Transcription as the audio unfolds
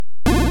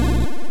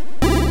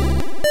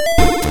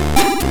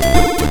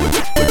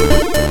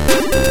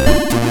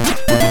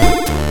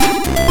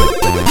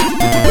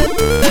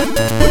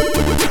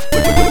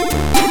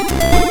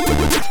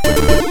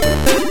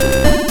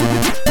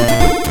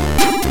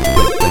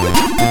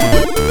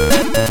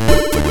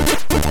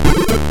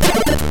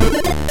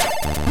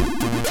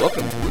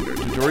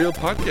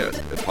Podcast,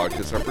 a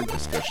podcast offering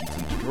discussions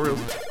and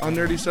tutorials on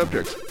nerdy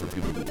subjects for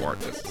people who aren't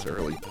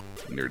necessarily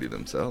nerdy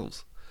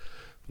themselves.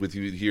 With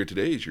you here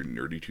today is your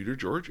nerdy tutor,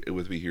 George, and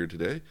with me here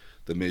today,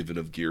 the maven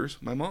of gears,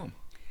 my mom.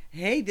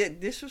 Hey,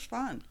 this was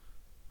fun.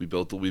 We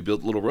built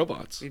little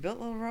robots. We built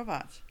little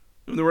robots.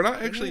 We're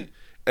not actually,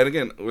 and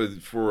again,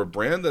 for a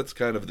brand that's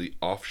kind of the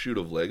offshoot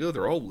of Lego,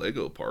 they're all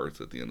Lego parts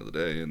at the end of the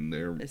day, and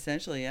they're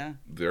essentially, yeah.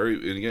 Very,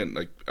 and again,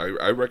 like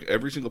I reckon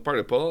every single part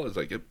I pull out is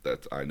like, yep,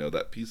 I know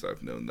that piece.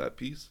 I've known that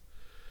piece.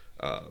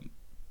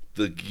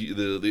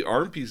 The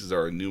arm pieces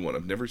are a new one.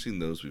 I've never seen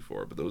those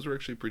before, but those are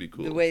actually pretty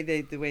cool. The way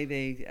they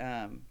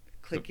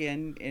click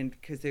in, and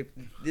because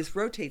this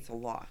rotates a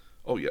lot.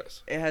 Oh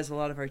yes, it has a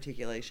lot of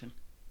articulation.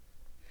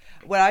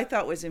 What I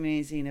thought was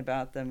amazing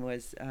about them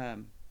was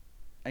I'm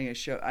going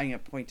to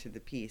point to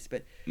the piece,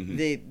 but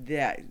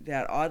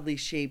that oddly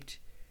shaped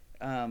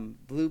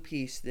blue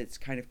piece that's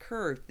kind of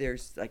curved.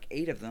 There's like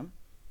 8 of them,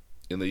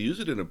 and they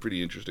use it in a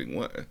pretty interesting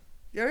way.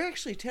 There are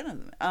actually 10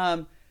 of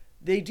them.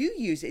 They do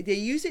use it. They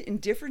use it in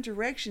different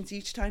directions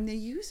each time they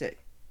use it.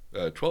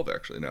 12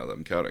 actually, now that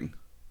I'm counting.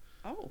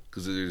 Oh.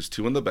 Because there's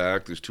 2 on the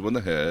back, there's 2 on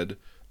the head,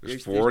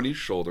 there's 4 on each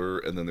shoulder,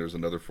 and then there's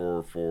another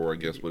 4 for, I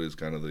guess, what is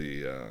kind of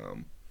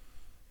the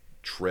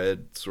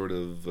tread sort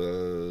of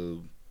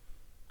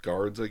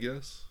guards, I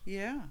guess.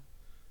 Yeah.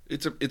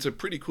 It's a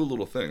pretty cool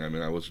little thing. I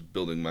mean, I was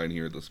building mine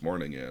here this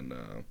morning, and...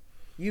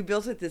 You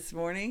built it this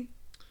morning?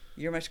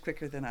 You're much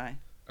quicker than I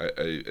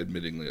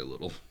admittingly a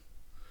little.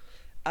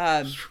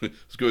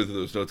 Just going through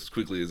those notes as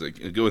quickly as I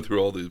can, going through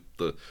all the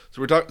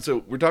we're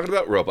talking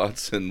about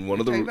robots, and one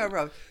of the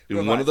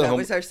that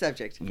was our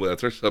subject. Well,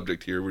 that's our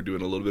subject here. We're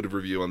doing a little bit of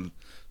review on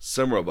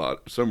some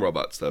robot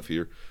stuff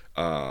here,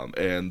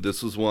 and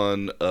this was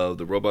one of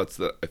the robots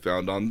that I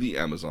found on the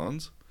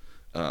Amazons,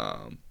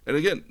 and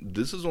again,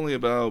 this is only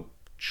about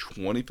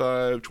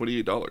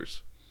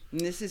 $28.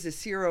 And this is a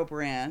Ciro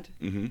brand,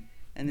 and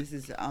this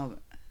is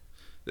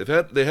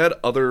they had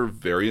other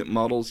variant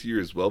models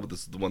here as well, but this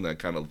is the one that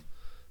kind of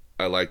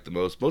I like the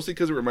most, mostly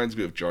because it reminds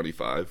me of Johnny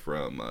Five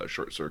from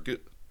Short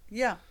Circuit.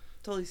 Yeah,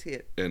 totally see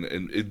it. And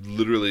it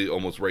literally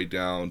almost right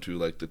down to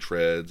like the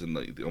treads and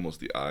like almost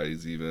the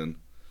eyes even.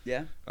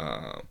 Yeah.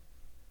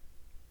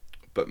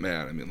 But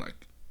man, I mean,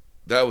 like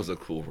that was a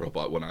cool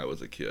robot when I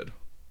was a kid,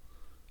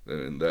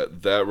 and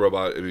that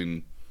robot. I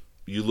mean,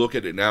 you look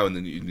at it now and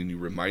then you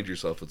remind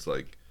yourself, it's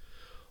like,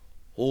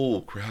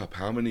 oh crap!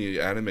 How many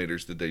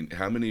puppeteers did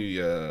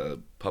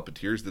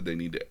they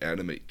need to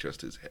animate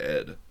just his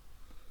head?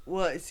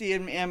 Well, see,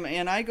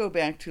 and I go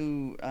back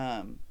to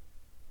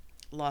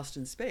Lost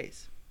in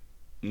Space,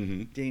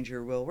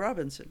 Danger Will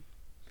Robinson,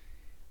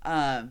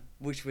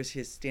 which was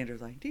his standard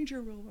line,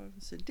 Danger Will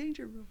Robinson,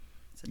 Danger Will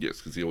Robinson. Yes,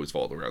 because he always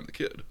followed around the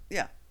kid.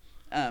 Yeah,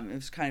 it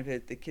was kind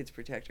of the kid's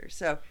protector.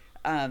 So,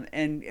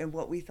 and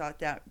what we thought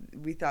that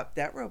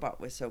robot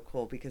was so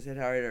cool because it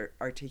had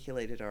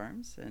articulated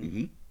arms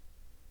and.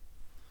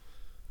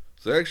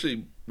 So that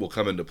actually will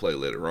come into play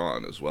later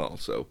on as well.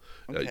 So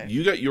okay.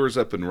 You got yours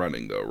up and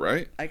running though,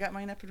 right? I got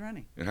mine up and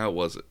running. And how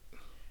was it?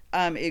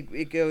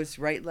 It goes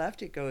right,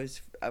 left. It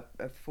goes up,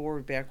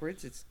 forward,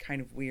 backwards. It's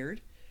kind of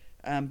weird,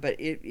 but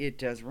it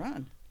does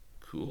run.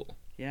 Cool.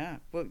 Yeah.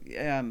 Well,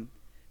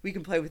 we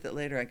can play with it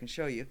later. I can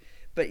show you.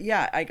 But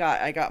yeah, I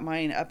got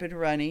mine up and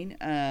running.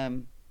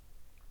 And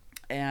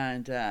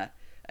I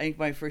think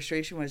my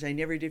frustration was I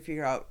never did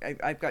figure out.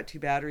 I've got 2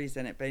 batteries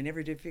in it, but I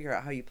never did figure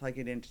out how you plug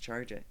it in to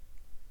charge it.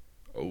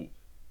 Oh.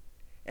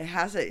 It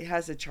has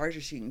a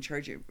charger so you can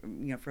charge it,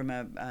 from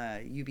a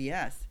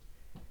UBS.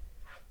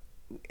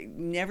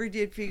 Never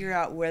did figure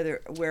out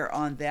where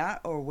on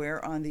that or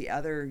where on the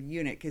other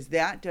unit, because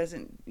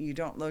you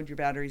don't load your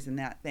batteries in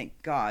that, thank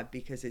God,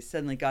 because they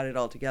suddenly got it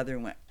all together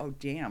and went, oh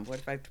damn, what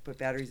if I have to put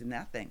batteries in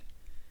that thing?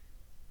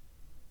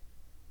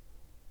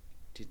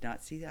 Did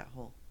not see that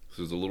hole. So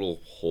there's a little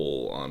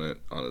hole on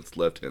its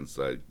left hand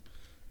side.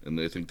 And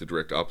I think the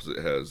direct opposite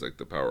has like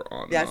the power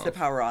on. That's and off. the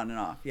power on and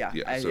off. Yeah,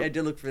 I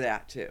did look for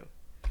that too.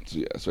 So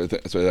yeah,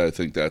 so I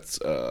think that's.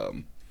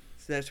 So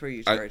that's where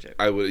you charge it.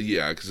 I would,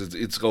 yeah, because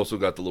it's also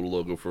got the little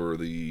logo for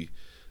the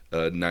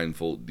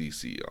 9-volt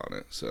DC on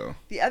it. So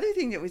the other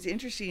thing that was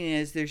interesting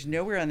is there's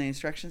nowhere on the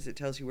instructions that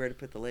tells you where to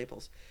put the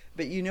labels,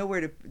 but you know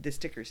where the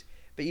stickers,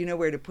 but you know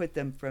where to put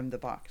them from the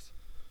box.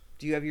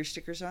 Do you have your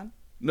stickers on?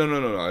 No.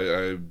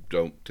 I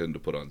don't tend to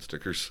put on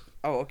stickers.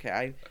 Oh,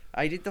 okay.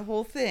 I did the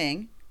whole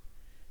thing.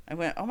 I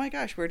went, oh my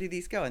gosh, where do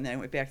these go? And then I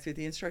went back through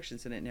the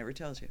instructions, and it never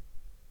tells you.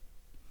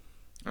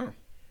 Oh, okay.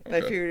 But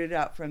I figured it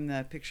out from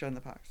the picture on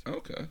the box.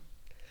 Okay.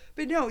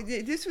 But no,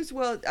 this was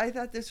I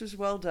thought this was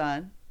well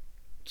done.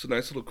 It's a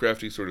nice little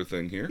crafty sort of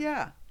thing here.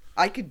 Yeah,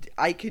 I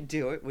could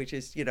do it, which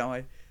is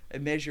a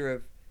measure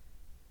of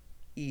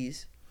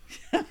ease.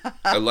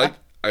 I liked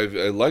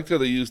how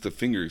they used the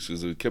fingers,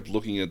 because I kept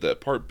looking at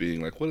that part,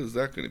 being like, what is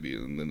that going to be?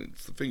 And then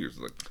it's the fingers,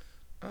 like,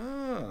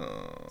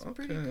 oh, it's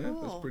okay, pretty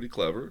cool. That's pretty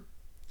clever.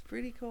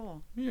 Pretty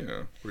cool.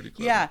 Yeah, pretty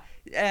clever. Yeah,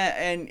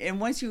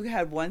 and once you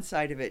had one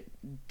side of it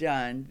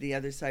done, the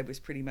other side was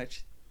pretty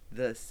much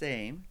the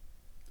same.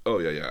 Oh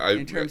yeah, yeah.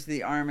 in terms of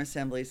the arm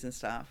assemblies and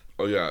stuff.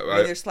 Oh yeah. I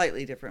mean, they're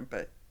slightly different,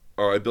 but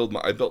I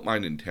built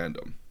mine in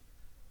tandem.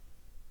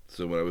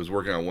 So when I was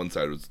working on one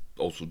side, I was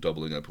also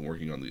doubling up and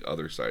working on the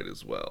other side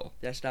as well.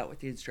 that's not what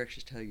the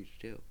instructions tell you to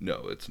do.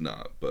 No, it's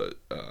not. But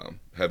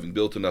having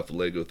built enough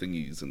Lego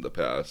thingies in the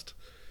past,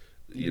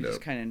 You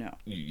just kind of know.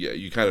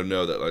 you kind of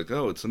know that, like,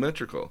 oh, it's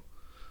symmetrical.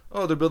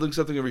 Oh, they're building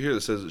something over here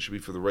that says it should be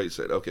for the right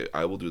side. Okay,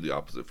 I will do the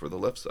opposite for the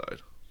left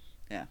side.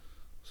 Yeah.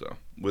 So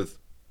with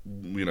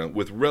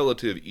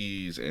relative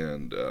ease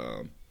and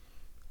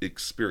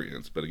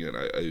experience, but again,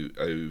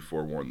 I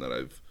forewarn that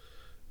I've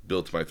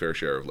built my fair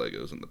share of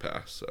Legos in the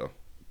past. So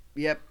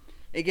Yep.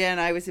 Again,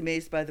 I was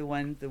amazed by the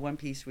one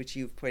piece which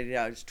you've pointed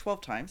out is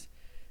 12 times,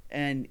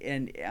 and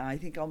I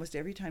think almost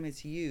every time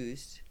it's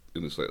used,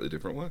 in a slightly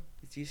different way.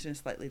 it's used in a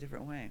slightly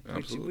different way,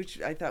 Absolutely.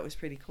 which I thought was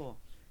pretty cool.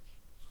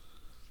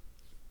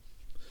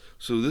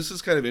 So this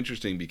is kind of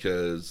interesting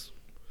because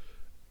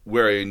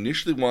where I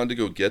initially wanted to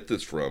go get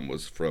this from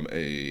was from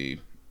a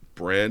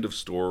brand of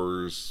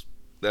stores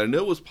that I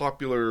know was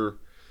popular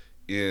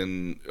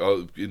in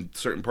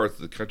certain parts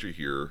of the country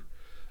here,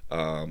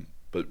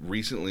 but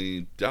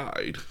recently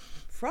died.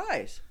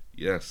 Fry's.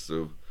 Yes,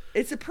 so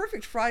It's a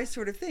perfect Fry's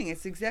sort of thing.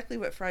 It's exactly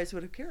what Fry's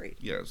would have carried.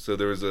 yeah, so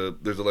there's an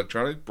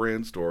electronic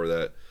brand store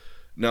that,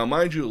 now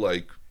mind you,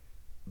 like,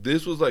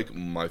 this was like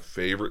my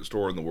favorite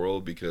store in the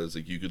world because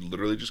like you could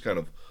literally just kind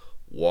of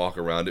walk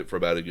around it for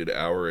about a good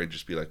hour and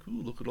just be like,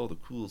 ooh, look at all the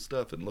cool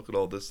stuff and look at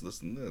all this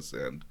and this.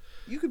 And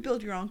You could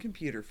build your own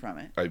computer from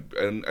it.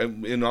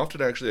 and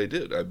often actually I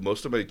did.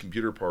 Most of my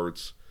computer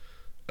parts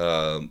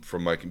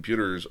from my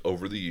computers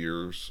over the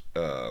years,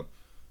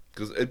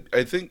 because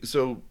I think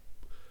so.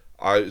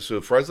 So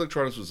Fry's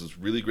Electronics was this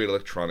really great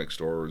electronics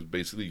store.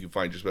 Basically, you can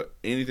find just about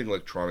anything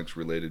electronics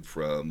related,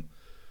 from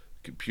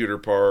computer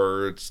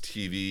parts,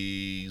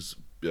 TVs,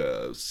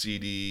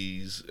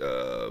 CDs,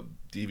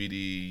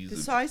 DVDs. The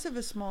size of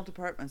a small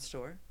department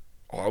store.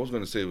 Oh, I was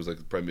going to say it was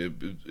like probably. I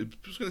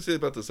was going to say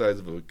about the size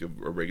of a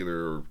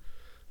regular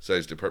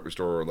size department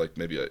store, or like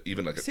maybe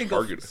even like a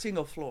Target.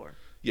 Single floor.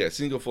 Yeah,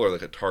 single floor,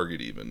 like a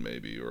Target even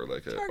maybe, or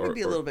like a. Target would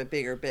be a little bit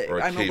bigger, but or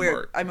a I'm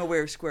Kmart.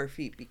 aware of square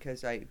feet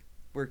because I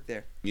worked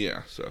there.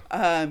 Yeah. So.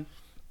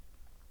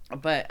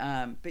 But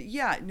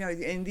yeah, no,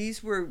 and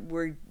these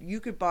were you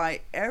could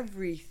buy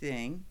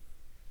everything,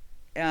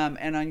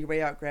 and on your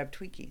way out grab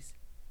Twinkies.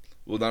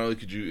 Well, not only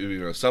could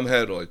you, some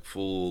had like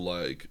full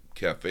like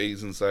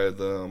cafes inside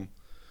them.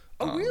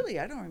 Oh, really?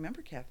 I don't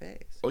remember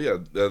cafes. Oh yeah,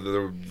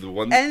 the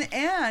one.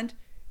 And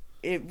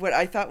what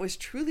I thought was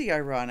truly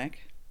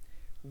ironic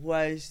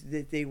was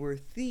that they were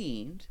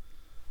themed,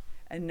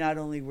 and not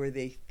only were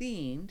they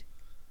themed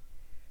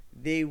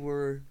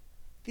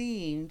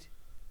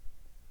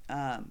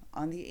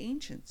on the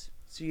ancients.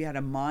 So you had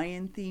a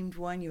Mayan themed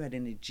one, you had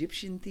an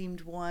Egyptian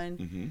themed one.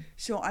 Mm-hmm.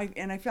 So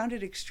I found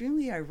it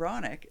extremely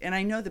ironic, and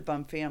I know the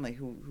Bum family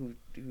who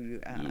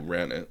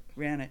ran it.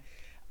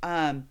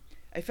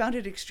 I found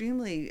it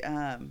extremely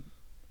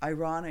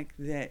ironic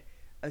that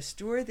a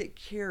store that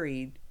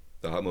carried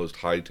The most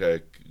high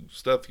tech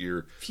stuff here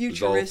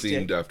was all futuristic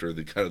themed after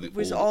the kind of the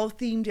was old. all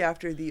themed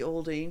after the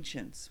old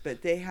ancients,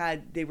 but they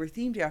were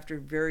themed after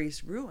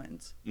various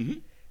ruins, Mm-hmm.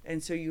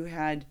 and so you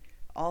had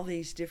all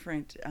these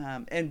different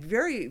and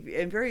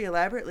very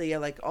elaborately,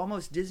 like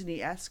almost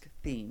Disney-esque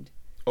themed.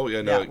 Oh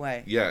yeah, no, that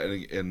way. yeah,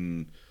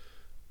 and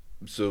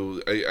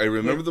so I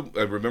remember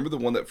the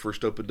one that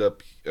first opened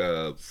up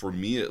for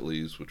me at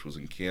least, which was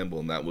in Campbell,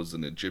 and that was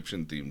an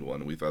Egyptian themed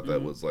one. And we thought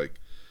that was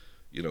like,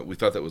 we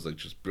thought that was like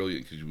just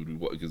brilliant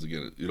because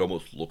again, it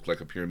almost looked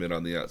like a pyramid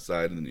on the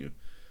outside, and then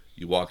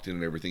you walked in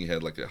and everything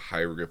had like a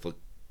hieroglyphic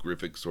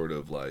sort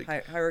of like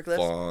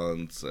Hieroglyphs?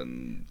 fonts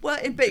and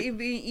But it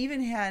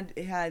even had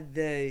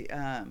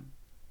the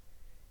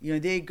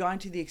they had gone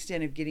to the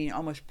extent of getting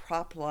almost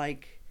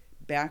prop-like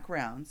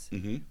backgrounds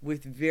mm-hmm.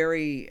 with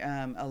very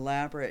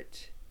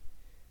elaborate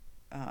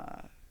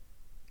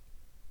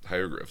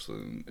hieroglyphs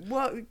and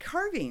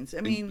carvings. I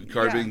and mean,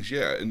 carvings,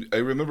 yeah. And I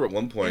remember at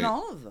one point, in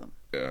all of them.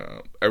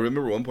 I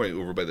remember at one point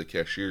over by the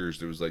cashiers,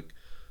 there was like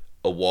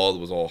a wall that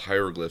was all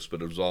hieroglyphs,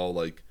 but it was all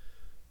like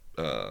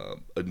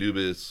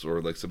Anubis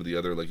or like some of the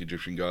other like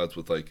Egyptian gods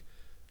with like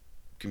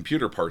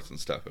computer parts and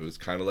stuff. It was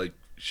kind of like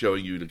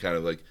showing you to kind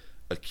of like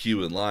a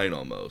queue in line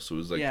almost. So it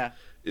was like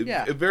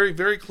it very,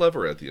 very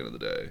clever at the end of the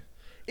day.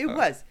 It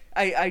was.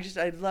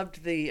 I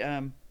loved the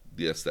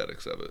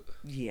aesthetics of it.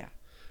 Yeah.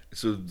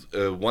 So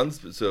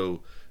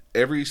so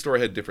every store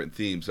had different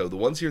themes. So the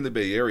ones here in the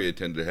Bay Area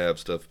tend to have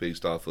stuff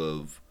based off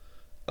of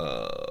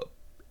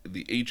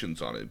the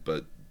ancients on it,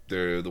 but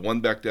the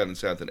one back down in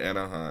South in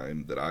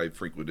Anaheim that I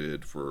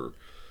frequented for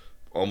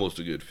almost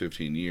a good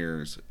 15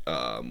 years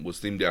was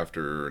themed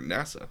after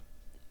NASA.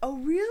 Oh,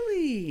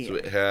 really? So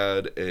it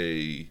had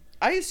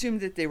I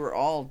assumed that they were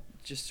all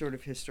just sort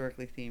of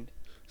historically themed.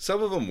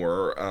 Some of them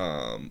were.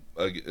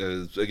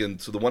 Again,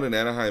 so the one in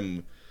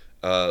Anaheim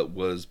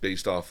was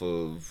based off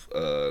of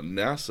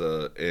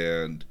NASA,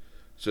 and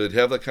so they'd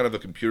have like kind of a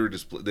computer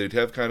display. They'd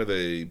have kind of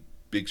a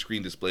big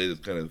screen display that's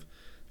kind of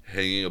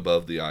hanging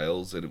above the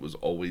aisles, and it was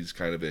always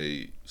kind of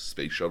a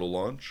space shuttle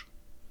launch.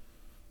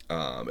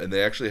 And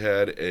they actually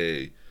had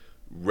a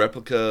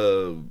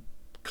replica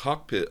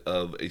cockpit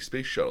of a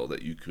space shuttle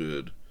that you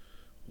could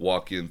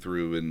walk in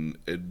through, and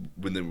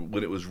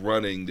when it was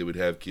running, they would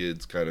have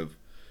kids kind of,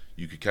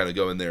 you could kind of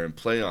go in there and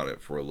play on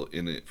it for a little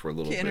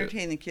To bit.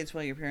 entertain the kids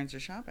while your parents are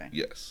shopping.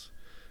 Yes.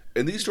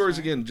 And these stores,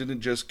 again,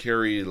 didn't just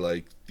carry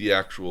like the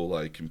actual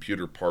like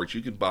computer parts.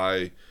 You could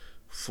buy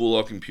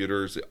full-out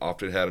computers. They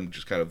often had them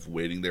just kind of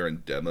waiting there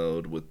and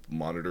demoed with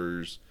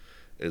monitors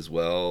as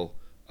well.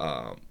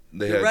 They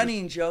The had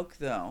running joke,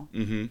 though,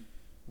 Mm-hmm.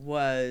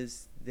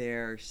 was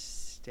their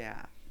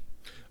staff.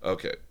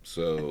 Okay,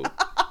 so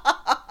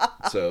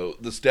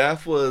the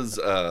staff was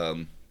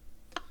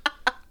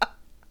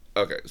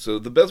okay. So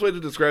the best way to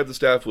describe the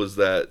staff was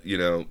that, you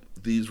know,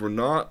 these were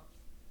not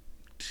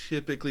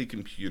typically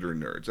computer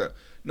nerds.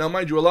 Now,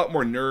 mind you, a lot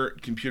more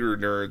computer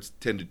nerds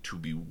tended to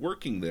be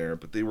working there,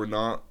 but they were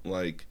not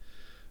like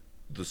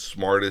the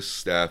smartest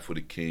staff when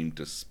it came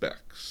to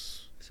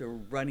specs. So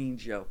running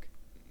joke.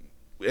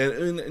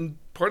 And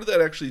part of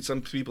that, actually,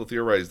 some people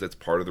theorize that's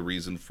part of the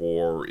reason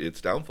for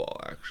its downfall,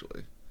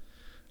 actually.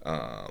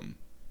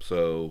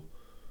 So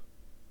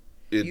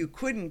You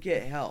couldn't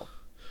get help.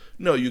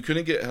 No, you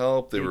couldn't get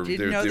help. They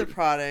didn't know the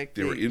product.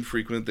 They were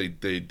infrequent. They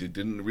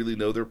didn't really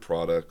know their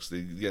products.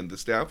 Again, the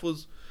staff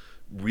was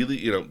really,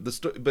 you know,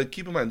 but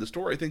keep in mind, the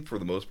store, I think, for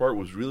the most part,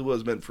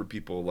 was meant for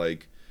people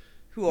like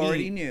who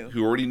already knew.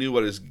 Who already knew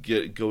what is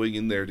going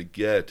in there to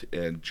get,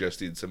 and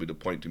just needed somebody to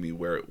point to me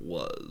where it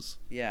was.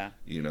 Yeah.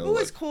 You know, it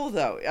was cool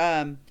though.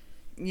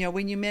 You know,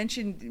 when you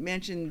mentioned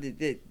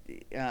that,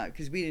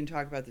 because we didn't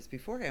talk about this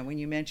beforehand. When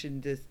you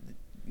mentioned this,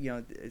 you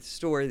know, the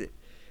store that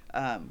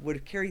would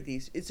have carried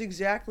these, it's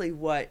exactly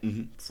what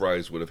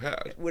Fry's would have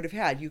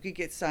had. You could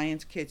get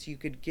science kits. You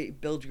could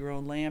build your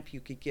own lamp. You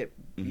could get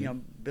you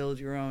know, build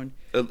your own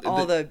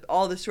all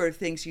the sort of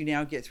things you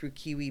now get through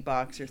Kiwi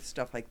Box or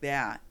stuff like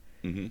that.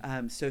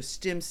 So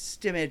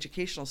STEM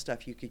educational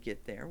stuff you could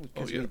get there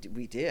because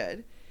we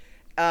did.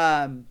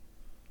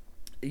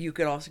 You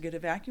could also get a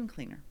vacuum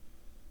cleaner.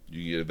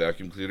 You can get a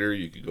vacuum cleaner.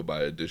 You could go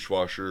buy a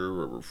dishwasher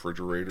or a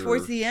refrigerator.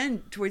 Towards the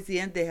end,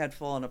 they had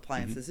full-on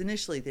appliances.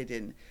 Initially, they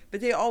didn't,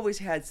 but they always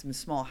had some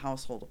small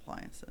household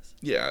appliances.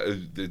 Yeah,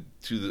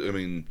 I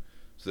mean,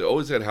 so they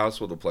always had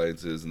household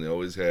appliances, and they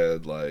always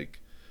had like,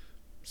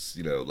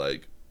 you know,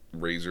 like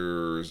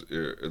razors,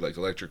 like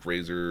electric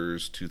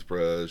razors,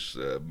 toothbrush,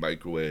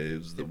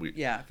 microwaves, the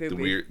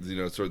weird, you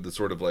know,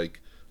 sort of like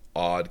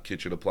odd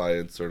kitchen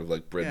appliance, sort of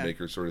like bread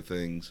maker sort of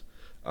things.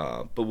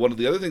 But one of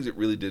the other things that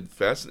really did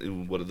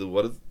fascinate, one of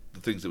the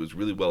things that was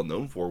really well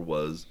known for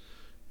was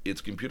its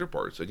computer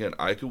parts. Again,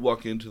 I could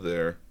walk into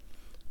there,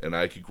 and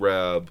I could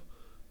grab,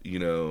 you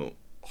know,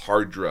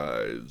 hard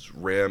drives,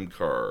 RAM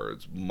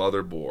cards,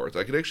 motherboards.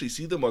 I could actually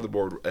see the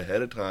motherboard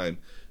ahead of time,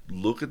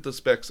 look at the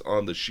specs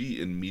on the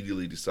sheet, and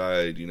immediately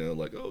decide, you know,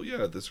 like, oh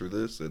yeah, this or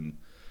this. And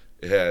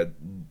it had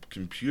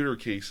computer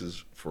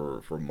cases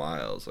for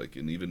miles, like,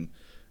 and even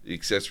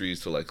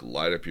accessories to like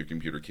light up your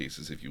computer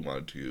cases if you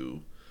wanted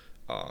to.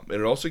 And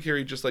it also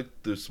carried just like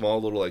the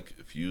small little like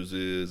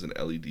fuses and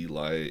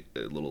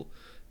little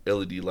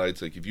LED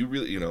lights. Like if you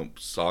really, you know,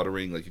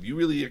 soldering, like if you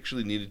really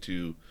actually needed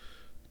to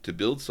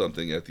build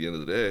something at the end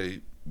of the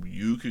day,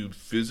 you could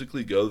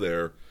physically go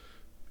there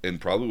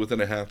and probably within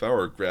a half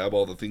hour grab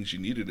all the things you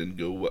needed and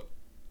go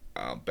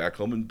back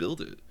home and build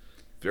it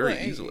very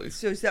easily.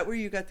 So is that where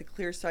you got the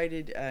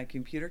clear-sided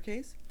computer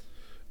case?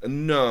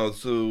 No,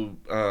 so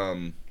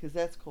because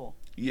that's cool.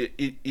 Yeah,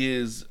 it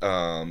is,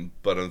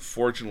 but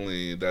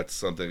unfortunately, that's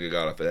something I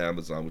got off of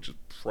Amazon, which is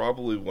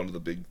probably one of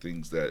the big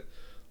things that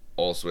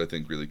also I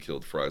think really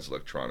killed Fry's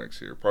Electronics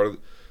here. Part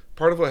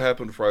of what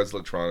happened to Fry's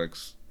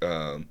Electronics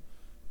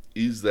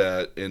is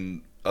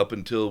that, up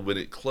until when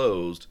it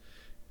closed,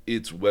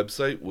 its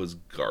website was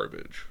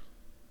garbage.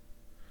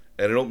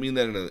 And I don't mean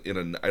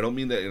that I don't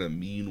mean that in a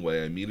mean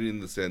way. I mean it in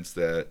the sense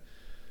that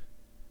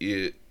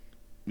it,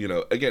 you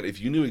know, again,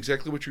 if you knew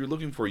exactly what you were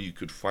looking for, you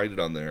could find it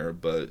on there,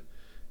 but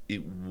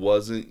it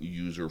wasn't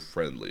user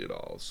friendly at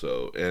all.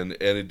 So and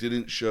it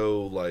didn't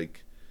show,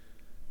 like,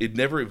 it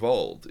never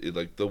evolved.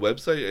 Like the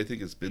website, I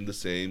think, has been the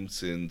same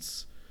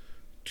since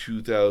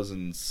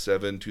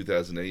 2007,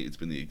 2008. It's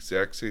been the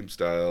exact same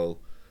style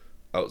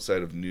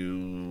outside of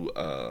new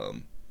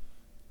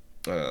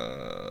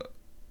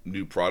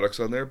products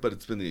on there, but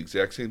it's been the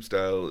exact same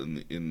style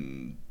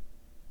and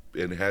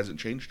it hasn't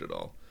changed at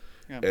all.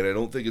 Yeah. And I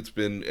don't think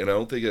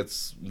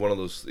it's one of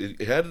those.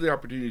 It had the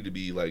opportunity to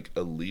be like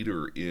a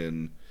leader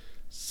in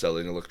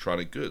selling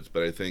electronic goods,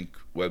 but I think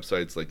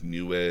websites like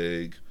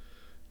Newegg,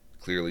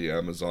 clearly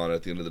Amazon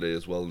at the end of the day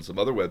as well, and some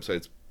other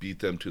websites beat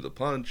them to the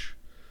punch,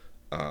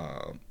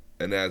 and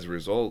as a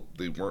result,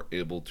 they weren't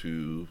able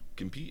to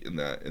compete in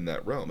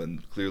that realm.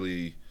 And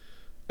clearly,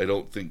 I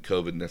don't think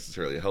COVID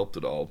necessarily helped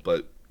at all.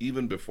 But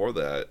even before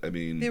that, I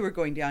mean, They were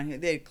going down here.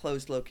 They had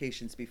closed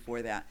locations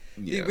before that.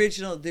 yeah,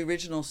 The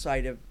original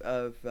site of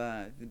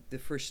the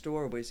first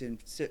store was in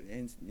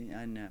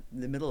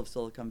the middle of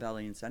Silicon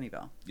Valley in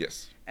Sunnyvale,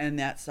 yes. and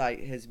that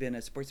site has been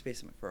a sports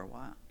basement for a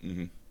while.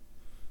 Hmm.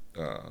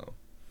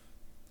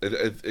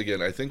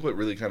 Again, I think what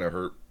really kind of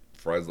hurt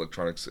Fry's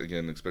Electronics,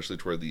 again, especially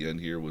toward the end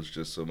here, was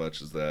just so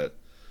much is that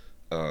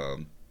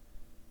um,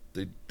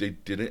 they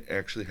didn't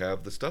actually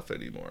have the stuff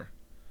anymore.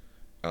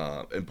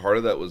 And part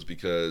of that was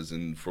because,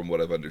 and from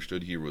what I've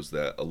understood here, was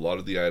that a lot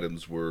of the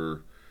items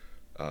were,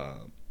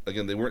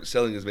 again, they weren't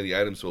selling as many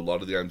items, so a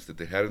lot of the items that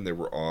they had in there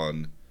were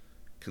on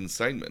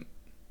consignment.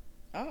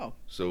 Oh,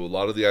 So a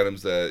lot of the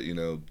items that,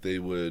 they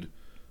would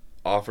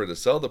offer to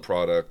sell the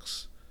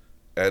products,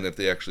 and if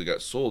they actually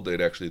got sold,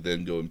 they'd actually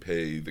then go and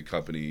pay the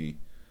company,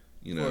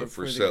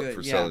 for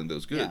selling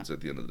those goods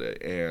at the end of the day.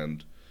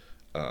 And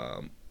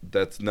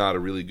that's not a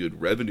really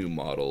good revenue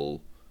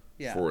model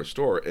for a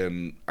store.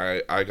 And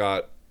I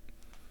got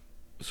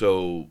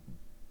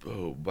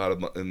about a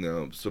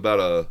month,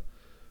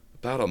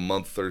 about a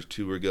month or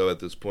two ago at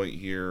this point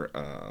here,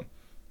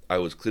 I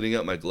was cleaning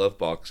out my glove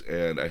box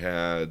and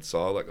I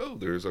saw like, oh,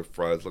 there's a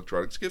Fry's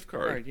Electronics gift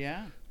card.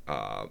 yeah.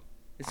 Uh,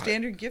 A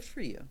standard gift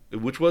for you.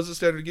 which was a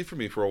standard gift for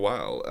me for a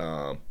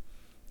while.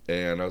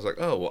 And I was like,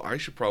 oh, well, I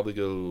should probably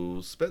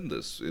go spend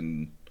this.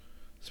 Maybe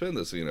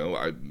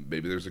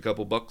there's a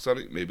couple bucks on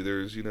it. Maybe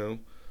there's,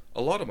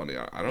 a lot of money.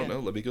 I don't know.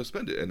 Let me go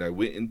spend it. And I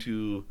went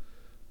into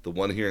the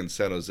one here in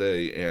San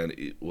Jose, and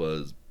it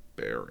was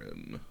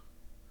barren.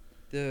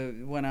 The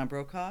one on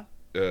Brokaw?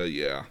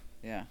 Yeah.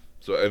 Yeah.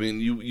 So, I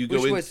mean, you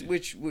go in.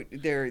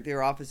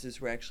 Their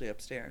offices were actually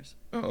upstairs.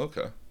 Oh,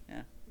 okay.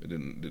 Yeah. I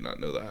did not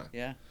know that.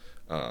 Yeah.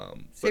 But,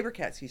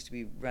 Sabercats used to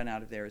be run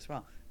out of there as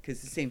well, because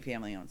the same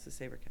family owns the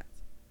Sabercats.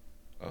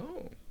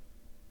 oh.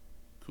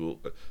 Cool.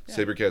 Yeah.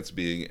 Sabercats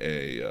being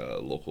a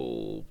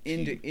local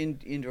team.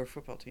 Indoor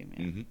football team,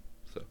 yeah. Mm-hmm.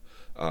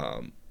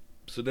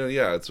 So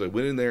then, so I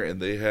went in there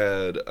and they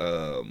had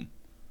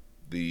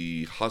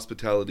the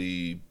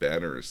hospitality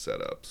banners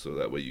set up so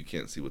that way you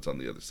can't see what's on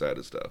the other side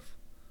of stuff.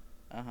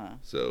 Uh-huh.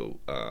 So,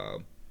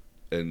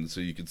 and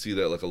so you could see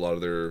that like a lot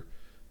of their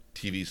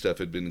TV stuff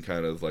had been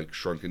kind of like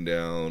shrunken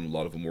down. A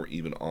lot of them weren't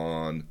even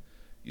on.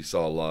 You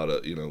saw a lot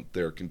of,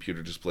 their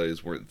computer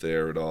displays weren't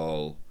there at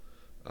all.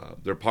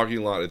 Their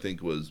parking lot, I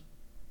think, was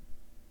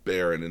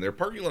barren, and their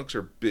parking lots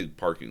are big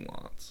parking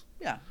lots.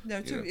 Yeah,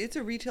 no, it's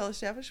a retail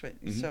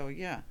establishment. Mm-hmm. So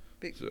yeah,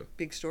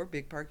 big store,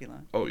 big parking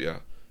lot. Oh yeah,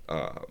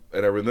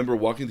 and I remember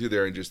walking through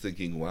there and just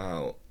thinking,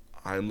 "Wow,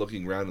 I'm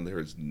looking around and there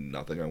is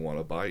nothing I want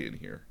to buy in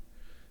here."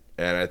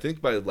 And I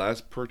think my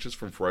last purchase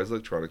from Fry's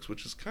Electronics,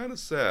 which is kind of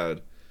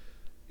sad,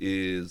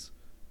 is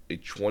a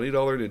 $20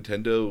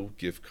 Nintendo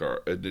gift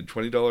card,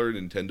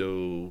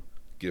 Nintendo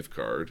gift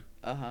card.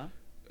 Uh-huh.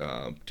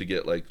 To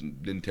get like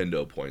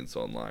Nintendo points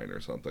online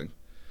or something,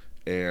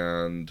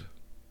 and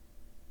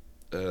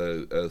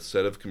a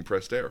set of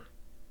compressed air.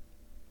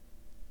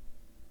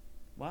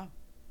 Wow.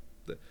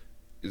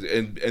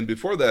 And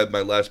before that,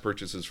 my last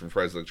purchases from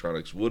Fry's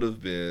Electronics would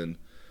have been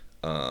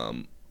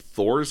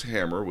Thor's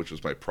hammer, which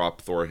was my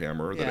prop Thor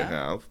hammer that I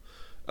have,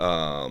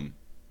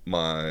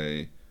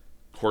 my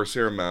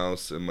Corsair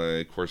mouse and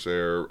my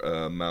Corsair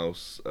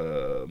mouse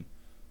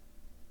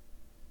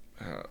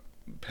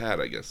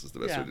pad, I guess is the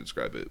best way to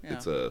describe it. Yeah.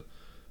 It's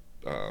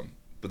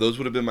but those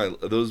would have been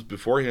those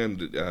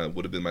beforehand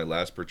would have been my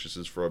last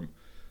purchases from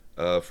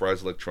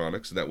Fry's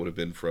Electronics, and that would have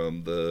been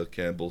from the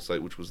Campbell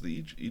site, which was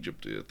the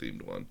Egypt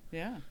themed one.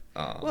 Yeah.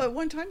 Well, at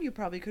one time you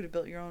probably could have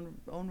built your own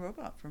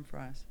robot from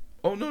Fry's.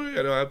 Oh no,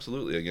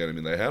 absolutely. Again, I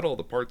mean, they had all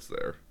the parts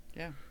there.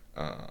 Yeah.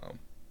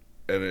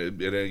 And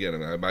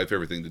again, my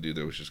favorite thing to do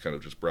there was just kind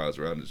of just browse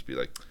around and just be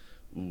like,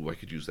 ooh, I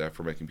could use that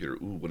for my computer.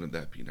 Ooh, wouldn't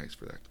that be nice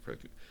for that?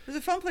 It was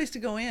a fun place to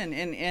go in,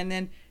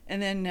 and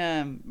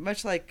then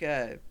much like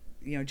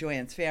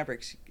Joann's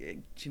Fabrics,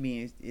 to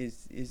me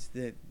is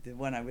the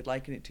one I would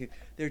liken it to.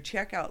 Their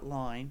checkout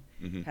line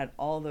had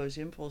all those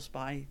impulse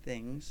buy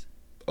things.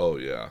 Oh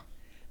yeah.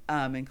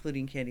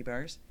 Including candy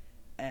bars,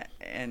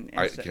 and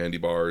candy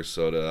bars,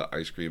 soda,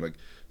 ice cream, like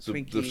so.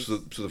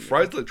 Twinkies. So the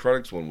Fry's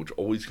Electronics one, which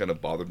always kind of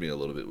bothered me a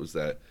little bit, was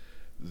that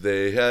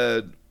they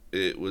had.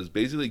 It was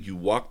basically you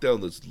walk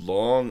down this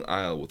long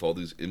aisle with all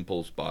these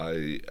impulse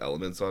buy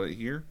elements on it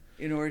here.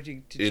 In order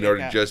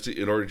just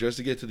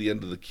to get to the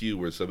end of the queue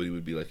where somebody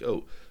would be like,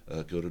 oh,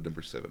 go to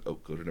number 7. Oh,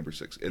 go to number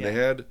 6. And they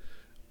had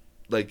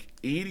like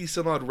 80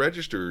 some odd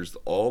registers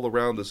all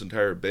around this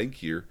entire bank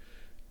here.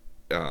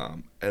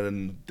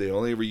 And they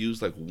only ever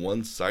used like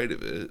one side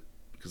of it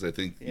because I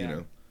think,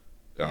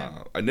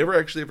 I never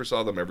actually ever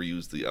saw them ever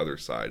use the other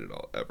side at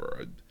all,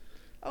 ever.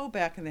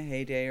 Back in the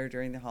heyday or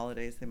during the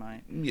holidays, they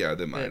might. Yeah,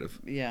 they might have.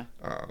 Yeah.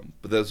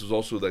 But this was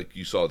also like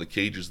you saw the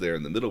cages there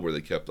in the middle where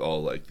they kept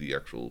all like the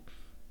actual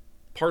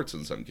parts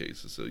in some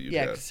cases. So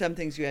because some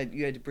things you had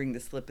to bring the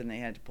slip and they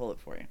had to pull it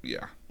for you.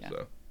 Yeah.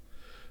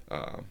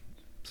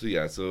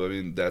 So I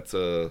mean that's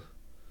an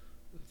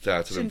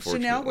unfortunate. So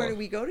now where do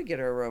we go to get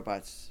our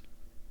robots?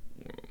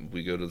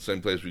 We go to the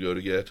same place we go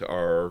to get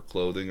our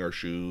clothing, our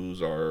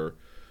shoes, our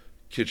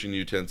kitchen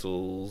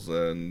utensils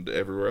and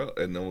everywhere else,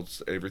 and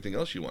almost everything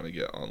else you want to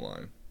get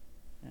online.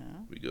 Yeah.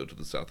 We go to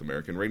the South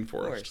American Of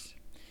rainforest. course.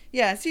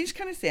 Yeah, it seems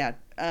kind of sad.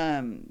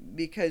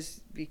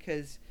 Because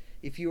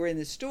if you were in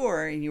the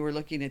store and you were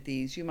looking at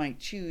these, you might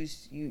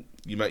choose You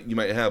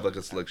might have like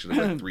a selection of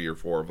like 3 or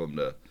 4 of them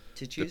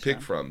to choose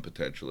pick from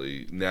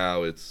potentially.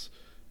 Now it's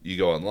you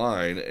go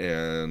online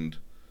and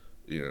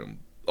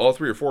all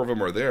 3 or 4 of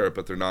them are there,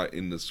 but they're not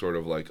in this sort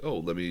of like, oh,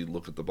 let me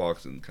look at the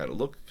box and kind of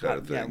look kind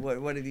of thing. Yeah,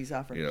 what do these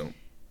offer?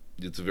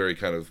 It's a very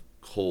kind of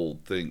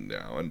cold thing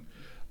now, and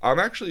I'm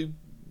actually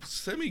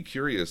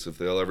semi-curious if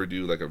they'll ever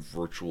do like a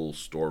virtual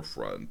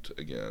storefront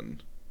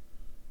again.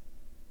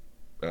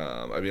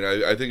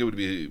 I think it would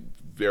be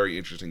very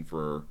interesting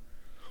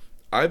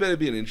I bet it'd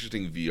be an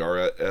interesting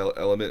VR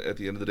element at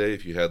the end of the day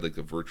if you had like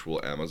a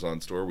virtual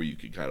Amazon store where you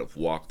could kind of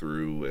walk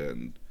through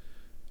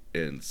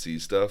and see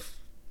stuff.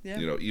 Yeah.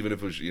 Even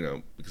if it was,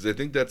 because I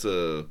think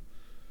because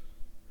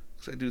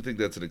I do think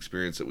that's an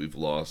experience that we've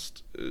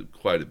lost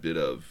quite a bit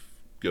of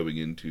going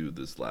into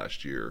this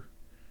last year.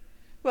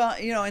 Well,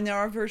 and there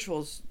are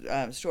virtual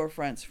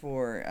storefronts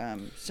for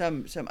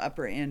some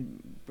upper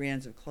end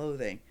brands of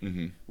clothing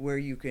Mm-hmm. where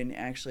you can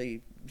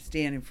actually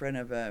stand in front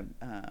of a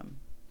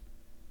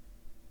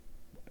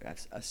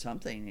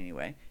something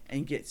anyway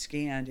and get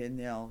scanned, and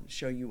they'll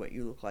show you what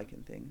you look like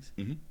and things.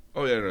 Mm-hmm.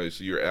 Oh yeah, no.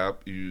 So your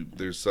app,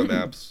 there's some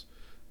apps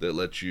that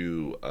let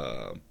you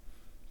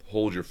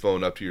hold your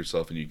phone up to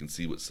yourself and you can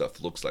see what stuff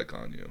looks like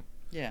on you.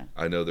 Yeah.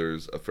 I know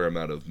there's a fair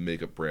amount of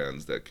makeup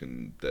brands that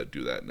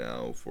do that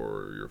now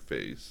for your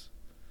face,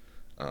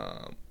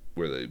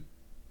 where they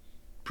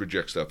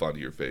project stuff onto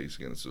your face.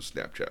 Again, it's just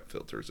Snapchat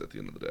filters at the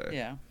end of the day.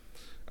 Yeah.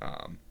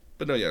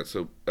 But no, yeah.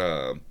 So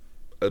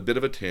a bit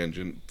of a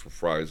tangent for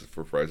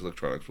Fry's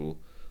Electronics. We'll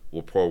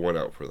pour one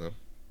out for them.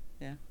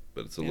 Yeah.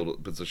 But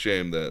it's a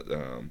shame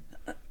that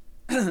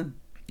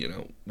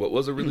what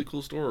was a really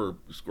cool store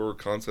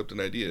concept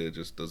and idea, it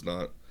just does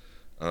not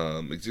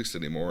exist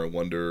anymore. I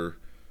wonder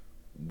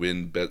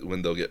when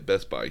they'll get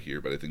Best Buy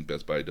here, but I think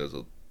Best Buy does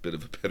a bit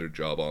of a better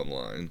job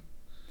online.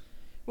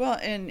 Well,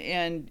 and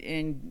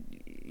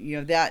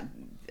that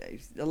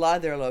a lot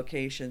of their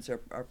locations are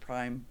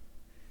prime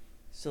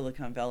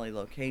Silicon Valley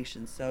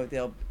locations, so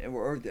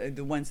or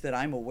the ones that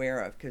I'm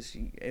aware of, because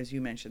as you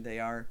mentioned,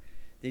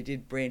 they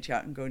did branch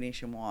out and go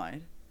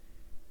nationwide.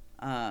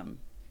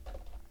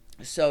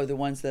 So the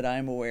ones that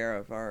I'm aware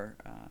of are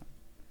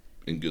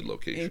in good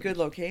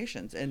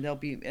locations. and they'll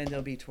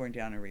be torn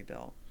down and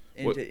rebuilt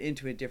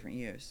into a different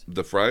use.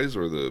 The Fry's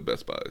or the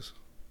Best Buys?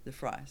 The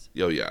Fry's.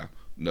 Oh yeah,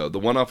 no, the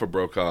one off of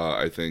Brokaw,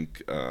 I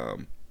think.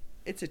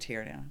 It's a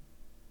teardown.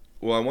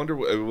 Well, I wonder.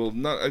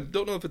 I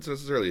don't know if it's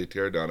necessarily a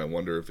teardown. I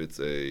wonder if it's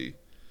a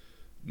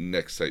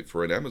next site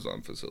for an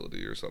Amazon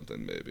facility or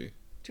something. Maybe.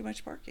 Too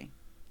much parking.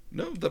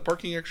 No, the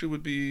parking actually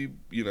would be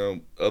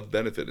of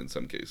benefit in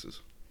some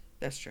cases.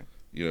 That's true.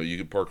 You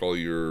could park all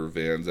your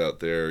vans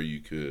out there. You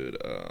could.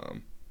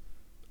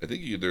 I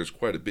think there's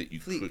quite a bit.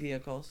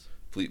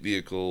 Fleet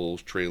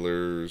vehicles,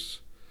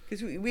 trailers.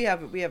 Because we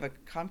have a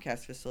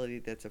Comcast facility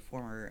that's a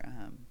former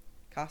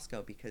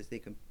Costco, because they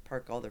can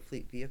park all their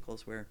fleet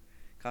vehicles where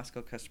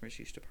Costco customers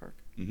used to park.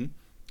 Mm-hmm.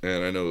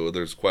 And I know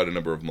there's quite a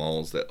number of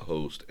malls that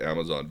host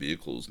Amazon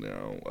vehicles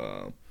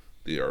now.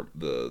 They are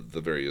the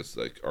various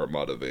like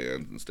Armada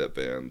vans and step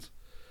vans,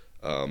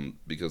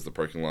 because the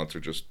parking lots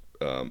are just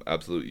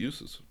absolute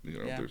uses.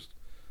 There's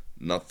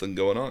nothing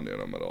going on in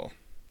them at all.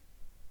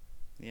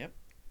 Yep.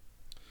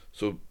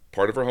 So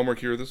part of our homework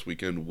here this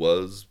weekend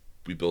was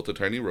we built a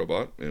tiny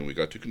robot, and we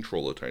got to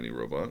control a tiny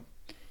robot.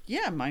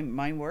 Yeah,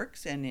 mine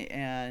works, and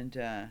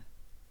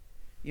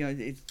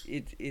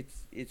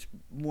it's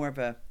more of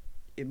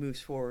it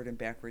moves forward and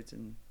backwards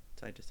and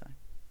side to side.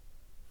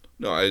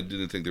 No, I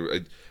didn't think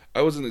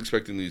I wasn't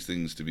expecting these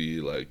things to be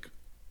like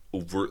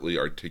overtly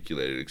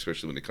articulated,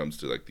 especially when it comes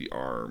to like the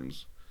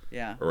arms.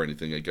 Yeah. Or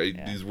anything like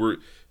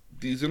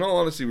these in all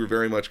honesty were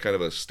very much kind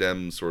of a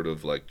STEM sort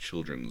of like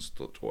children's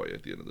toy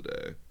at the end of the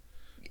day.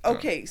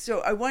 Okay, so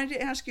I wanted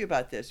to ask you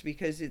about this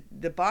because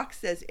the box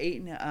says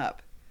 8 and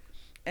up,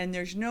 and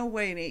there's no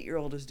way an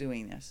 8-year-old is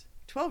doing this.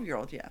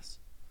 12-year-old, yes.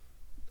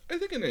 I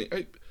think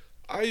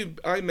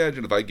I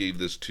imagine if I gave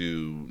this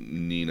to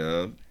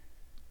Nina,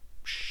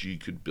 she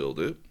could build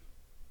it.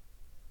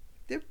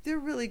 They're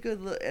really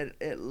good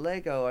at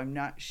Lego. I'm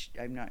not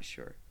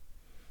sure.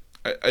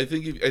 I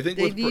think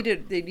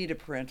they need a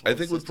parental. I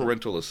think with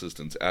parental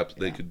assistance,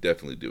 they could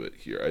definitely do it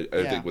here.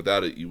 I think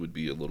without it, you would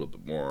be a little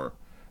bit more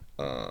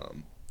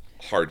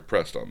hard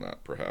pressed on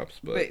that, perhaps.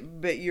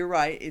 But you're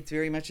right. It's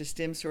very much a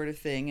STEM sort of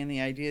thing, and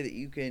the idea that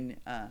you can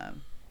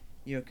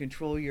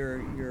control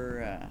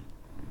your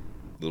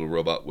little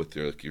robot with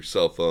your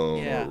cell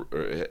phone, yeah.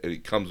 or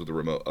it comes with a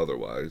remote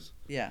otherwise.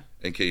 Yeah.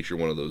 In case you're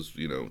one of those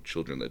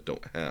children that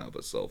don't have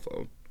a cell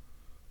phone,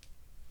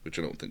 which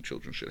I don't think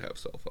children should have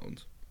cell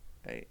phones.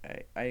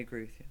 I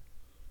agree with you.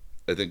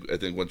 I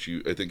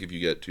think if you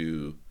get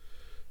to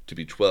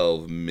be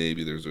 12,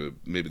 maybe there's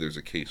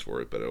a case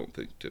for it, but I don't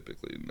think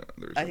typically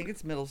there's. I think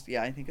it's middle.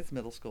 Yeah, I think it's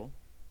middle school.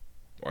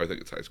 Or I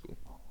think it's high school.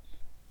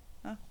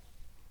 Huh.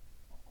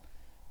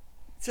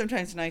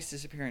 sometimes nice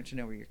as a parent to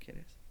know where your kid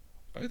is.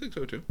 I think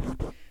so too.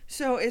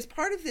 So as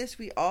part of this,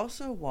 we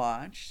also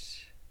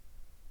watched.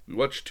 We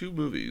watched 2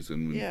 movies,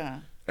 and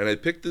Yeah. and I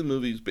picked the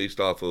movies based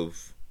off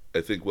of,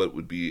 I think, what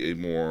would be a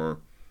more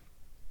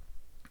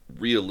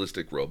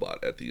realistic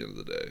robot at the end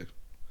of the day.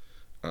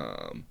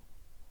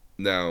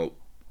 Now,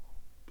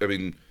 I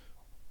mean,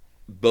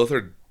 both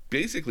are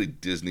basically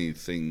Disney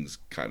things,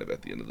 kind of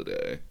at the end of the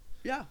day.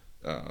 Yeah.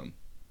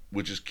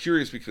 Which is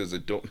curious because I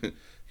don't,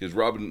 because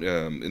Robin,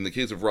 in the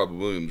case of Robin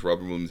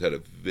Williams had a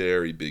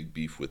very big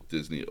beef with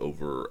Disney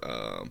over,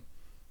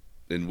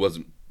 and was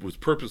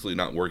purposely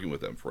not working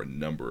with them for a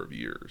number of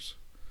years,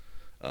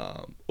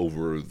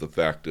 over the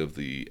fact of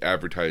the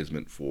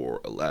advertisement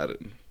for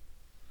Aladdin.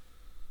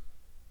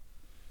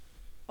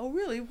 Oh,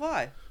 really?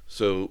 Why?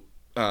 So,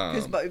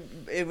 Because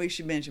and we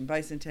should mention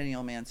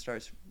Bicentennial Man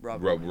stars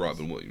Robin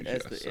Williams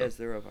as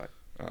the robot.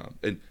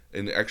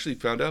 And actually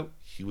found out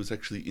he was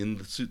actually in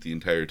the suit the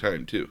entire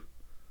time too.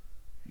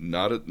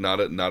 Not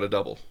a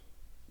double.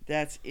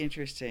 That's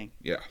interesting.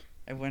 Yeah.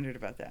 I wondered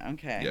about that.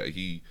 Okay. Yeah,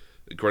 he,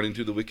 according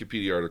to the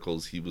Wikipedia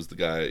articles, he was the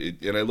guy.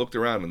 And I looked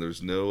around, and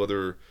there's no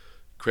other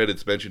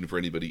credits mentioned for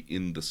anybody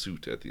in the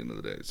suit at the end of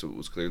the day. So it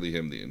was clearly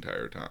him the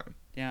entire time.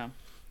 Yeah.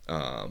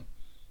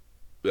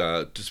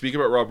 To speak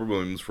about Robert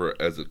Williams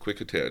as a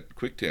quick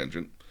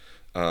tangent,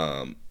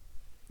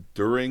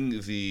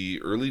 during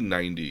the early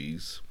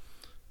 '90s,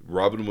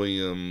 Robin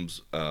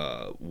Williams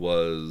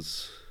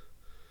was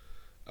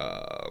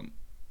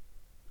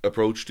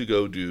approached to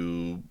go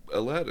do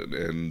Aladdin,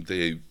 and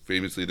they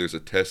famously there's a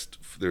test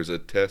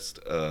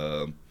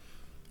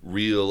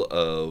reel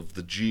of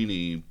the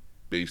genie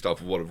based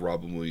off of one of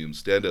Robin Williams'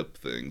 stand-up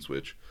things,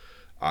 which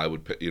I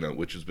would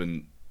which has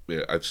been.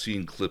 Yeah, I've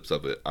seen clips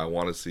of it. I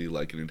want to see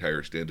like an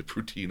entire stand-up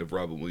routine of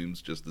Robin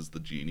Williams just as the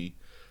genie.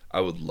 I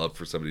would love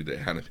for somebody to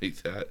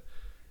animate that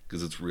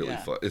because it's really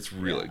fun. It's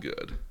really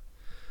good.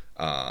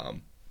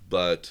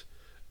 But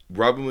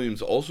Robin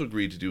Williams also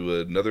agreed to do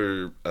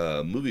another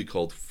movie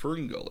called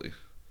Fern Gully,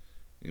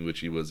 in which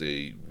he was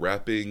a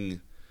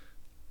rapping.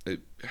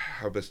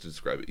 How best to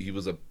describe it? He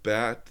was a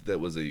bat that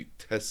was a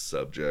test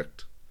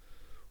subject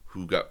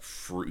who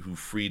who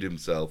freed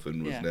himself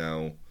and was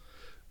now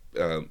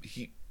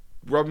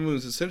Robin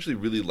Williams essentially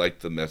really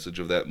liked the message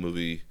of that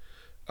movie,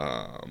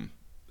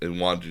 and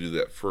wanted to do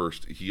that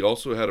first. He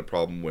also had a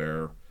problem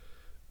where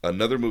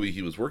another movie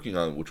he was working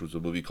on, which was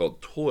a movie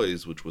called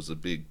Toys, which was a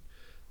big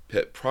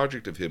pet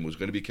project of him, was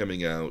going to be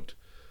coming out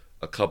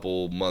a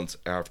couple months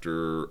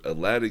after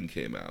Aladdin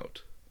came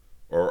out,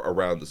 or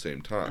around the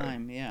same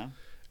time.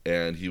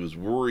 And he was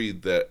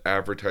worried that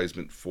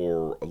advertisement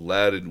for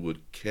Aladdin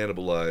would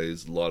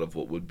cannibalize a lot of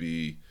what would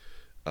be,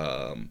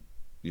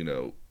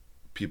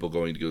 people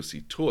going to go see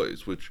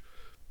Toys, which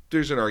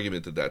there's an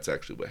argument that that's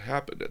actually what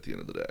happened at the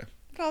end of the day.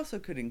 It also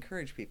could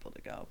encourage people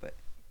to go, but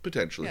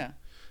potentially. Yeah.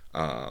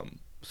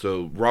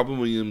 So Robin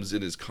Williams,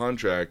 in his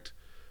contract,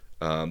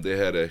 they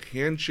had a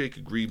handshake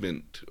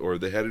agreement, or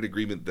they had an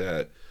agreement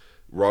that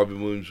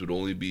Robin Williams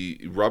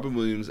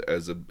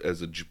as a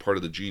part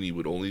of the genie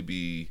would only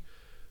be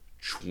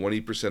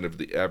 20% of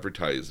the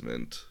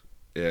advertisement,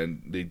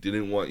 and they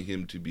didn't want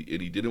him to be,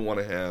 and he didn't want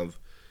to have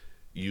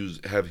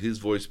his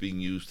voice being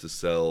used to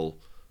sell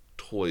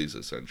toys,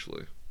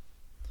 essentially.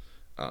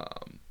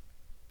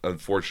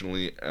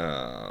 Unfortunately,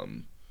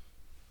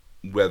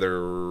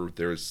 whether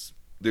there's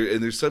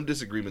some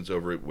disagreements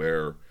over it,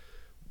 where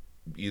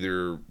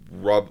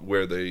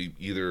they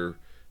either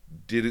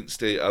didn't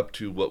stay up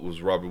to what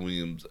was Robin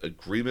Williams'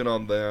 agreement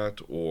on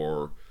that,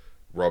 or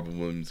Robin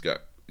Williams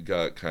got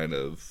kind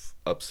of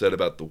upset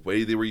about the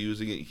way they were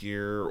using it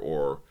here,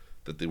 or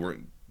that they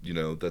weren't,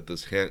 that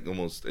this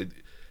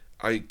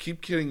I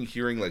keep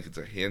hearing like it's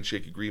a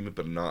handshake agreement,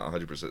 but I'm not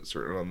 100%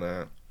 certain on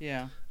that.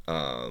 Yeah.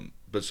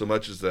 But so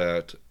much as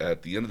that,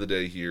 at the end of the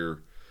day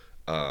here,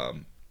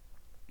 Robin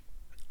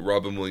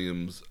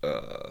Williams,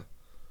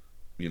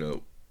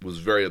 was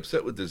very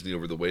upset with Disney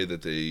over the way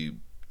that they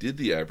did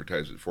the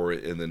advertisement for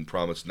it, and then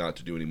promised not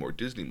to do any more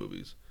Disney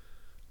movies.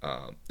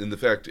 And the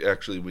fact,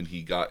 actually, when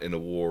he got an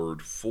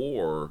award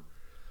for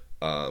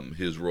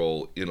his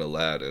role in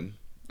Aladdin,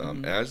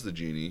 as the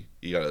genie,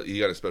 he got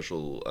a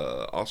special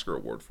Oscar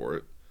award for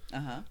it.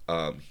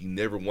 He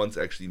never once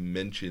actually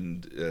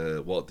mentioned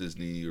Walt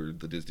Disney or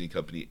the Disney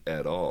Company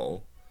at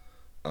all,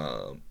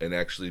 and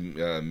actually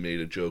made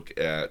a joke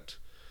at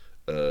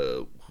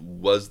who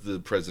was the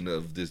president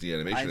of Disney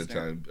Animation at the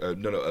time.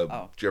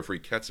 Jeffrey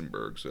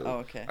Katzenberg.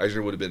 So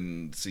Eisner would have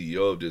been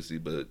CEO of Disney,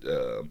 but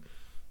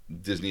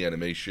Disney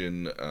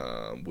Animation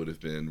would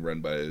have been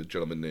run by a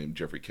gentleman named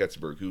Jeffrey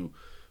Katzenberg, who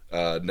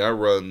now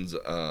runs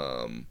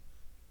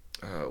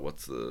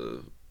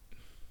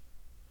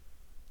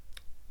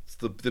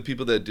the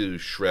people that do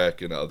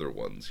Shrek and other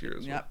ones here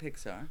as well. Not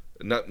Pixar.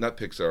 Not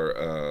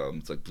Pixar.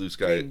 It's like Blue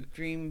Sky.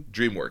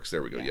 DreamWorks.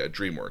 There we go. Yeah,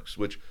 DreamWorks.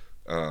 Which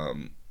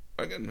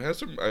again has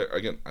some.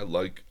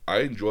 I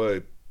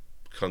enjoy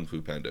Kung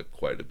Fu Panda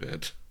quite a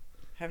bit.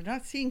 Have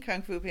not seen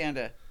Kung Fu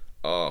Panda.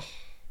 Oh.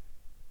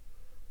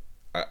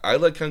 I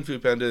like Kung Fu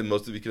Panda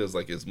mostly because,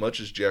 like, as much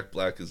as Jack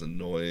Black is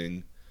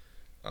annoying,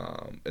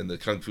 And the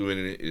kung fu in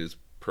it is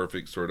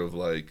perfect, sort of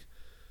like,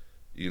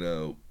 you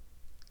know,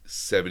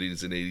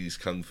 70s and 80s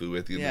kung fu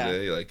at the end of Yeah. the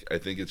day. Like, I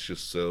think it's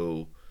just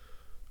so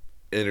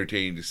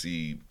entertaining to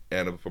see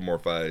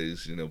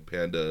anthropomorphized,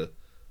 panda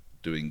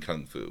doing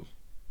kung fu.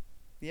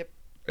 Yep.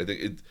 I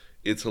think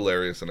it's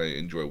hilarious, and I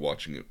enjoy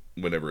watching it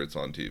whenever it's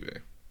on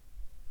TV.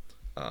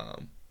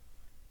 Um,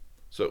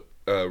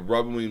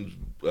 Robin Williams,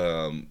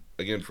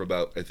 again, for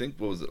about, I think,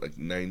 what was it, like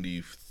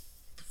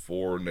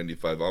 94,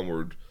 95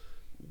 onward,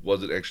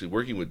 wasn't actually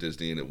working with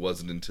Disney, and it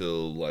wasn't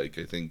until, like,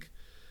 I think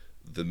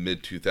the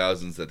mid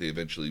 2000s that they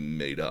eventually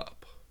made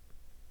up.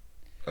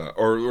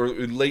 Or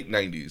in late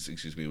 90s,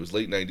 excuse me. It was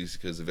late 90s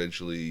because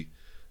eventually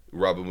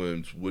Robin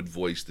Williams would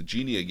voice the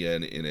genie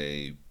again in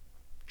a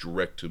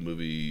direct to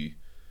movie.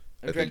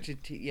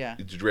 Yeah.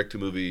 Direct to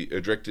movie,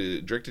 direct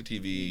to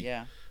TV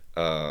Yeah.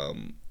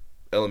 um,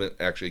 element.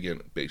 Actually,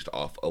 again, based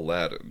off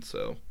Aladdin.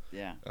 So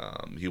Yeah.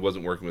 he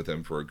wasn't working with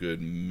them for a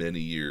good many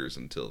years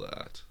until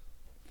that.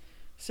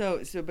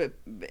 But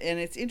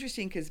it's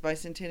interesting because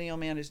Bicentennial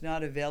Man is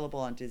not available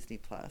on Disney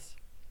Plus,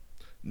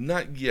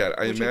 Not yet.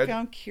 I which I imagine.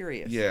 found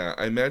curious. Yeah,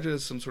 I imagine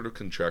it's some sort of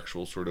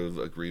contractual sort of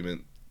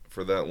agreement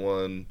for that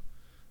one.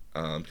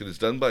 Because it's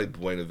done by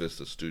Buena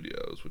Vista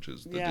Studios, which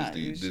is the Yeah,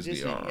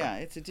 Disney arm. Yeah,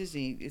 it's a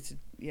Disney.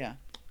 Yeah.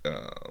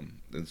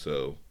 And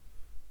so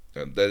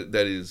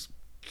that is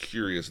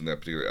curious in that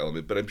particular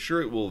element, but I'm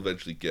sure it will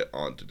eventually get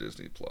onto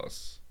Disney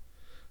Plus.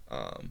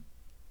 Um,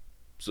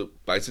 so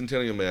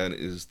Bicentennial Man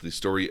is the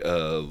story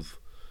of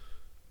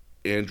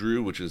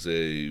Andrew, which is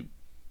a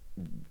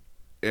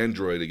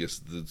android, I guess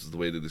that's the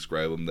way to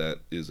describe him. That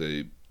is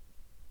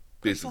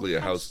basically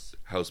a house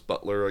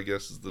butler, I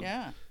guess is the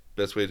Yeah.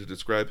 best way to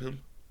describe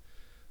him.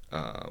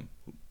 Um,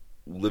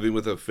 Living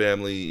with a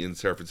family in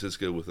San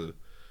Francisco with a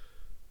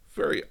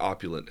very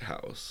opulent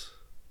house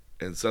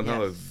and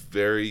somehow a Yes.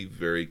 very,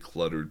 very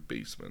cluttered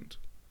basement,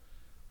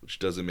 which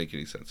doesn't make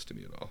any sense to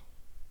me at all.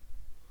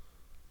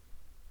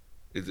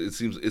 It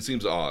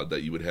seems odd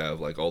that you would have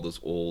like all this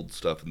old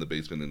stuff in the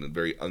basement in a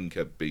very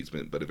unkept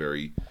basement, but a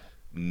very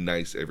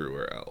nice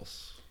everywhere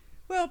else.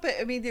 Well, but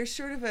I mean, there's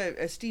sort of a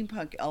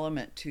steampunk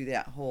element to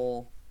that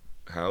whole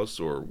House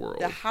or world?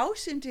 the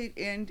house and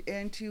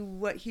to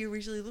what he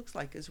originally looks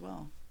like as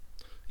well.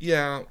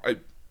 Yeah,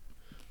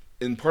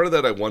 and part of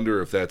that I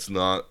wonder if that's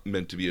not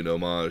meant to be an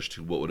homage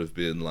to what would have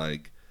been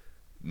like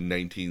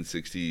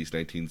 1960s,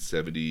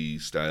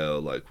 1970s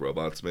style like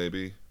robots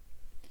maybe.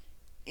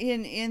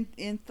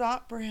 In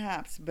thought,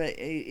 perhaps, but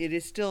it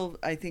is still,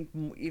 I think,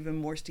 even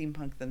more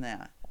steampunk than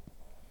that.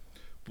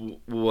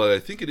 What I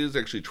think it is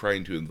actually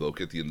trying to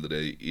invoke at the end of the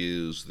day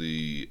is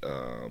the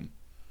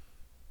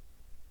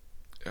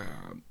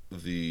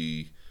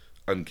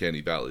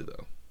uncanny valley,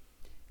 though.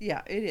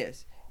 Yeah, it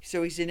is.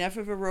 So he's enough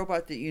of a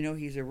robot that you know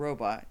he's a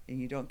robot, and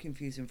you don't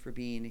confuse him for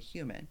being a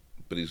human.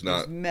 But he's not.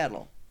 He's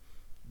metal.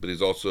 But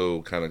he's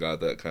also kind of got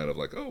that kind of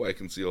like, oh, I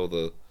can see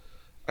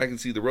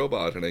the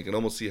robot, and I can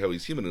almost see how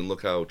he's human, and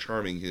look how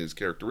charming his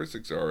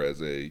characteristics are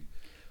as a.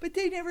 But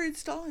they never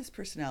install his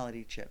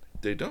personality chip.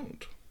 They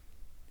don't.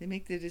 They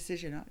make the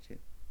decision not to.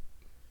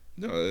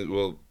 No,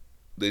 well,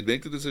 they'd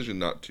make the decision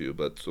not to,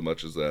 but so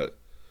much as that.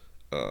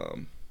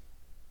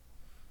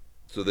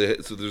 So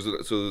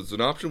there's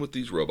an option with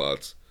these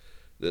robots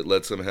that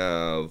lets them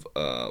have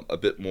a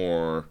bit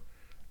more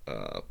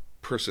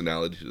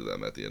personality to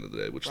them at the end of the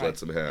day, which Right. lets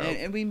them have.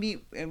 And we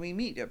meet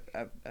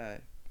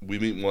We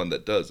meet one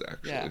that does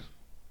actually, Yeah.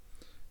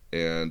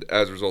 and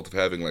as a result of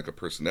having like a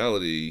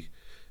personality,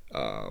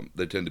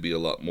 they tend to be a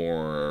lot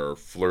more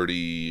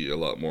flirty, a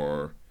lot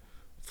more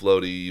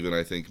floaty. Even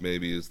I think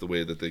maybe is the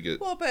way that they get.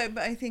 well, but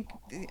I think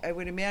I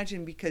would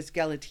imagine because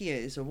Galatea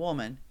is a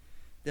woman,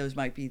 those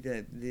might be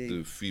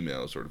The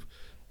female sort of,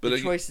 the but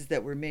choices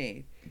that were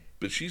made.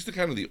 but she's the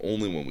kind of the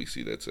only one we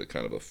see that's a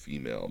kind of a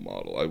female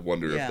model. I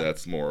wonder Yeah. if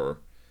that's more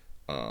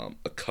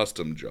a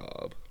custom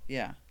job.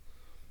 Yeah.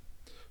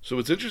 So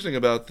what's interesting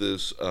about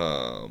this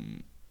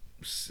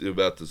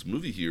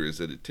movie here is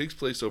that it takes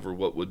place over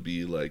what would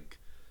be like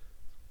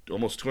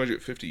almost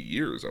 250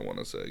 years. I want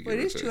to say. Well, it give or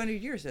is take.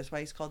 200 years. That's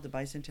why he's called the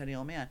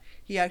Bicentennial Man.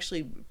 He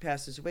actually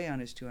passes away on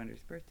his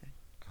 200th birthday.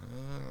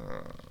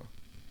 Ah.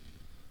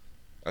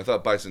 I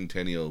thought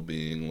bicentennial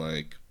being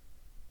like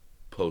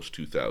post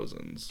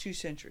 2000s. 2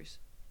 centuries.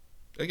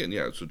 Again,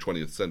 yeah, so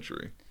 20th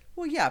century.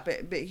 Well, yeah,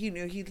 but he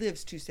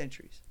lives 2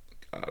 centuries.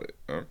 Got it.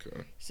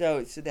 Okay.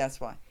 So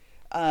that's why.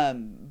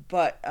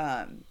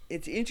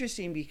 It's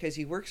interesting because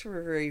he works for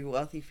a very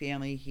wealthy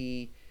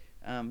family.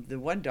 The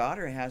one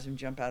daughter has him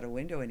jump out a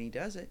window, and he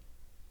does it.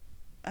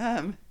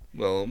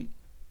 Well,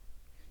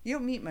 You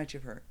don't meet much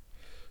of her.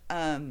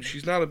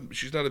 she's not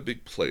a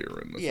big player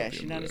in this. Yeah, at the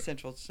she's end not of a the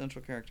day.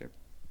 central character.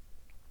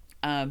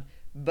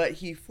 But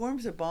he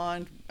forms a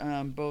bond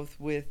both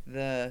with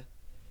the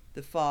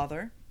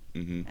father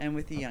Mhm. and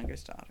with the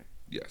youngest daughter,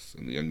 Yes,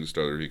 and the youngest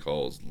daughter he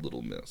calls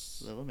Little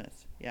Miss. Little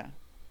Miss. Yeah.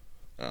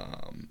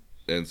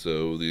 And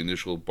so the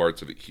initial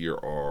parts of it here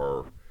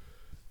are,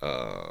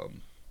 the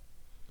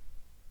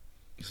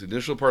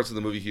initial parts of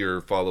the movie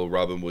here follow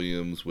Robin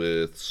Williams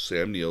with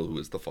Sam Neill, who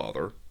is the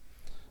father,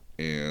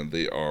 and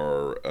they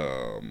are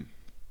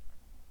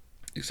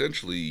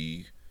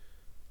essentially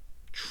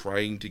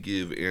trying to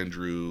give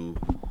Andrew,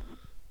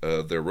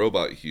 their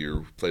robot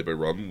here, played by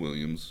Robin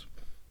Williams,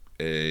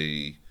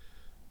 a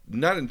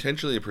not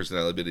intentionally a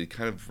personality, but he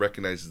kind of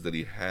recognizes that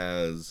he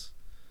has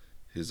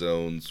his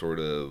own sort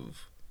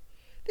of.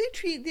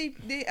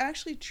 They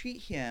actually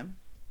treat him.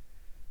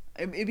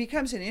 It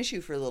becomes an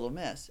issue for Little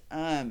Miss.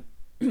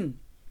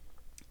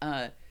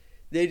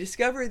 They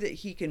discover that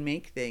he can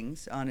make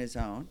things on his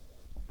own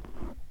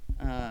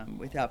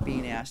without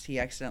being asked. He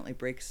accidentally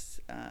breaks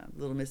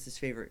Little Miss's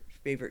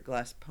favorite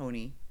glass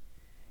pony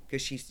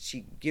because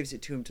she gives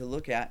it to him to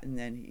look at, and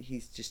then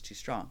he's just too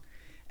strong.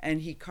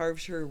 And he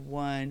carves her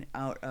one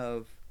out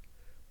of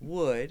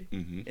wood,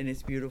 Mm-hmm. and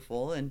it's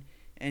beautiful. And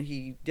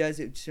he does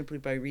it simply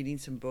by reading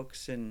some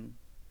books and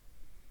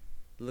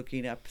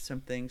looking up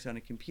some things on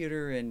a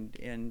computer,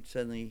 and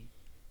suddenly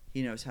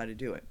he knows how to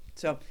do it.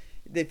 So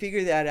they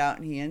figure that out,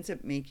 and he ends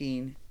up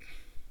making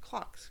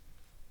clocks,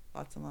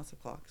 lots and lots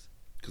of clocks.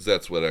 Because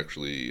that's what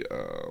actually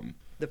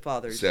The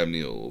father's Sam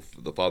Neill,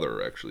 the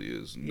father, actually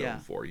is known Yeah.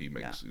 for. He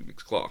makes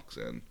clocks,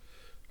 and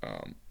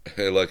I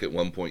like at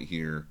one point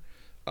here,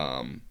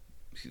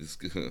 he's,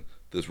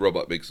 this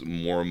robot makes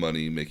more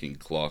money making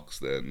clocks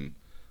than,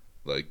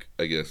 like,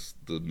 I guess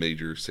the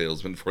major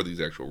salesman for these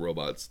actual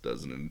robots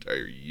does in an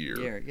entire year.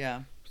 year,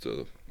 yeah.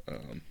 So,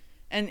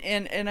 And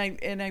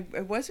I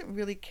wasn't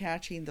really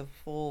catching the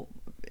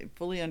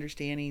fully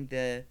understanding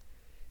the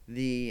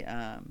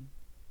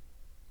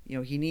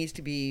he needs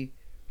to be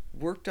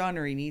worked on,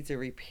 or he needs a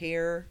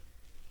repair,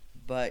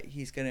 but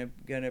he's gonna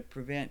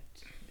prevent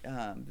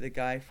the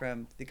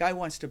guy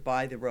wants to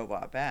buy the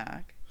robot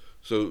back.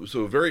 So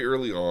very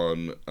early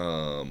on,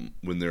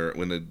 when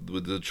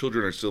the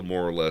children are still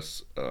more or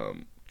less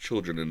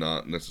children and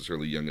not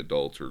necessarily young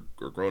adults or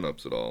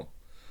grown-ups at all,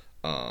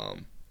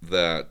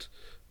 that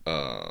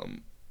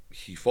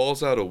he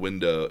falls out a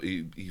window.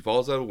 He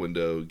falls out a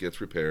window,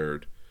 gets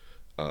repaired,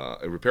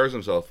 and repairs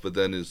himself, but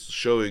then is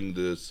showing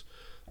this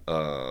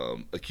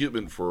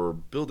equipment for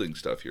building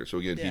stuff here. So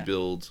again, he Yeah.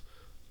 builds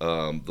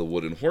the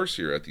wooden horse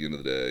here at the end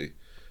of the day.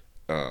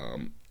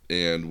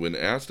 And when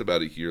asked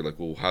about it here, like,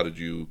 well, how did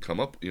you come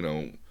up,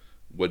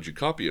 what'd you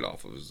copy it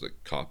off of? He's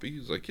like, copy?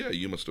 He's like, yeah,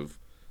 you must have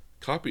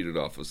copied it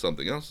off of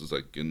something else. It's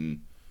like,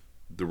 and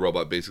the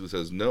robot basically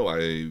says, no,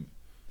 I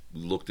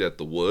looked at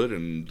the wood,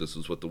 and this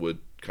is what the wood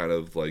kind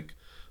of, like,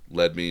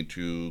 led me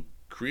to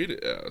create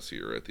it as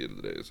here at the end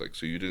of the day. It's like,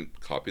 so you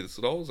didn't copy this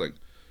at all? It's like,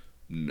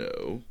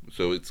 no.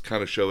 So it's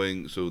kind of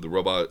showing, so the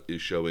robot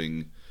is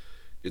showing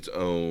its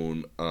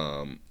own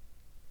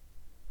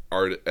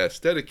art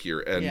aesthetic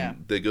here, and Yeah.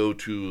 they go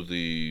to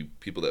the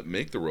people that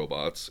make the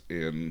robots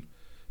and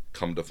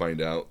come to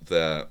find out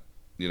that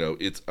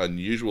it's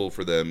unusual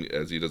for them,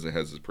 as he doesn't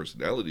have his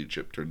personality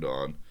chip turned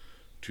on,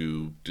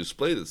 to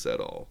display this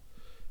at all.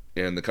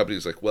 And the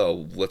company's like,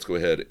 well, let's go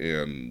ahead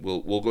and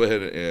we'll go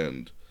ahead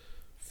and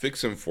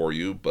fix him for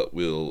you, but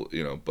we'll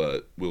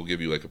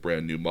give you like a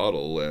brand new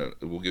model, and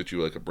we'll get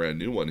you like a brand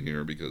new one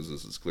here because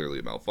this is clearly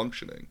a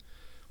malfunctioning.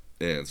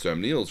 And Sam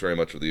Neill's very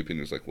much of the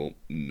opinion is like, well,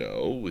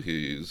 no,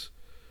 he's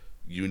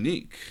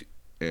unique,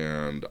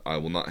 and I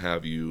will not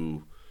have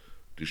you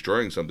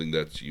destroying something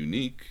that's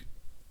unique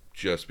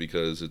just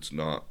because it's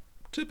not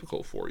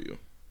typical for you.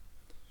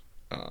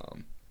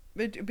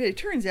 But it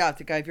turns out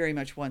the guy very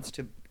much wants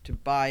to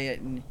buy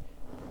it and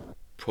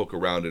Poke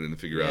around it and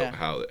figure Yeah. out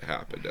how it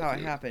happened. how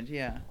it happened.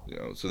 Yeah.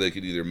 So they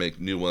could either make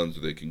new ones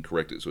or they can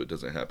correct it so it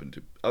doesn't happen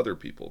to other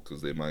people,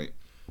 because they might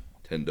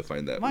tend to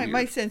find that My weird.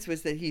 my sense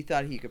was that he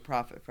thought he could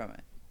profit from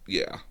it.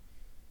 Yeah.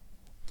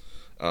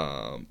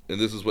 And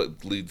this is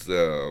what leads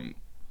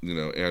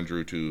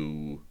Andrew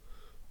to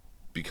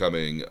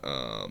becoming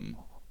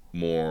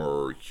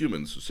more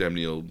human. So Sam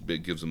Neill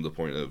gives him the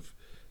point of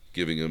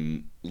giving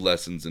him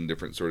lessons in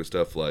different sort of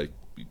stuff, like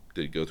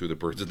they go through the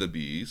birds and the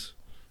bees.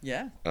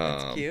 Yeah,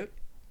 that's Um, cute.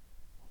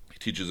 He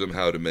teaches him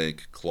how to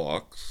make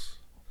clocks.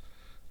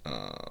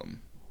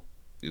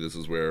 This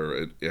is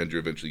where Andrew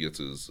eventually gets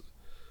his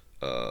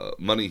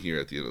money here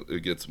at the end.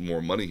 It gets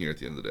more money here at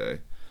the end of the day.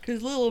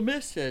 Because Little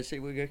Miss says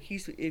that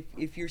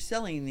if you're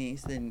selling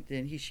these, then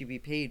he should be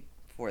paid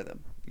for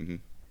them.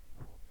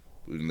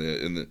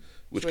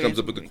 Which So comes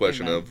he up with the ends up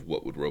question making of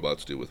what would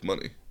robots do with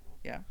money?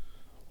 Yeah.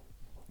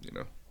 You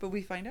know. But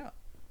we find out.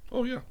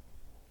 Oh yeah.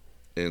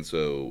 And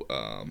so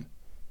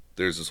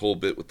there's this whole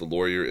bit with the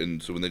lawyer,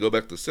 and so when they go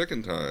back the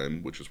second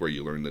time, which is where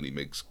you learn that he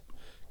makes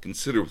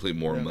considerably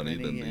more More money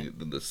money, yeah.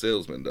 than the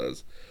salesman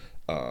does,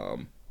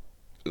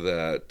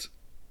 that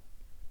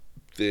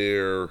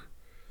they're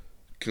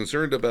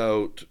concerned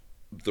about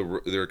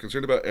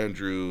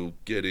Andrew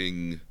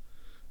getting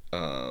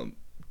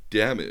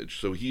damage.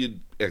 So he had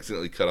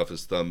accidentally cut off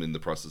his thumb in the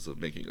process of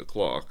making a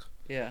clock.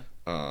 Yeah.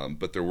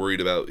 But they're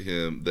worried about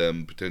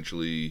them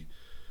potentially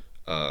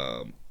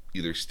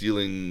either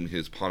stealing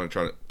his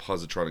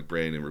positronic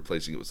brain and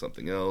replacing it with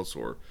something else,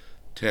 or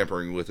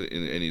tampering with it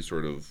in any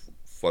sort of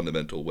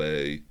fundamental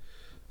way.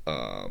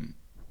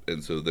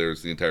 And so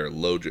there's the entire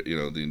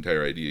the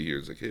entire idea here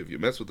is like, hey, if you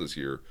mess with this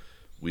here,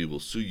 we will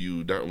sue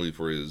you not only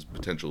for his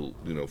potential,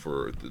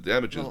 for the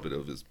damages, Well, but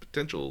of his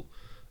potential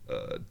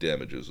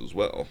damages as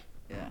well.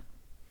 yeah,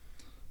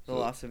 the So-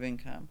 loss of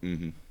income.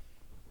 Mm-hmm.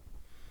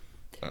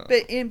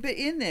 But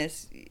in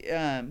this,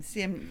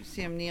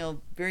 Sam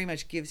Neill very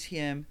much gives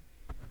him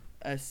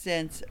a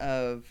sense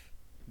of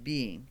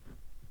being.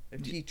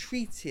 He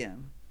treats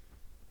him.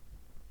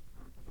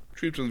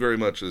 Treats him very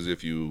much as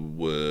if you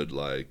would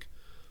like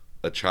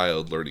a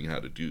child learning how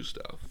to do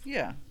stuff.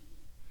 Yeah.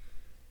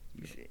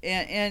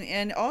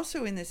 And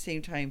also in the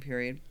same time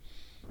period,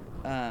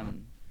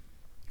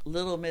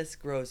 Little Miss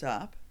grows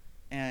up,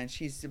 and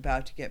she's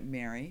about to get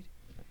married,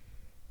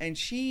 and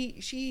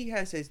she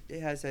has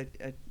a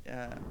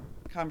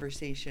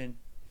conversation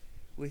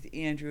with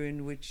Andrew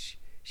in which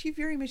she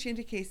very much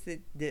indicates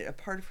that a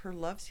part of her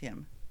loves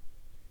him.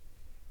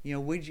 You know,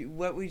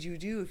 what would you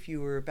do if you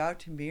were about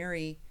to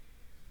marry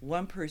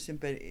one person,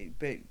 but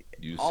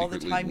You all the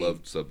secretly time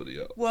loved somebody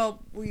else. well,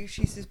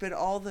 she says, but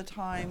all the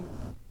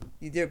time,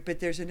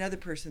 but there's another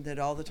person that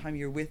all the time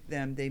you're with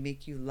them, they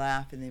make you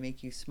laugh and they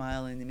make you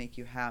smile and they make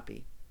you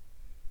happy.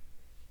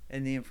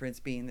 And the inference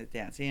being that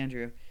that's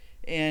Andrew,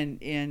 and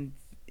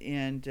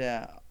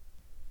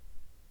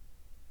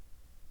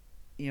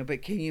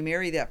but can you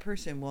marry that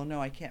person? Well,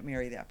 no, I can't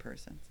marry that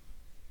person.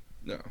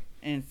 No.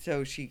 And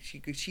so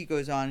she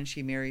goes on and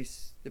she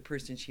marries the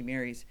person she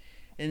marries.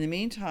 In the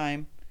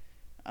meantime,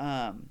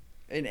 and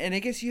I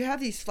guess you have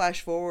these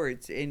flash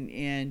forwards,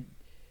 and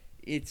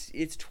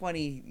it's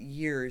 20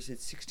 years,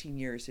 it's 16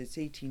 years, it's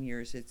 18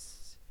 years,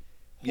 it's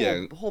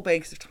whole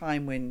banks of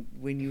time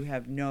when you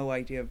have no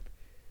idea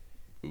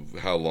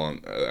How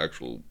long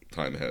actual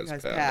time has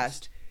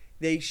passed.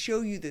 They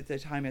show you that the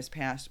time has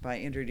passed by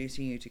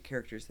introducing you to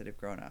characters that have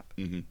grown up.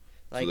 Mm-hmm.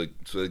 Like,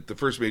 so the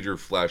first major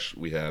flash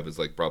we have is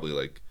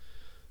probably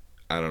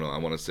I don't know, I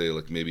want to say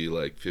maybe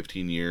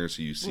 15 years.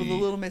 So you see. Well, the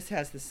Little Miss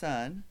has the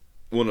son.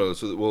 Well, no.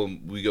 So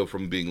we go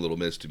from being Little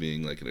Miss to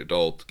being an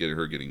adult,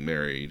 getting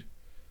married.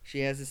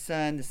 She has a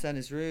son. The son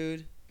is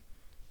Rude.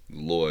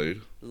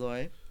 Lloyd.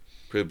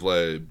 Played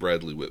by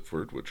Bradley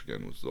Whitford, which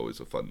again was always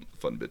a fun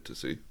bit to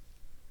see.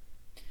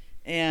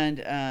 And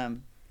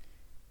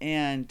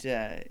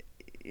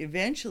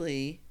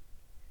eventually,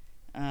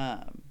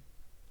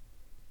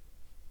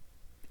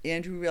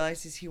 Andrew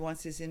realizes he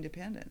wants his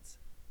independence.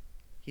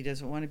 He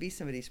doesn't want to be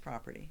somebody's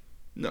property.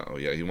 No,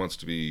 yeah, he wants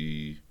to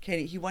be.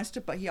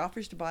 He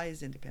offers to buy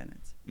his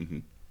independence. Mm-hmm.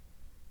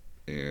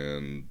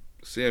 And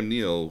Sam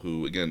Neill,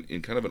 who again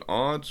in kind of an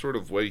odd sort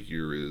of way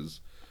here,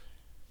 is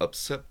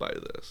upset by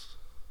this.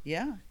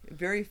 Yeah,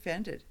 very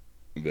offended.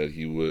 That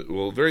he would,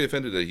 very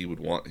offended that he would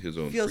want his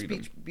own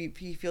freedom.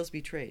 He feels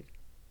betrayed.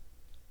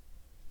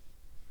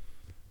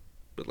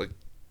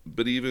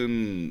 But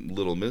even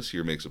Little Miss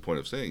here makes a point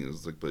of saying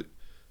is but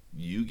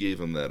you gave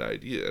him that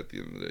idea at the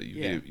end of the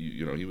day.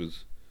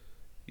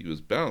 He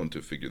was bound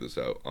to figure this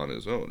out on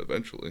his own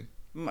eventually.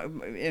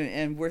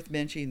 And worth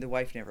mentioning, the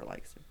wife never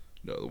likes him.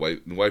 No,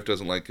 the wife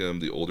doesn't like him.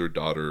 The older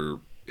daughter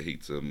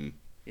hates him.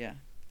 Yeah.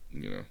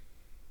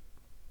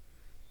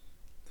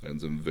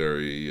 Finds him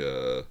very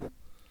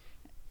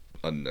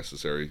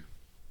unnecessary.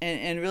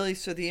 And really,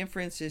 so the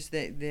inference is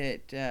that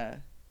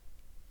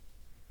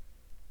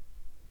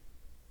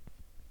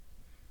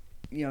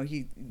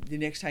the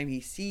next time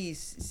he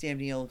sees Sam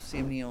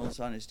Neill's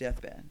on his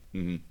deathbed.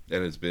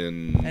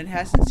 Mm-hmm. And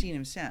hasn't seen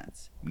him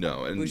since.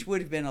 No, which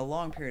would have been a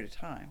long period of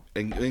time.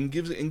 And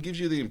gives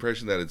you the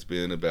impression that it's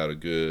been about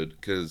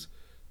because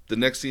the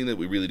next scene that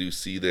we really do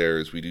see there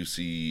is we do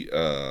see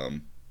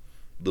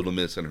Little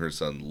Miss and her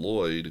son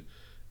Lloyd.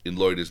 And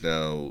Lloyd is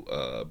now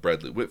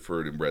Bradley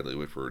Whitford, and Bradley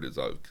Whitford is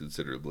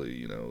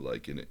considerably,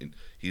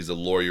 he's a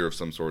lawyer of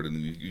some sort,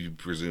 and you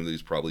presume that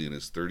he's probably in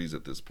his 30s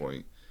at this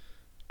point.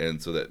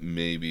 And so that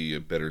maybe a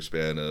better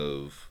span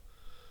of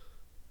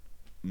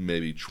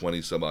maybe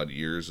 20 some odd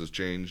years has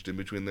changed in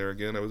between there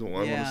again. I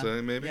want to say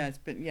maybe. Yeah, it's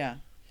been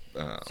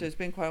so it's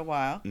been quite a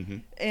while. Mm-hmm.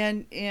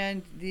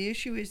 And the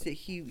issue is that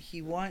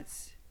he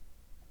wants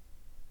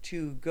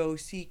to go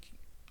seek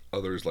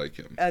others like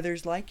him.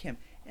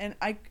 And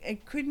I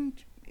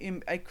couldn't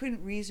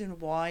reason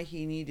why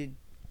he needed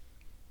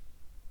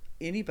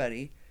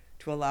anybody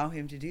to allow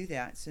him to do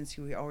that, since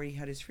he already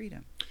had his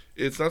freedom.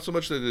 It's not so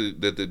much that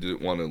they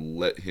didn't want to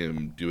let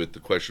him do it. The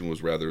question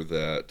was rather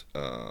that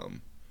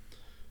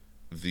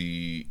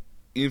the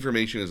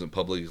information isn't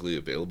publicly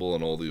available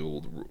on all the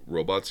old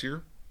robots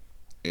here.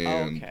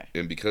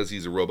 And because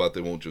he's a robot,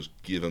 they won't just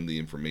give him the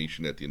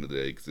information at the end of the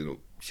day, because they don't.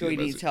 So he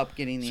needs help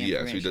getting the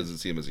information. Yeah, so he doesn't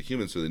see him as a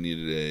human, so they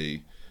needed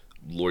a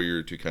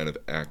lawyer to kind of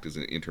act as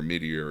an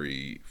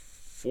intermediary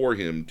for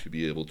him to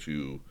be able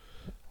to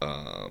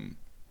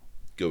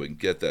go and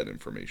get that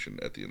information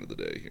at the end of the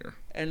day here.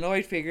 And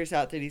Lloyd figures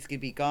out that he's going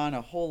to be gone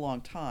a whole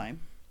long time,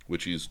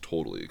 which he's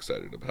totally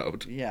excited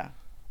about. Yeah.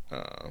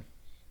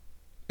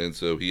 And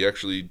so he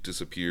actually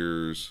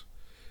disappears.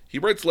 He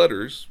writes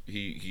letters.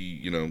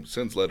 He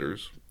sends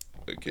letters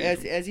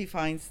as he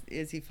finds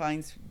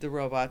the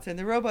robots, and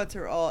the robots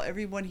are all,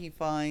 everyone he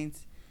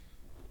finds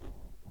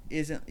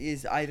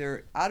is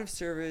either out of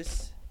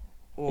service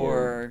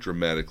or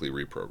dramatically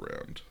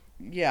reprogrammed.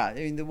 yeah, I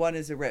mean the one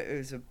is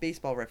a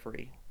baseball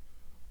referee.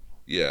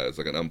 Yeah, it's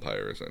like an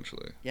umpire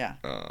essentially. Yeah.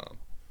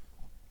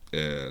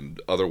 And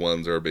other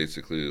ones are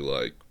basically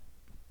like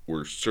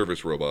were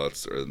service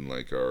robots and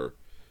like are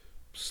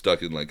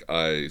stuck in like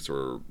ice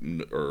or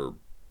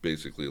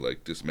basically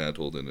like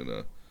dismantled and in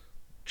a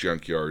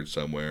junkyard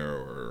somewhere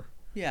or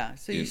Yeah,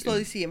 so you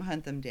slowly see him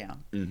hunt them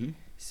down. Mm-hmm.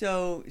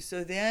 So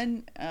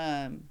then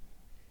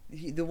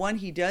the one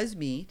he does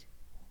meet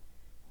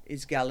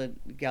is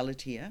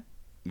Galatea.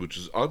 Which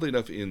is oddly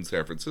enough in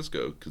San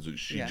Francisco because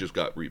she Yeah. just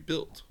got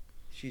rebuilt.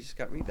 She just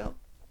got rebuilt.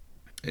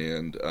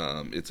 And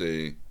it's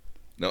a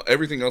now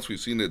everything else we've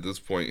seen at this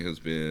point has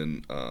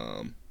been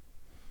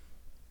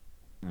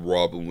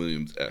Robin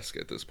Williams-esque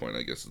at this point,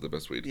 I guess is the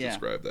best way to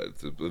describe that.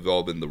 They've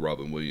all been the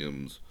Robin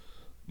Williams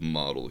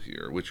model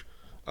here, which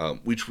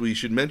we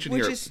should mention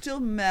here. Which is still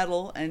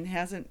metal and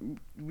hasn't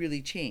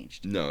really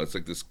changed. No, it's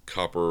like this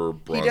copper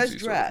bronzy He does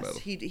dress. sort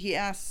of metal. He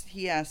asks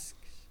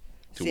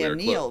To wear Sam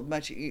Neill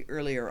much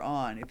earlier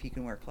on if he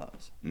can wear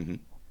clothes. Mm-hmm.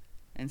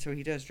 And so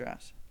he does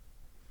dress.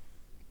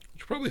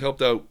 Which probably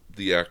helped out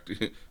the act.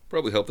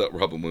 Probably helped out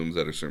Robin Williams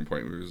at a certain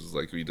point, because it's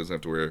like he doesn't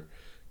have to wear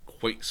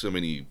quite so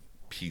many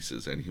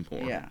pieces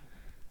anymore. Yeah.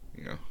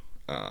 You know.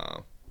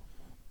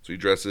 So he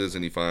dresses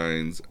and he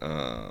finds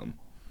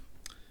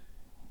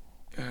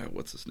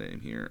what's his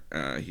name here?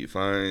 He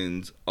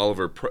finds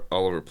Oliver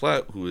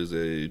Platt, who is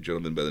a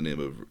gentleman by the name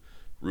of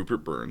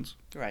Rupert Burns.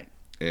 Right.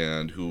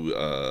 And who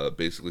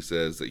basically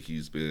says that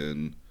he's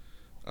been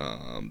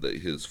that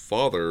his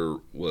father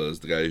was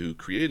the guy who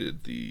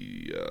created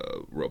the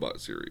robot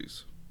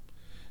series,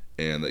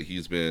 and that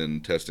he's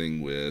been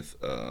testing with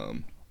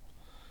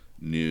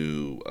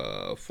new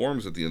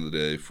forms at the end of the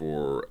day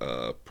for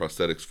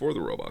prosthetics for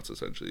the robots,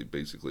 essentially,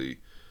 basically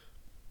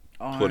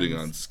putting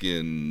on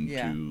skin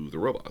to the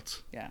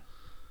robots. Yeah.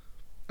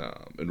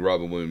 And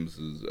Robin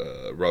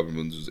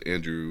Williams'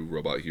 Andrew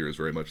robot here is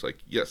very much like,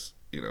 yes,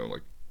 you know,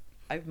 like,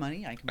 I have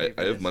money. I can.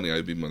 I have money.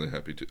 I'd be more than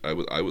happy to. I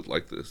would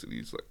like this. And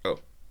he's like, oh,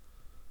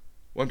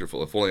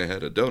 wonderful. If only I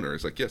had a donor.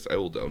 It's like, yes, I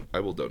will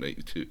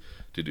donate to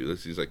do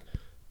this. He's like,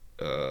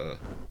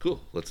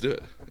 cool, let's do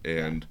it.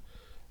 And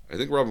I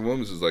think Robin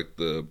Williams is like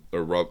the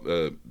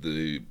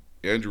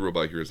Andrew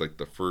robot here is like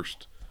the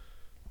first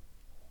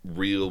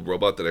real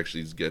robot that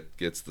actually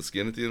gets the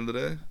skin at the end of the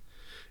day.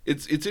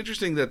 It's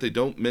interesting that they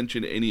don't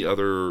mention any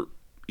other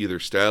either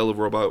style of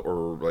robot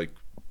or like.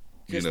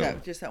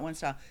 Just that one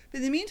style. But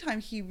in the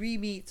meantime, he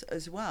re-meets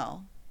as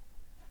well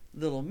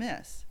Little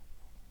Miss.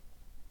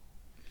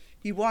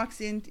 He walks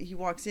in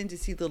to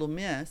see Little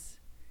Miss,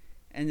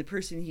 and the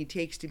person he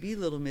takes to be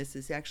Little Miss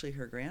is actually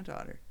her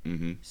granddaughter.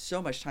 Mm-hmm.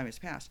 So much time has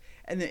passed,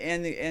 and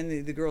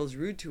the girl is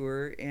rude to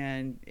her,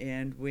 and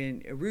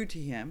when rude to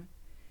him,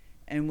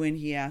 and when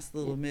he asks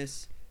Little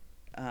Miss,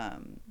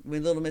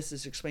 when Little Miss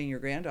is explaining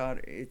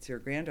it's her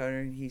granddaughter,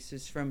 and he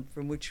says, from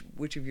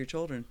which of your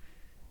children?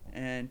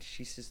 And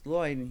she says,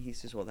 Lloyd, and he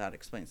says, well, that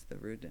explains the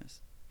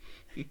rudeness.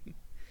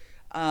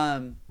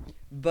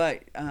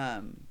 But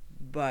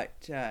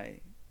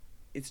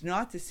it's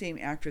not the same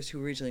actress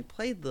who originally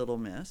played Little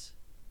Miss.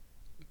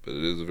 But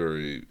it is a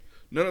very...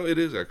 No, it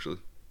is actually.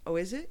 Oh,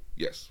 is it?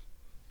 Yes.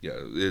 Yeah,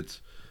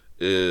 it's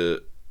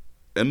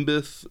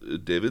Embeth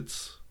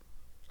Davids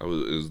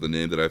is the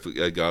name that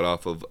I got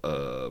off of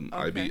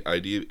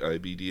IBDM.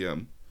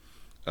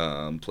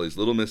 Plays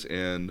Little Miss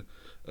and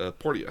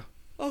Portia.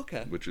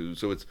 Okay.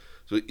 So it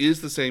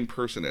is the same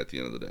person at the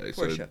end of the day.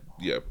 Portia.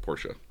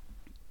 Portia.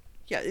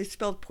 Yeah, it's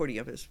spelled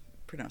Portia, but it's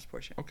pronounced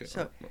Portia. Okay.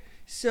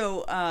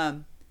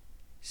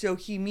 So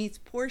he meets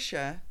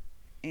Portia,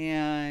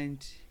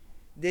 and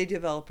they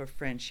develop a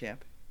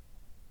friendship.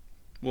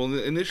 Well,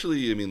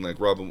 initially, I mean, like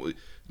Robin.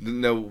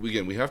 Now,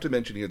 again, we have to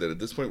mention here that at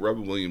this point,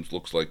 Robin Williams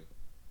looks like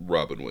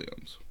Robin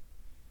Williams.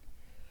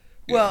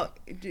 Well,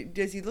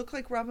 does he look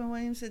like Robin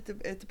Williams at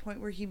the point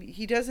where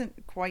he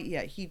doesn't quite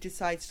yet? He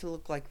decides to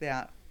look like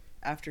that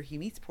after he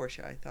meets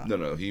Portia. I thought. No.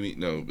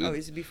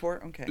 Is it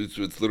before? Okay. It's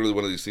literally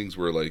one of these things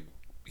where like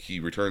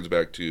he returns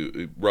back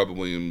to Robin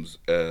Williams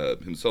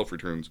himself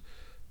returns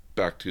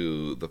back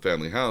to the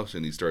family house,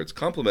 and he starts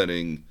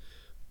complimenting,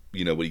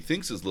 what he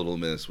thinks is Little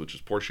Miss, which is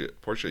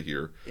Portia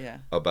here. Yeah.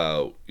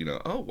 About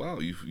oh wow,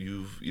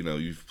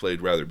 you've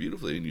played rather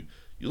beautifully, and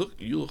you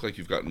look like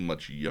you've gotten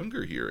much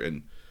younger here,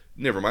 and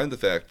never mind the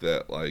fact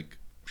that like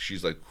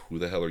she's like, who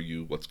the hell are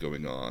you? What's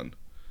going on?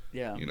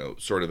 Yeah.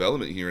 Sort of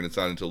element here, and it's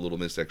not until Little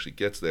Miss actually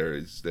gets there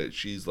is that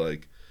she's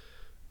like,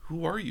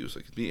 who are you? It's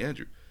like, it's me,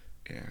 Andrew,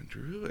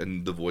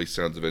 and the voice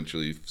sounds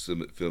eventually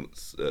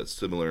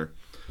similar.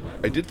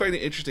 I did find it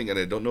interesting, and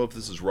I don't know if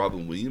this is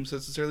Robin Williams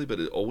necessarily, but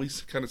it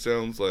always kind of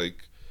sounds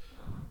like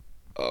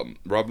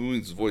Robin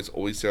Williams' voice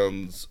always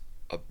sounds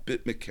a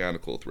bit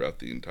mechanical throughout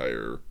the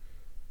entire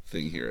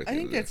thing here. I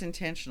think that's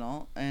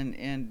intentional, and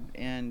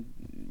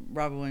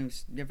Robin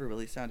Williams never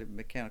really sounded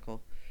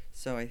mechanical,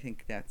 so I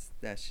think that's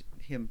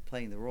him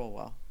playing the role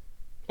well.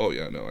 Oh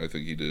yeah, no, I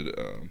think he did.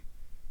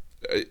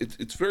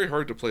 It's very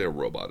hard to play a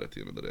robot at the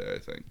end of the day,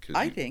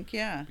 I think.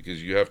 Yeah.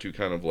 Because you have to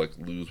kind of like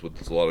lose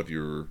with a lot of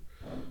your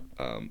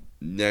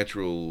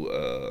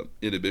natural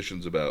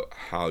inhibitions about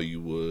how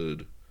you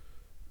would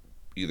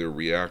either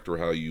react or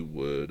how you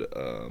would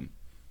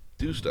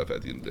do stuff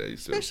at the end of the day.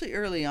 So, Especially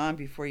early on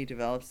before he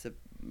develops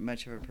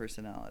much of a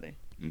personality.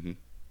 hmm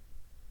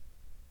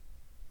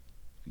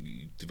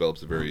he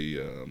develops a very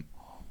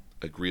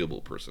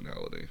agreeable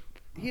personality.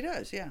 He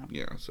does, yeah.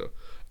 Yeah. So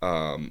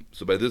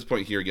by this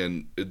point here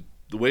again,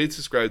 the way it's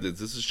described is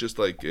this is just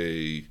like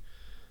a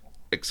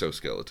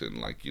exoskeleton.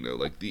 Like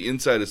like the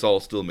inside is all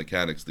still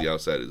mechanics, the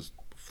outside is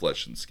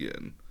flesh and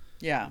skin.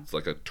 Yeah. It's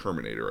like a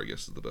Terminator, I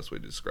guess, is the best way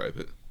to describe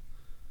it.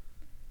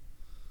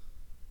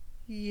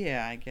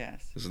 Yeah, I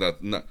guess. It's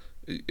not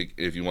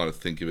if you want to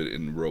think of it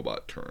in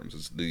robot terms.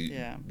 It's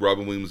Yeah.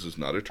 Robin Williams is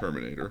not a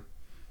Terminator.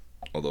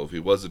 Although if he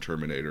was a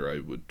Terminator, I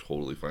would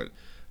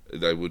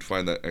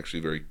find that actually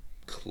very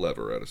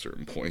clever at a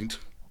certain point.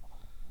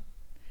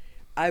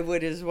 I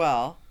would as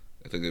well.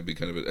 I think it'd be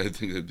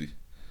God.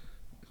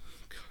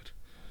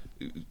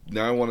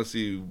 Now I want to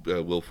see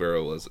Will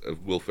Ferrell as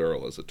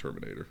a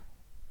Terminator.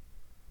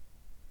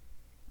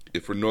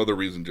 If for no other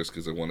reason, just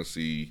because I want to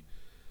see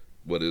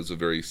what is a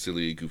very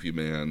silly, goofy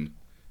man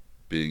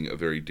being a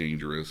very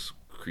dangerous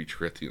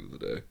creature at the end of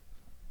the day.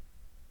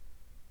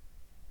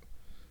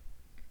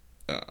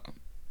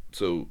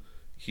 So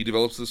he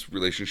develops this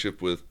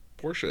relationship with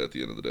Portia at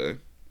the end of the day,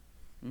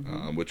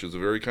 which is a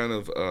very kind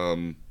of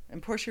and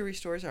Portia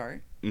restores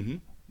art.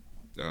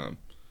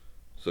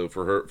 So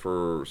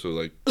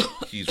like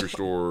he's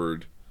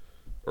restored,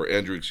 or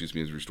Andrew, excuse me,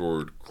 has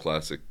restored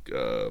classic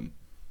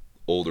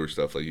older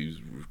stuff. Like he's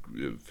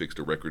fixed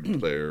a record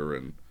player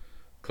and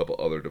a couple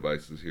other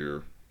devices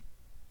here.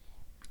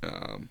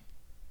 And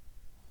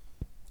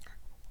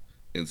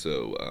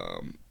so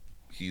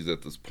he's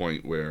at this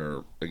point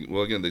where,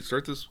 well, again, they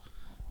start this,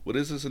 what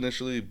is this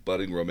initially?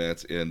 Budding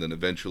romance, and then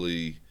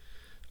eventually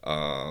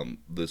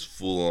this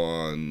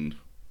full-on,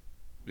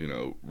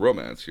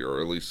 romance here, or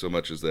at least so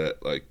much as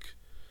that, like,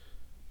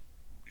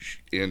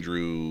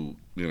 Andrew,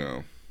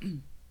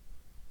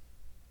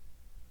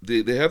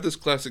 they have this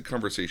classic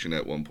conversation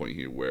at one point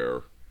here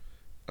where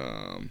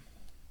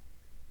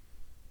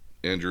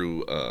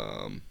Andrew,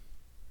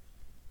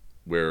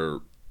 where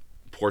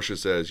Portia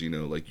says,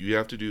 like, you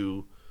have to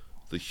do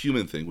the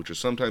human thing, which is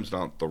sometimes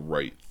not the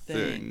right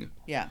thing.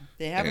 Yeah,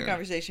 they have a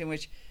conversation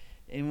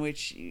in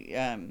which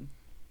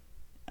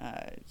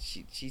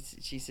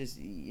she says,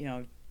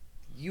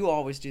 you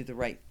always do the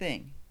right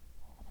thing,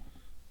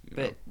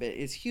 but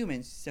as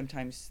humans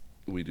sometimes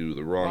we do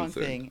the wrong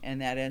thing,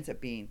 and that ends up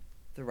being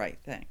the right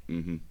thing.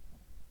 Mm-hmm.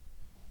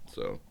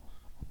 So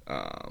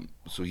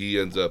he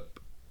ends up,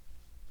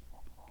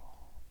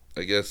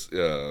 I guess,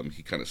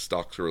 he kind of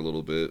stalks her a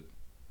little bit.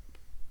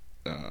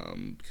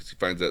 Because he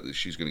finds out that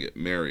she's going to get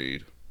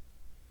married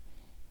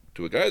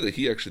to a guy that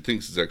he actually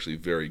thinks is actually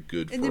very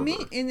good for her.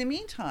 In the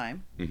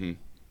meantime,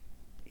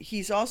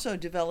 he's also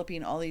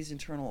developing all these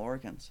internal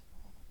organs.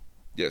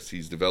 Yes,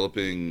 he's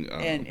developing...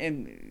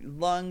 and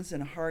lungs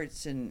and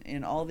hearts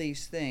and all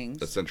these things.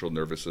 The central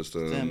nervous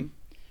system.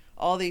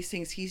 All these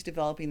things he's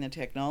developing the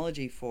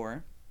technology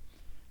for.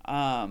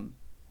 And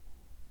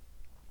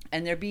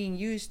they're being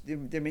used,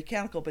 they're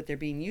mechanical, but they're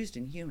being used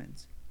in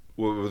humans.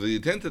 Well, the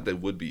intent that they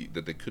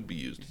could be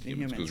used in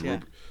humans, because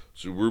yeah.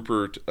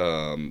 Rupert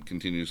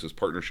continues his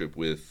partnership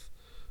with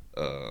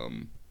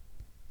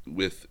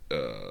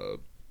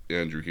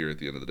Andrew here at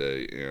the end of the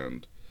day,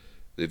 and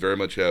they very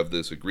much have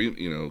this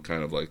agreement,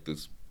 kind of like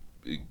this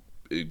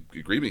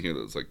agreement here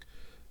that's like,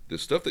 the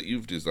stuff that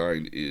you've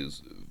designed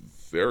is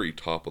very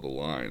top of the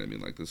line. I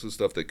mean, like, this is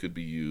stuff that could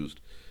be used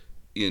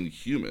in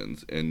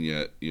humans, and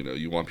yet,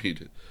 you want me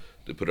to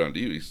put it on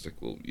you. He's like,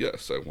 well,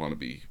 yes, I want to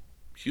be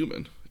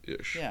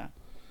human-ish. Yeah.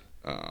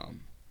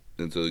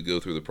 And so they go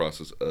through the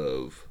process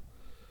of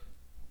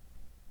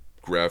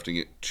grafting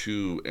it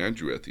to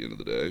Andrew at the end of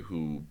the day,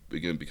 who,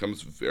 again,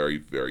 becomes very,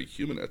 very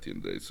human at the end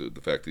of the day. So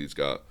the fact that he's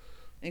got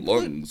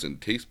lungs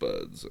and taste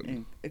buds.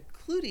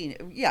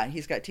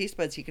 He's got taste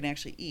buds he can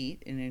actually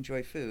eat and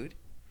enjoy food.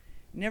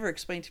 Never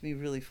explained to me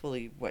really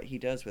fully what he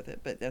does with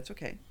it, but that's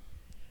okay.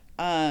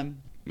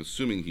 I'm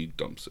assuming he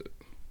dumps it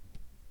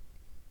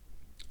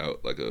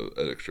out like an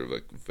extra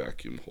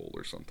vacuum hole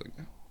or something.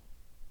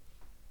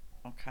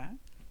 Okay.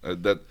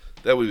 That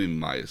would be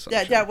my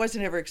assumption. That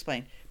wasn't ever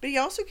explained. But he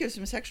also gives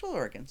him sexual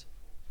organs.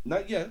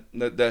 Not yet.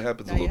 That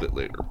happens a little bit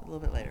later. A little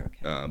bit later,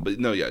 okay. But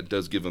no, yeah, it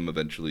does give him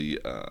eventually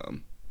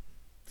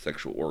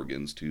sexual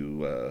organs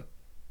to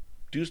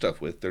do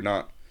stuff with. They're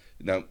not...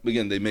 Now,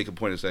 again, they make a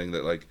point of saying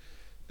that, like,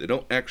 they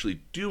don't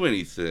actually do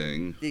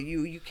anything.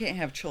 You can't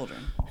have children.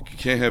 You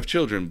can't have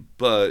children,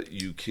 but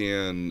you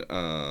can...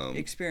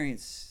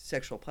 experience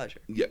sexual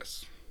pleasure.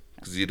 Yes.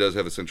 Because he does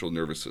have a central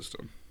nervous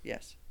system.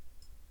 Yes.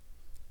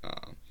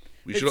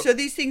 So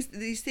these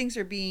things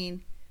are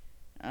being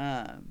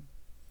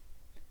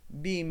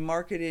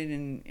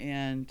marketed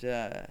and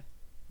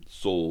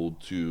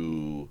sold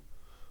to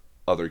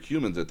other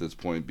humans at this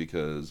point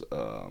because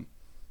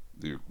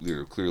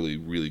they're clearly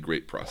really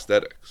great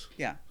prosthetics.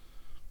 Yeah.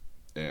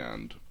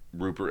 And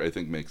Rupert, I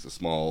think, makes a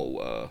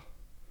small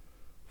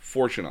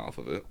fortune off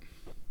of it.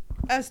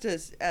 As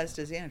does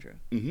Andrew.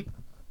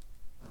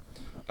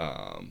 Mm-hmm.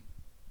 Um,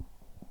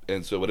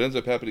 and so what ends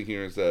up happening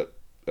here is that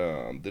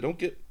they don't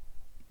get.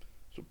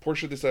 So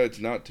Portia decides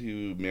not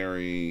to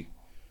marry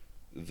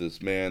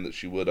this man that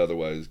she would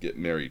otherwise get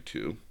married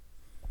to,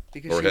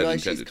 Because or she had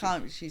realized intended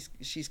to.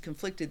 she's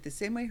conflicted the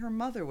same way her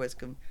mother was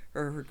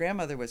or her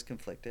grandmother was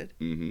conflicted.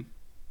 Mm-hmm.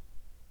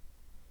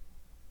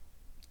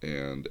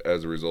 And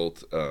as a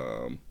result,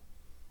 they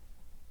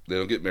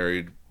don't get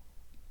married.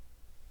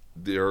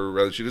 Or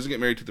rather, she doesn't get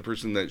married to the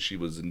person that she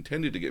was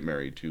intended to get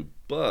married to,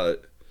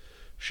 but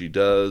she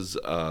does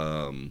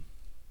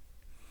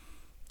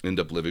end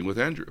up living with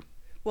Andrew.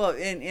 Well,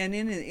 and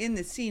in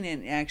the scene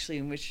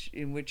in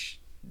which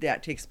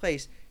that takes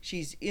place,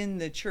 she's in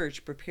the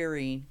church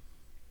preparing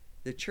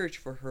the church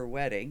for her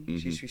wedding. Mm-hmm.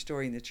 She's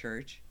restoring the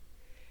church,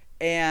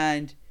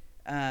 and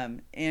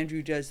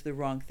Andrew does the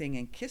wrong thing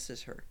and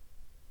kisses her,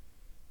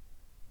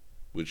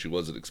 Which she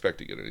wasn't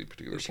expecting at any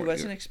particular point. She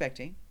wasn't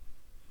expecting,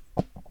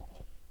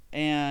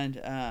 and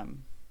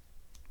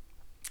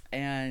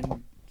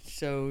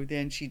so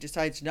then she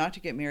decides not to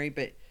get married,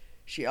 but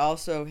she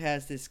also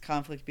has this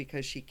conflict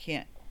because she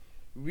can't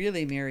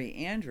really marry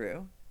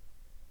Andrew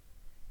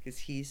because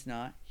he's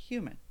not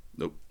human.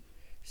 Nope.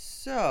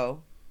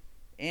 So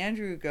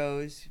Andrew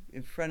goes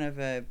in front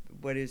of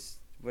what is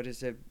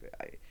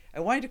I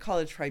wanted to call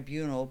it a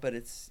tribunal, but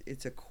it's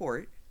a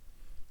court.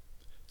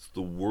 It's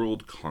the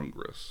World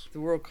Congress.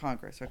 The World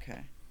Congress,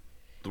 okay.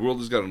 The world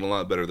has gotten a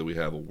lot better that we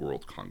have a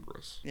World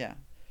Congress. Yeah.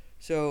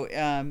 So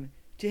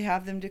to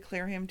have them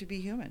declare him to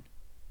be human.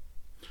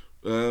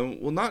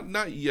 Well,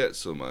 not yet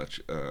so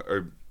much.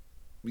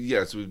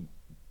 Yes,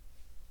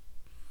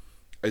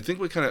 I think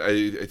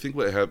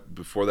what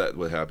before that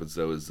what happens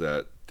though is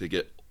that they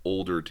get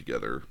older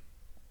together.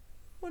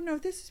 Well, no,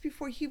 this is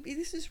before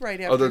this is right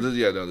Oh, after.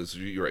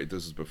 you're right.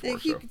 This is before.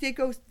 He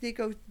goes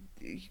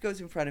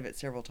in front of it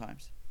several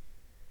times.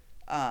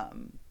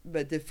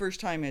 But the first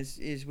time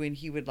is when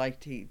he would like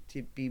to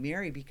be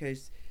married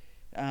because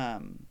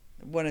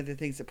one of the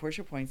things that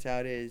Portia points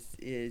out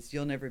is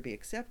you'll never be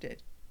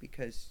accepted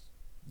because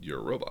you're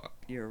a robot.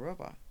 You're a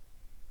robot.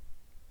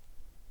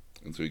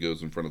 And so he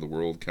goes in front of the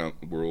World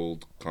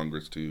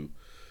Congress to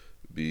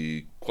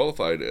be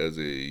qualified as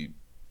a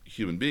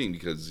human being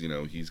because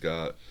he's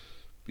got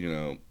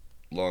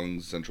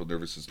lung, central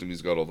nervous system.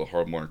 He's got all the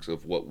hallmarks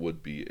of what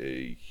would be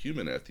a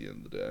human at the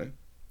end of the day.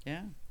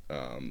 Yeah.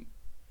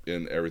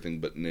 In everything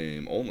but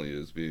name only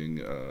as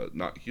being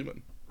not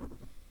human.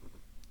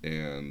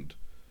 And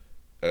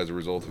as a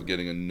result of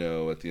getting a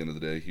no at the end of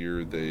the day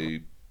here,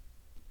 they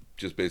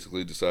just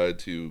basically decide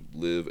to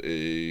live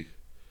a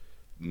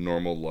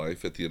normal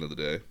life at the end of the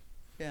day.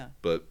 Yeah.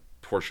 But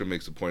Portia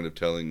makes a point of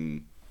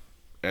telling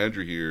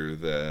Andrew here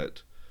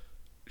that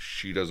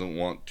she doesn't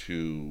want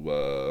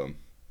to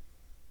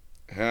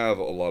have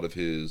a lot of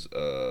his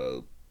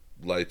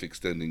life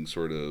extending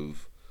sort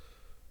of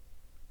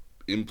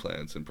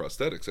implants and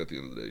prosthetics at the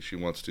end of the day. She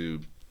wants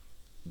to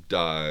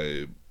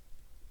die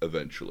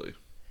eventually.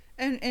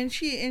 And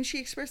she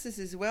expresses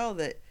as well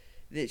that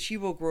she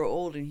will grow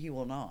old and he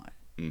will not.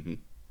 Mm-hmm.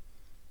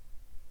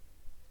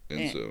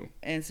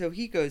 And so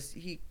he goes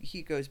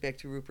back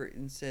to Rupert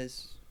and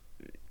says,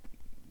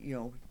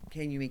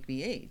 can you make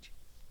me age?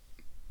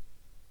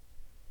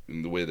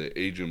 And the way they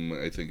age him,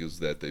 I think, is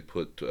that they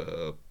put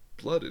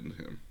blood in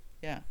him.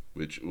 Yeah.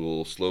 Which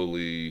will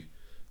slowly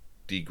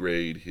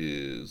degrade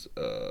his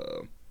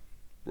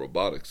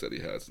robotics that he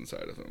has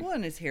inside of him. Well,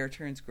 and his hair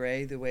turns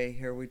gray the way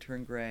hair would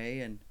turn gray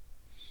and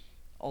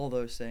all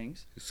those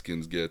things. His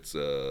skin gets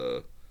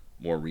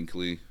more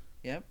wrinkly.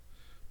 Yep.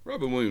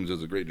 Robin Williams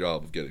does a great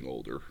job of getting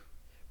older.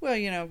 Well,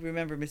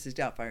 remember Mrs.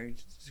 Doubtfire.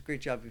 She does a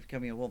great job of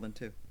becoming a woman,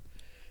 too.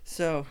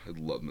 So I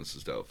love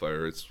Mrs.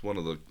 Doubtfire. It's one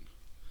of the...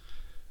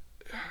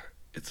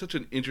 It's such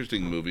an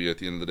interesting movie at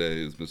the end of the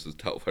day is Mrs.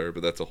 Doubtfire,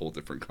 but that's a whole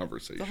different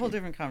conversation. It's a whole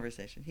different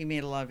conversation. He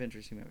made a lot of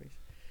interesting movies.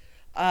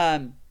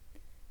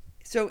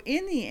 So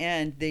in the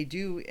end, they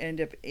do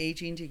end up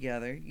aging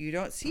together. You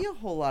don't see a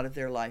whole lot of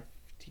their life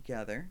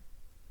together.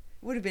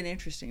 It would have been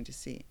interesting to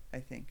see, I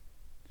think.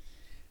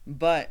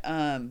 But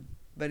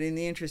in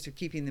the interest of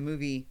keeping the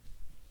movie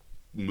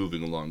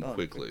moving along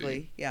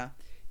quickly, yeah,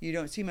 you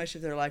don't see much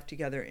of their life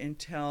together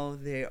until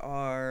they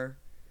are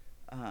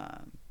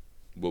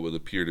what would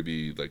appear to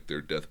be like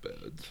their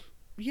deathbeds.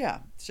 Yeah,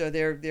 so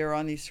they're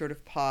on these sort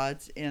of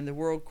pods, and the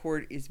World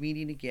Court is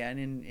meeting again,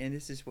 and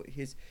this is what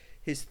his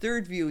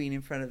third viewing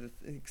in front of the.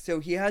 So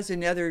he has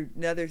another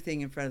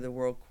thing in front of the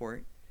World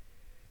Court,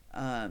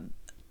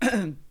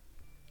 in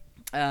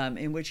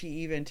which he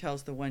even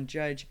tells the one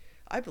judge,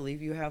 "I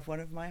believe you have one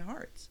of my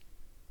hearts,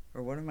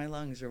 or one of my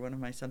lungs, or one of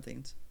my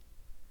somethings."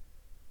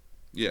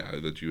 Yeah,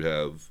 that you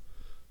have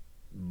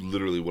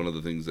literally one of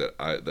the things that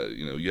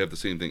you have the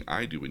same thing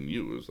I do in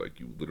you. Is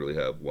like you literally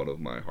have one of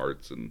my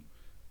hearts and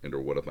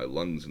or one of my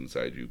lungs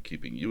inside you,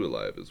 keeping you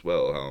alive as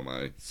well. How am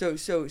I? So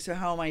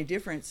how am I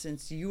different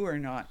since you are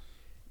not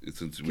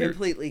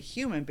completely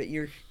human, but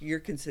you're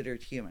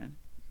considered human?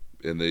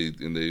 And they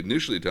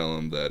initially tell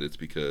him that it's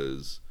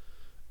because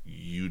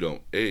you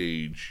don't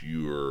age.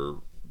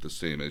 You're the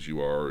same as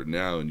you are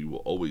now, and you will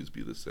always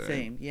be the same.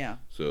 Same, yeah.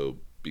 So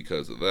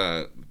because of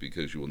that,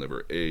 because you will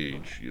never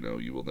age, you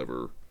will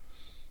never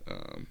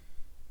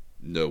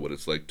know what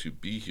it's like to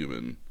be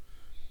human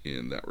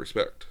in that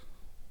respect.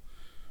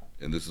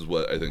 And this is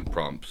what I think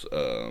prompts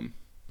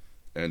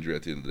Andrew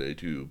at the end of the day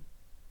to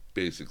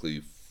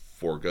basically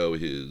forego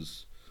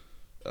his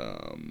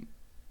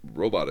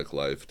robotic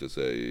life to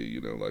say,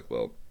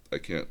 well, I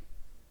can't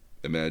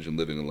imagine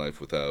living a life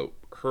without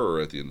her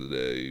at the end of the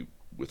day,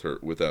 with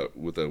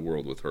a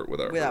world without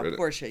her in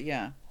Portia,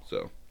 yeah.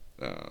 So,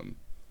 and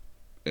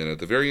at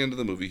the very end of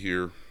the movie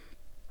here,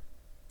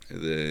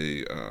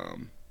 they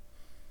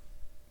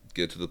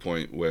get to the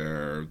point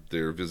where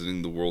they're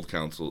visiting the World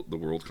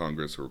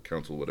Congress or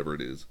Council, whatever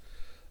it is,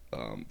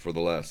 for the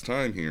last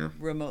time here.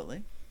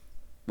 Remotely,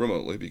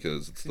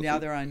 because it's now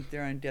they're on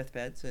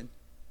deathbeds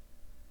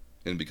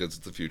and because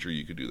it's the future,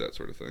 you could do that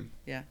sort of thing.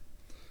 Yeah.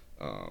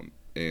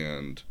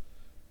 And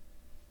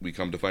we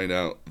come to find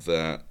out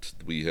that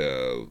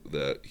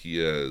he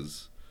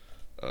has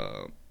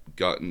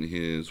gotten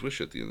his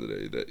wish at the end of the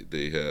day. That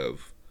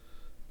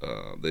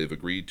they've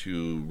agreed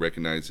to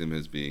recognize him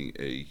as being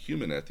a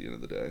human at the end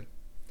of the day.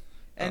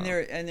 And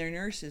their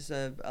nurse is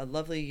a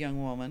lovely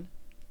young woman.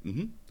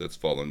 Mm-hmm. That's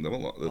following them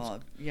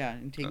along.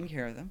 And taking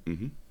care of them.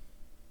 Mm-hmm.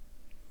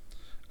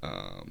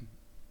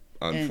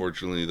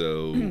 Unfortunately,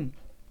 though,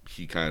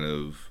 he kind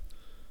of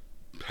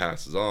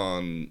passes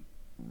on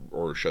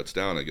or shuts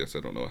down. I guess I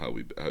don't know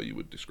how you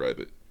would describe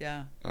it.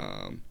 Yeah.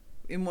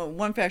 In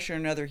one fashion or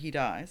another, he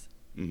dies.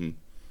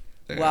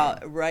 Mm-hmm. Well,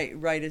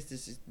 right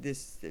as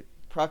this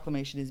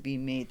proclamation is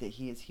being made that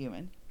he is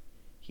human,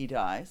 he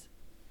dies,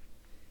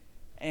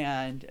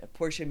 and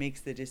Portia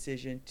makes the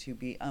decision to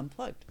be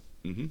unplugged.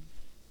 Mm-hmm.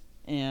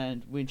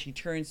 And when she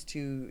turns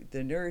to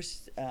the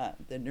nurse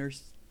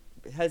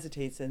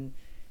hesitates, and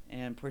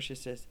Portia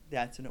says,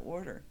 "That's an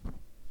order,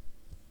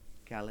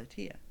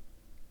 Galatea."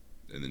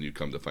 And then you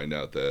come to find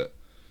out that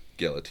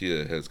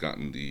Galatea has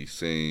gotten the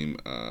same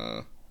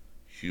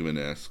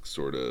human-esque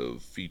sort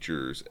of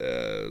features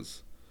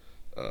as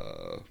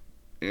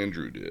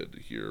Andrew did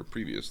here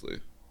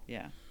previously.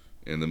 Yeah.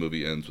 And the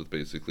movie ends with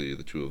basically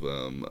the two of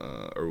them,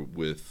 or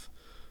with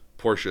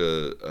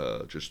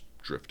Portia just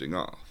drifting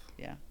off.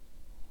 Yeah.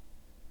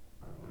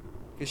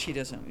 Because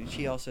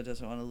she also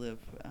doesn't want to live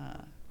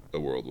a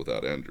world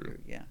without Andrew.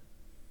 Yeah.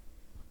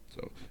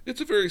 So it's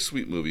a very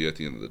sweet movie at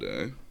the end of the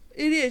day.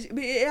 It is.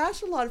 It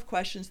asks a lot of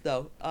questions,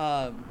 though.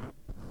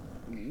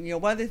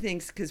 One of the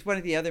things, because one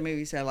of the other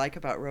movies I like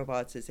about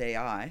robots is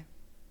AI,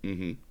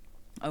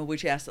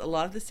 which asks a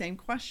lot of the same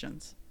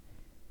questions.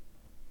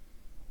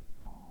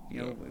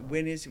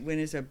 When is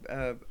a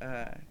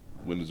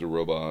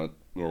robot,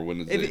 or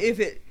when is if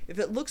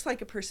it looks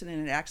like a person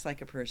and it acts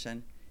like a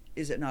person,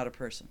 is it not a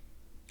person?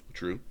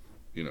 True.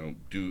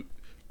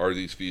 Are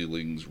these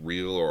feelings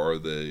real, or are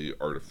they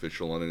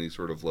artificial on any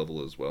sort of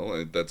level as well?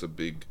 And that's a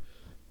big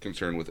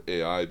concern with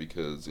AI,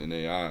 because in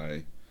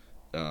AI,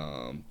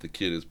 the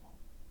kid is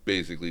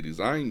basically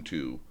designed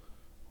to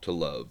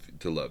love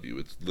you.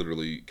 It's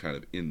literally kind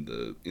of in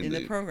the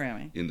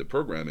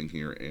programming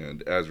here,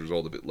 and as a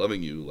result of it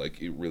loving you,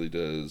 like, it really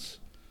does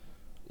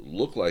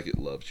look like it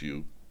loves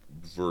you,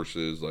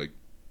 versus like,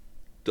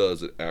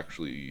 does it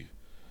actually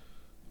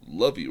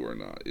love you or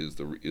not? Is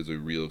a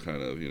real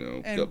kind of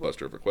gut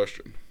buster of a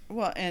question.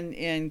 Well,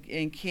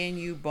 and can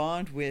you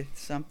bond with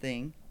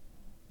something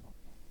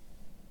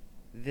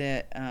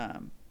that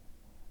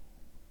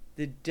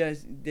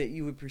that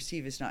you would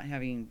perceive as not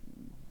having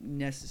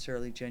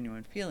necessarily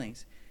genuine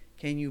feelings?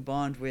 Can you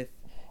bond with?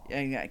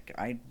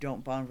 I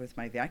don't bond with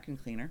my vacuum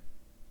cleaner.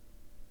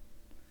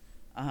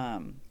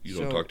 You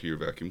don't talk to your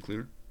vacuum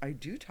cleaner? I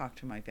do talk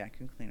to my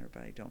vacuum cleaner,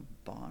 but I don't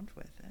bond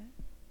with it.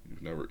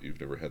 You've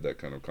never had that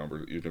kind of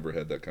you've never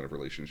had that kind of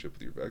relationship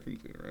with your vacuum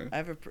cleaner, right? I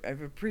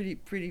have a pretty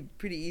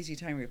easy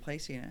time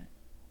replacing it.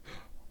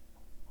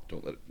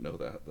 Don't let it know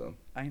that, though.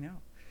 I know.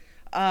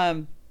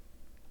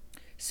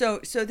 So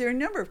there are a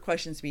number of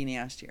questions being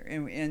asked here,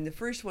 and the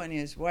first one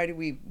is, why do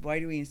we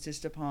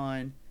insist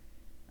upon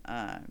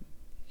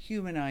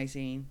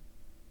humanizing?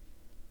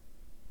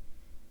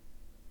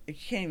 You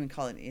can't even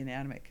call it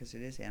inanimate, because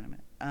it is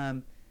animate.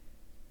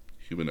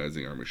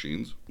 Humanizing our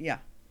machines? Yeah.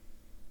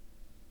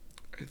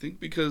 I think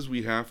because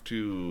we have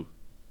to.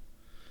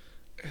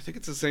 I think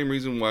it's the same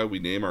reason why we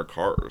name our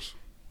cars.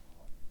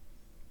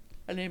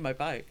 I name my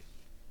bike.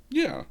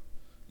 Yeah.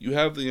 You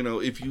have the,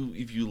 if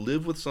you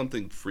live with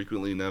something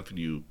frequently enough,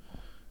 and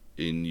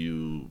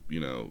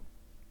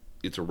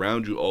it's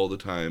around you all the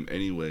time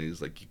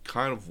anyways, like, you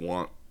kind of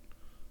want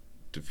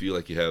to feel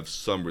like you have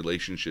some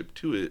relationship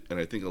to it. And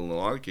I think in a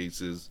lot of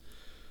cases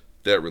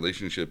that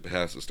relationship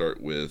has to start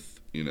with,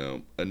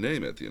 a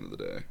name at the end of the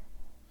day.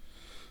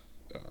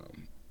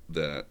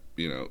 That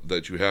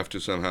you have to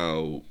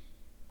somehow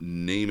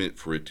name it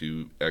for it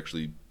to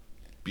actually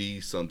be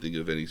something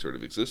of any sort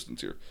of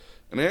existence here.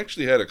 And I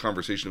actually had a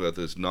conversation about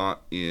this,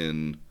 not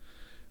in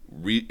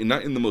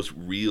the most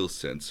real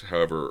sense.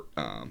 However,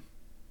 one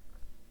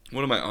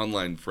of my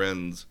online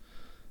friends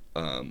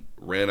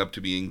ran up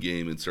to me in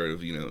game and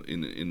started,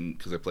 in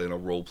because I play on a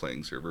role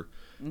playing server.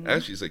 Mm-hmm.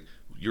 Asked, she's like,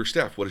 "Your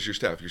staff, what is your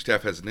staff? Your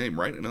staff has a name,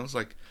 right?" And I was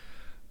like,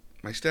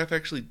 "My staff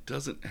actually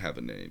doesn't have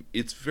a name.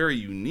 It's very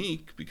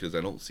unique because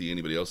I don't see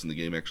anybody else in the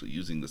game actually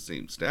using the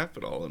same staff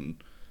at all,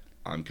 and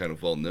I'm kind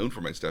of well known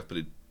for my staff, but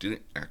it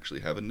didn't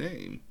actually have a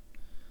name."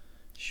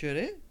 Should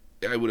it?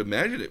 I would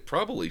imagine it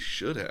probably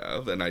should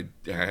have, and I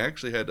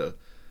actually had to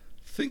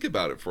think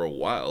about it for a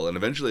while, and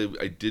eventually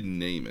I did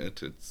name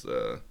it. It's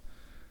I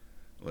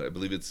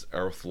believe it's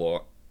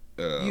Arthlaw.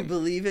 You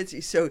believe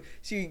it? So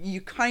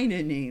you kind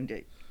of named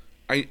it.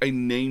 I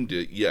named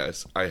it.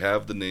 Yes, I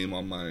have the name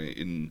on my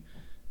in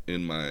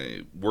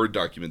my Word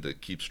document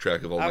that keeps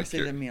track of all Obviously,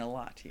 my. Obviously, doesn't mean a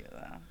lot to you,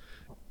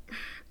 though.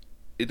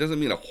 It doesn't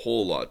mean a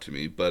whole lot to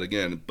me, but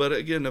again,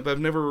 I've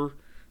never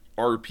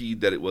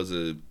RP'd that it was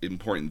a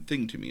important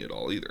thing to me at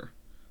all either.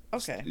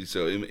 Okay.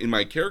 So in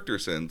my character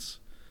sense,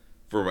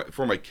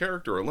 for my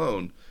character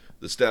alone,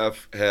 the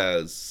staff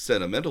has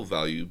sentimental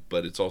value,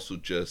 but it's also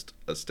just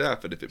a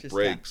staff, and if it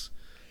breaks,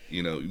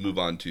 you move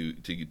on to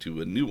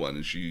a new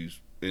one.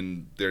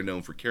 And they're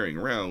known for carrying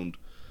around,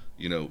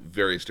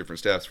 various different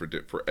staffs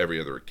for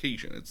every other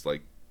occasion. It's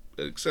like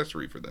an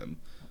accessory for them,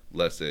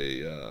 less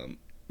a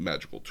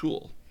magical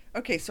tool.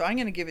 Okay, so I'm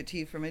going to give it to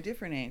you from a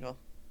different angle.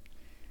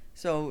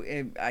 So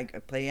I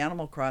play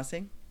Animal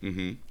Crossing.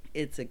 Mm-hmm.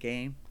 It's a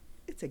game.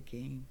 It's a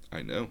game.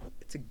 I know.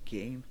 It's a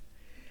game.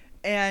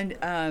 And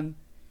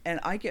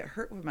I get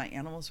hurt when my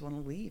animals want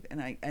to leave,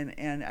 and I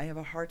have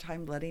a hard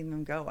time letting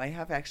them go. I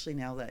have actually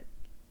now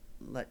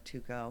let two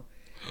go,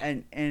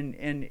 and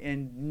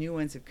new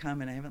ones have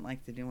come, and I haven't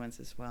liked the new ones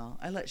as well.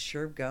 I let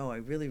Sherb go. I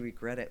really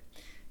regret it.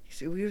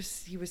 He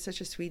was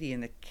such a sweetie,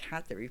 and the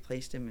cat that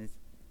replaced him is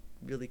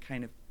really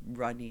kind of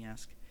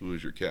Rodney-esque. Who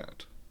is your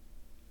cat?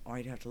 Oh,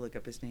 I'd have to look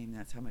up his name.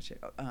 That's how much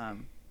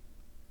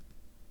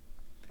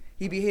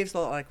he behaves a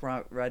lot like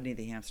Rodney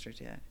the hamster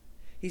did.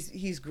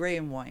 He's gray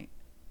and white.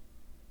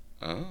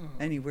 Oh.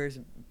 And he wears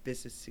a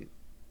business suit.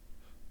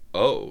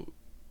 Oh,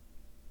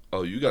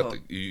 you got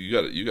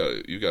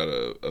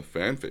a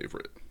fan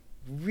favorite.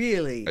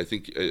 Really? I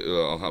think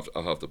I'll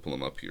have to pull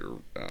him up here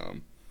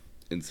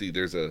and see.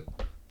 There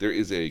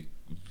is a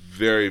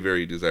very,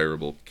 very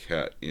desirable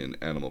cat in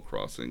Animal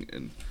Crossing,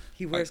 and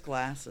he wears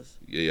glasses.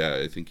 Yeah,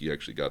 I think he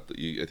actually got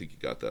I think he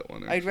got that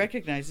one. Actually. I'd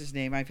recognize his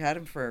name. I've had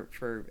him for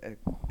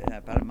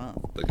about a month.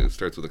 Like it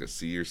starts with like a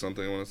C or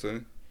something. I want to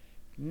say.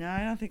 No, I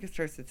don't think it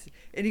starts with C.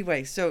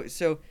 Anyway, so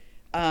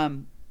I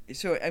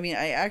mean,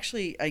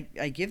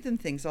 I give them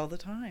things all the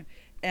time,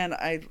 and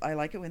I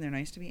like it when they're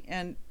nice to me,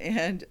 and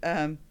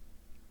I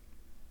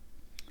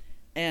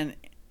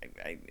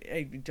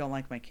don't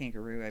like my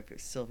kangaroo.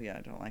 Sylvia,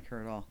 I don't like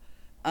her at all.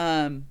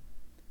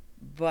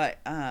 But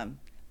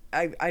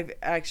I've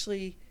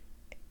actually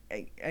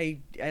I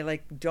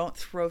like don't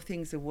throw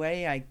things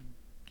away.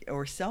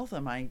 Or sell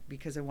them.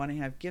 Because I want to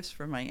have gifts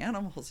for my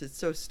animals. It's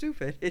so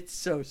stupid. It's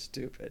so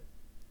stupid.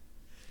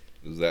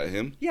 Is that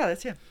him? Yeah,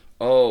 that's him.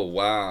 Oh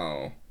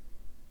wow.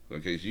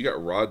 Okay, so you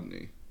got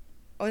Rodney.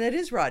 Oh, that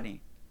is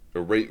Rodney.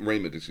 Or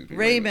Raymond, excuse me.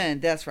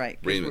 Raymond, that's right.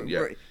 Raymond,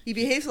 yeah. He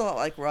behaves a lot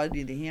like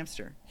Rodney the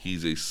hamster.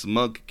 He's a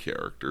smug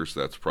character, so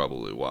that's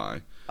probably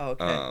why. Oh,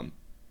 okay.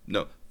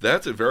 No,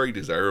 that's a very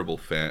desirable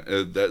fan.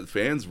 That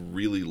fans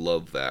really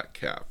love that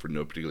cat for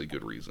no particularly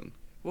good reason.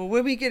 Well,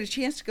 when we get a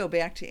chance to go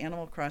back to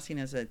Animal Crossing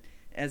as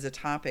a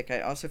topic,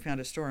 I also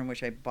found a store in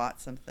which I bought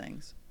some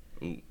things.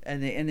 Ooh.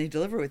 And they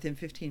deliver within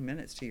 15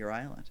 minutes to your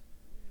island.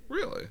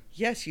 Really?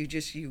 Yes, you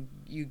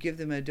give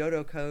them a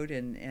dodo code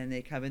and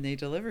they come and they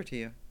deliver to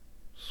you.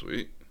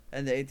 Sweet.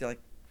 And they're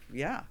like,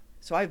 yeah.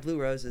 So I have blue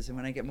roses, and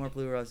when I get more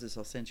blue roses,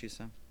 I'll send you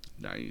some.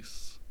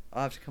 Nice.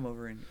 I'll have to come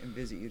over and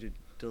visit you to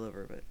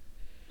deliver it.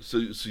 So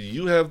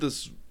you have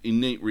this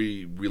innate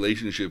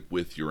relationship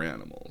with your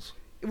animals.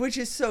 Which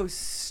is so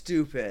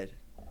stupid.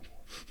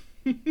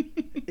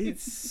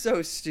 It's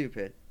so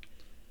stupid.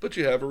 But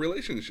you have a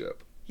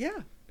relationship.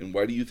 Yeah. And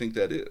why do you think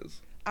that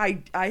is?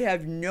 I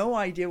have no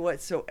idea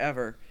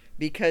whatsoever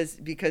because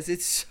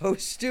it's so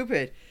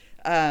stupid.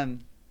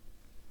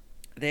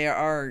 They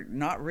are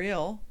not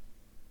real.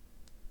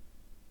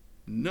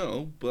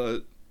 No,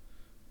 but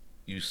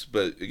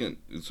again,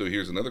 so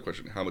here's another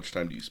question. How much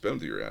time do you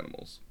spend with your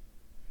animals?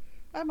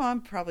 I'm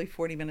on probably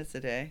 40 minutes a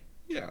day.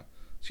 Yeah.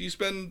 So you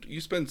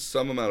spend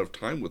some amount of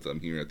time with them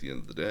here at the end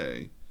of the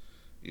day.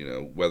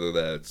 Whether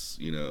that's,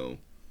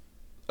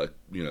 a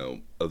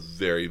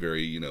very,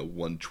 very,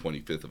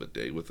 1/25th of a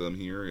day with them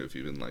here, if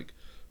even like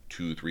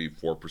 2, 3,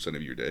 4%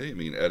 of your day. I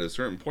mean, at a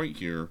certain point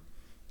here,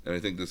 and I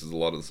think this is a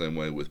lot of the same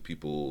way with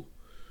people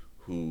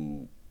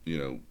who,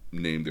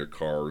 name their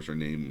cars or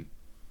name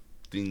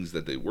things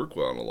that they work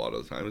on a lot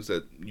of the time, is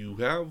that you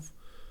have,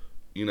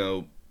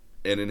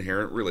 an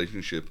inherent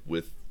relationship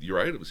with your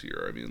items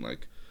here. I mean,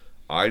 like,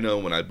 I know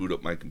when I boot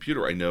up my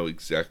computer, I know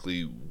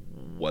exactly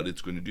what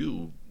it's going to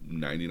do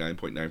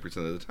 99.9%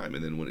 of the time.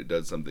 And then when it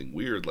does something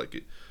weird, like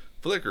it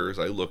flickers,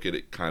 I look at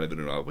it kind of in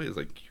an odd way. It's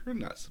like, you're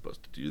not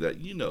supposed to do that.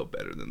 You know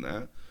better than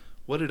that.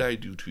 what did I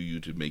do to you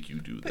to make you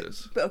do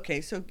this? But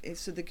okay, so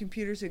the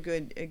computer's a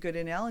good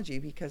analogy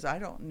because I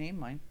don't name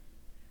mine.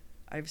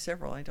 I have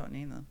several. I don't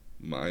name them.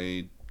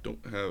 I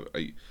don't have.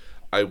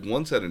 I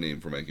once had a name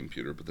for my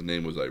computer, but the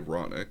name was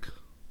ironic.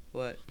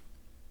 What?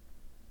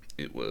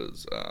 It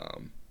was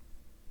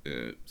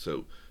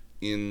so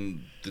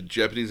in the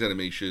Japanese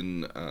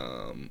animation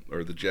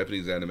or the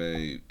Japanese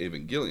anime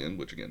Evangelion,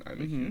 which again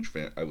I'm a huge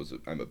fan.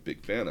 I'm a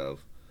big fan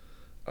of.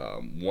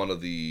 One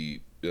of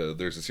the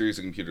there's a series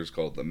of computers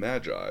called the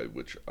Magi,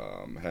 which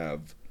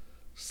have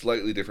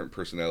slightly different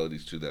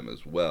personalities to them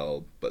as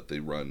well, but they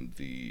run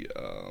the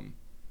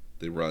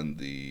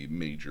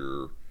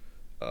major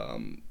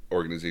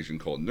organization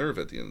called NERV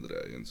at the end of the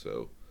day, and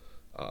so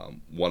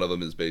one of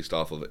them is based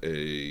off of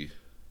a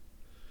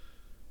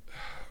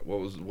what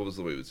was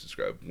the way it was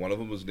described? One of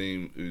them was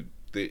named.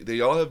 They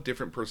all have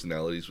different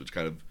personalities, which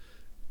kind of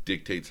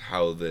dictates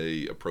how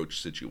they approach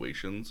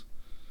situations.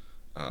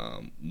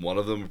 One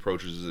of them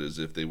approaches it as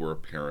if they were a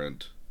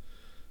parent.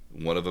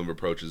 One of them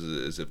approaches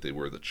it as if they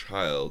were the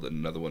child, and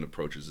another one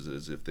approaches it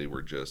as if they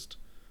were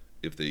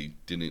if they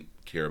didn't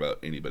care about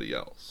anybody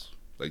else,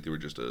 like they were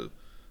just a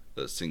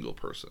single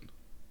person.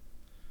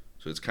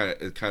 So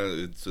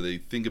so they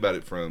think about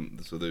it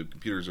so the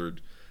computers are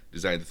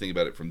designed to think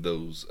about it from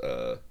those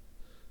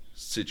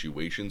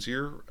situations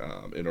here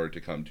in order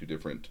to come to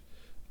different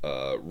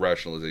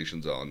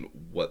rationalizations on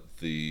what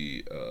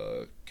the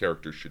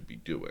character should be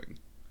doing.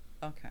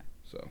 Okay.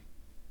 So.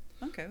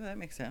 Okay, well that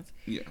makes sense.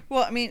 Yeah.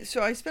 Well, I mean,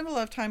 so I spend a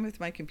lot of time with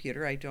my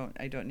computer. I don't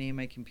name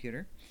my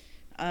computer.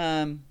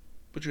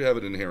 But you have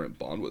an inherent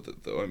bond with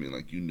it, though. I mean,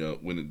 like,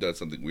 when it does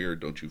something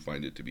weird, don't you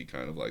find it to be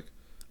kind of like?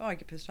 Oh, I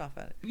get pissed off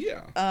at it.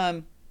 Yeah.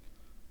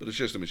 But it's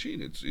just a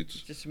machine. It's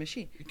just a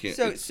machine. You can't.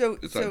 So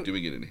it's not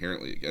doing it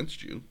inherently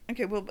against you.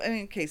 Okay. Well, I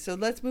mean, okay. So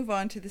let's move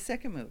on to the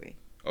second movie.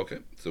 Okay.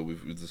 So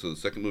the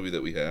second movie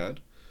that we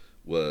had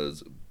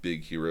was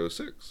Big Hero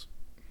 6.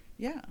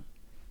 Yeah.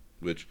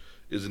 Which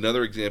is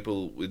another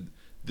example. With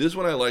this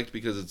one I liked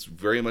because it's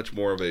very much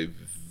more of a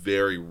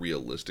very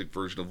realistic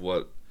version of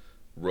what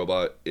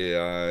robot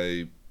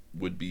AI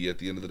would be at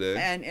the end of the day.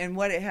 And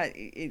what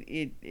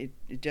it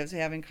does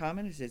have in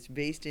common is it's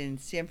based in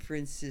San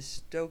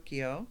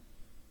Francisco.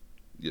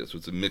 Yeah, so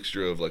it's a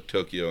mixture of like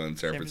Tokyo and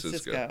San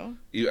Francisco.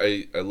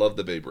 I love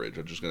the Bay Bridge.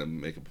 I'm just going to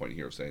make a point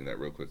here of saying that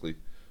real quickly.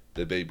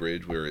 The Bay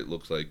Bridge where it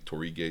looks like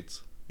Torii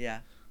Gates. Yeah.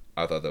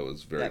 I thought that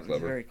was very clever.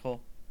 Was very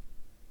cool.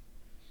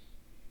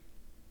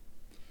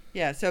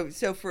 Yeah, so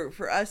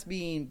for us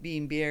being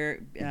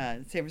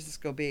San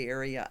Francisco Bay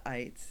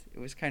Area-ites, it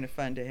was kind of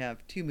fun to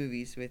have two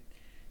movies with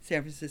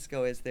San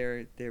Francisco as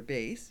their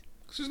base.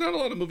 There's not a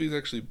lot of movies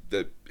actually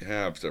that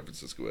have San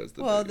Francisco as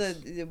the base. Well,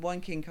 the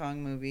one King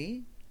Kong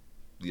movie.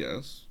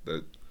 Yes,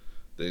 that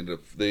they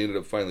ended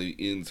up finally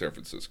in San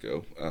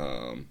Francisco.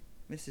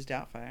 Mrs.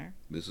 Doubtfire.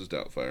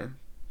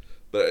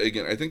 But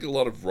again, I think a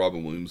lot of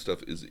Robin Williams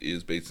stuff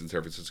is based in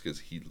San Francisco because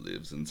he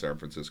lives in San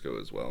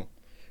Francisco as well.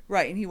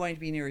 Right, and he wanted to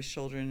be near his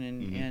children,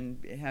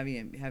 and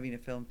having a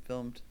film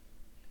filmed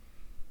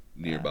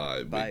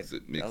nearby makes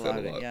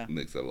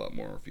that a lot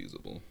more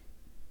feasible.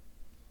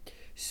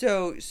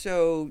 So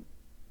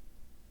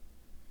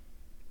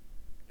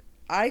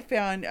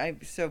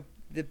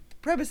the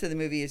premise of the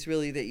movie is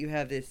really that you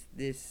have this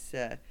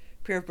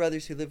pair of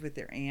brothers who live with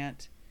their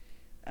aunt.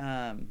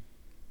 The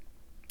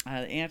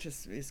aunt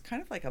is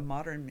kind of like a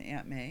modern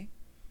Aunt May.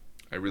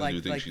 I really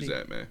do think she's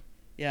Aunt May.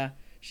 Yeah.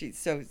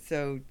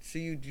 So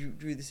you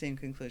drew the same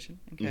conclusion,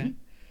 okay?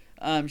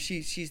 Mm-hmm.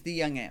 She's the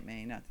young Aunt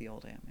May, not the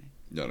old Aunt May.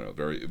 No,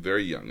 very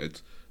very young.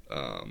 It's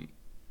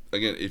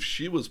again, if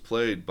she was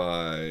played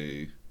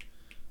by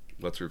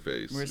what's her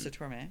face, Marissa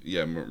Tomei.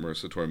 Yeah,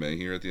 Marissa Tomei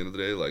here at the end of the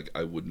day, like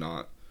it would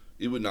not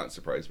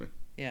surprise me.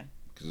 Yeah,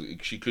 because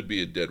she could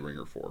be a dead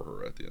ringer for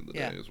her at the end of the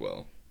day as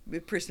well.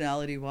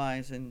 Personality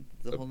wise and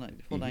the whole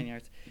 9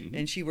 yards. Mm-hmm.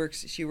 And she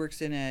works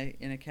in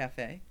a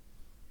cafe.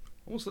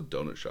 Almost a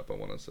donut shop, I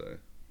want to say.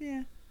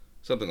 Yeah.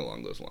 Something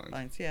along those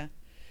lines. Yeah.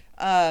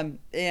 And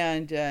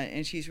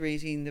she's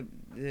raising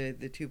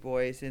the two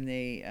boys, and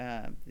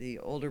the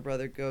older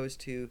brother goes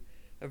to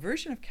a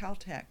version of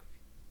Caltech,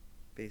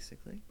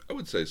 basically. I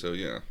would say so,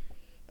 yeah.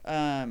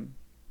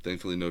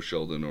 Thankfully, no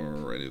Sheldon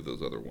or any of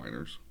those other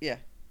whiners. Yeah,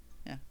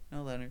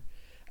 no Leonard.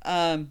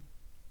 And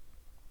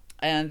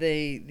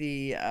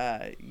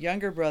the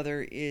younger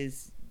brother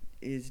is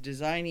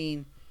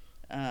designing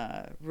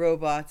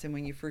robots, and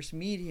when you first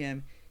meet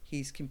him,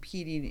 he's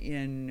competing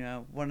in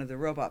one of the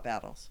robot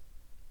battles.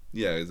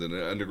 Yeah, he's in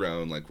an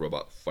underground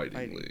robot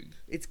fighting league.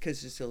 It's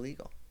because it's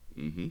illegal.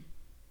 Mm-hmm.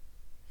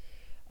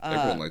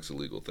 Everyone likes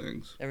illegal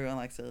things.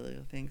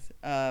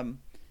 And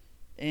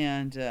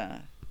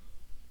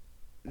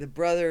the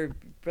brother,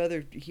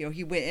 he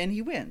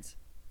wins.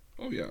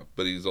 Oh yeah,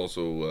 but he's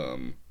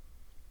also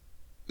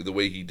the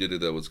way he did it.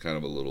 That was kind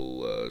of a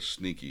little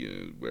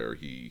sneaky, where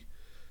he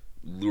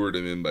lured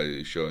him in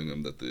by showing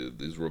him that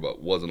this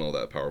robot wasn't all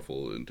that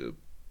powerful into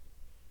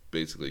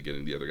basically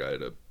getting the other guy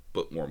to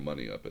put more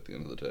money up at the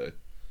end of the day.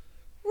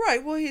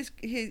 Right. Well,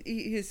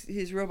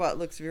 his robot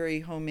looks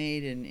very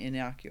homemade and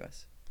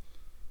innocuous.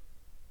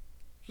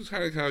 It's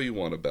kind of how you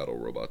want a battle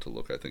robot to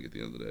look, I think, at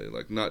the end of the day.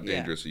 Like, not Yeah.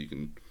 dangerous so you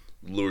can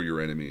lure your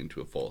enemy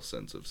into a false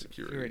sense of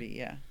security.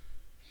 Yeah.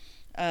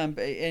 And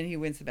he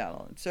wins the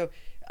battle. So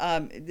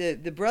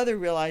the brother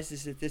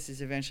realizes that this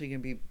is eventually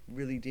going to be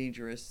really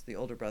dangerous. The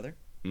older brother.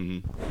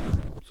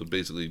 So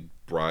basically,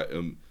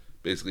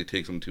 basically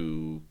takes him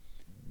to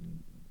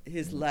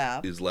His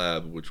lab. his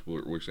lab, which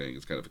we're saying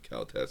is kind of a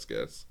Caltest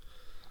guess.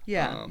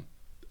 Yeah.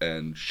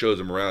 And shows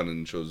him around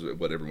and shows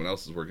what everyone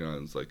else is working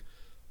on. It's like,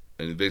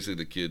 and basically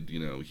the kid,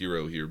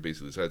 hero here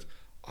basically decides,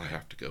 I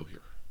have to go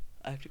here.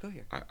 I have to go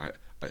here. I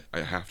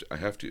have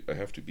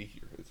to be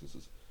here.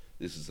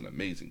 This is an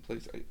amazing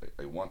place.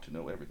 I want to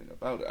know everything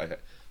about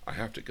it. I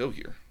have to go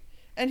here.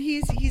 And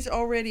he's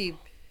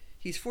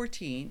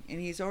 14 and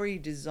he's already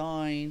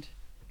designed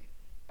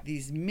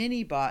these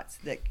mini bots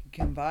that can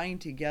combine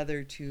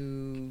together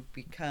to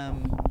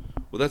become.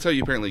 Well, that's how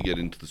you apparently get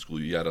into the school.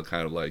 You got to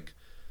kind of like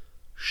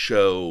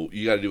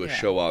you got to do a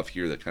show off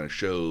here that kind of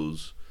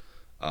shows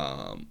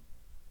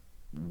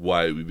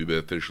why it would be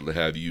beneficial to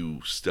have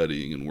you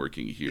studying and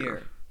working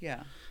here.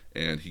 Yeah.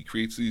 And he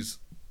creates these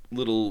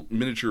little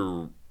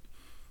miniature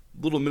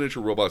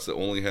robots that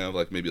only have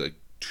like maybe like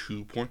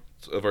 2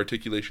 points of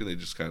articulation. They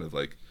just kind of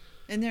like,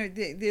 and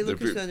they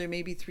look as though they're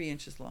maybe 3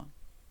 inches long.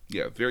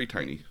 Yeah, very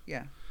tiny.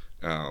 Yeah.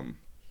 And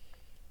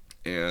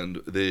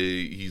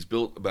he's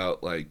built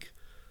about like,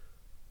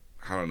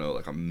 I don't know,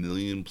 like 1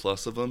 million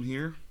plus of them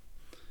here,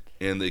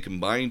 and they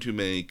combine to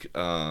make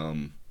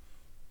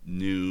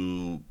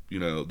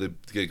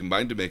they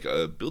combine to make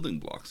building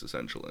blocks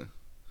essentially.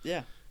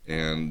 Yeah.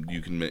 And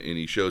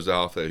he shows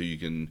off that you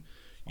can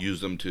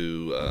use them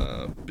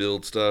to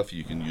build stuff.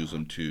 You can use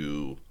them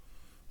to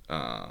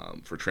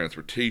for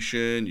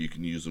transportation. You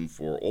can use them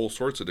for all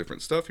sorts of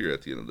different stuff here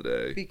at the end of the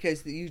day.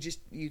 Because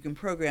you can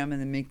program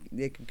and then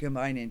they can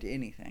combine into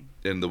anything.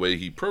 And the way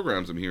he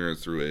programs them here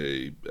is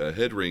through a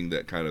head ring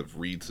that kind of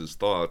reads his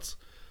thoughts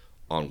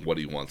on what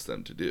he wants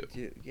them to do.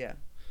 Yeah.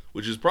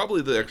 Which is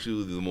probably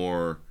the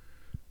more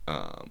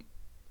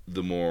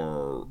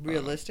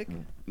realistic.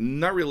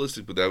 Not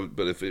realistic,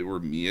 but if it were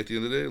me at the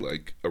end of the day,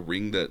 like a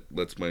ring that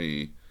lets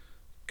me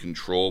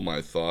control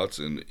my thoughts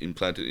and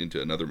implant it into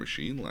another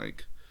machine,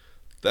 like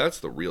that's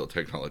the real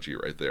technology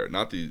right there.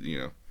 Not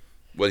the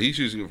what he's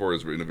using it for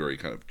is in a very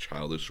kind of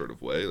childish sort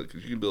of way. Like,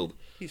 'cause you can build.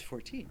 He's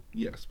 14.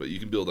 Yes, but you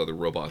can build other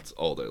robots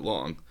all day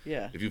long.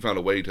 Yeah. If you found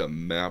a way to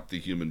map the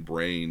human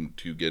brain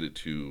to get it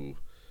to,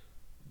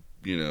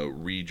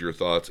 read your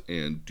thoughts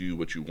and do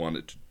what you want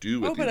it to do.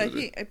 But I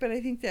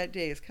think that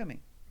day is coming.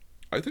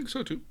 I think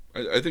so too.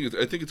 I think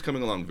it's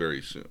coming along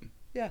very soon.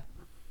 Yeah.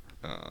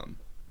 I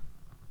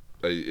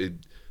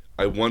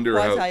wonder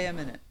how. I am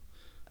in it.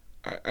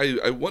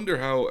 I wonder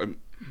how.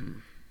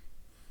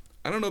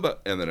 I don't know about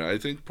imminent. I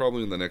think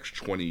probably in the next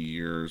 20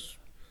 years,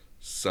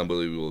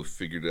 somebody will have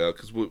figured it out.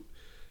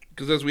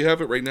 Because as we have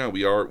it right now,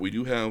 we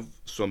do have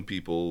some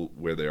people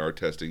where they are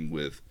testing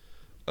with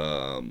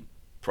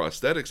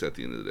prosthetics at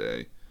the end of the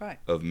day, right?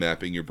 Of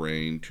mapping your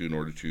brain in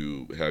order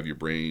to have your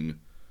brain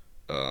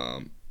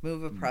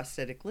move a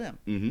prosthetic limb.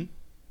 Mm-hmm.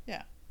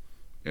 Yeah.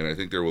 And I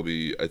think there will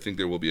be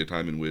a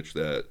time in which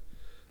that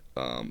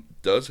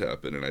does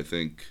happen, and I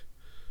think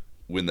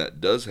when that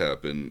does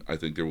happen, I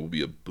think there will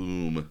be a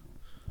boom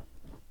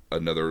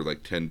another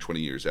like 10,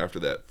 20 years after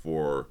that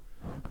for,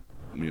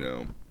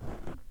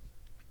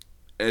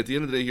 at the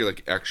end of the day here,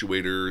 like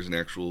actuators and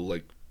actual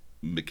like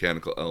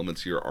mechanical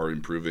elements here are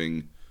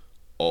improving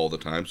all the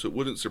time. So it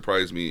wouldn't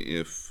surprise me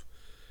if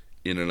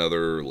in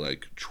another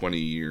like 20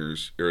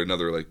 years or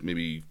another like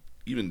maybe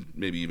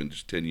even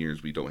just 10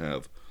 years, we don't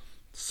have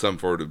some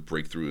sort of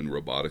breakthrough in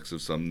robotics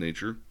of some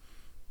nature.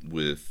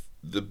 With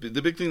the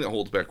big thing that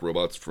holds back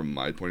robots from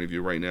my point of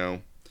view right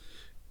now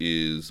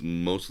is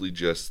mostly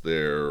just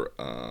their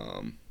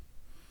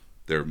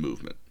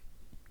movement.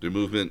 Their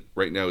movement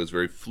right now is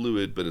very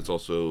fluid, but it's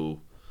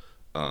also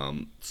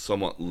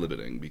somewhat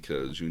limiting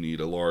because you need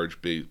a large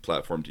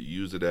platform to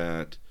use it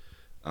at.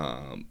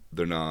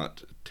 They're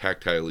not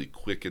tactilely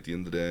quick at the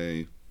end of the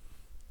day.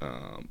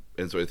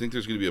 And so I think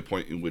there's going to be a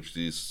point in which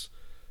this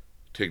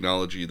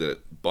technology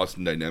that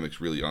Boston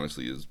Dynamics really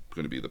honestly is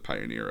going to be the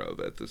pioneer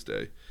of at this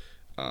day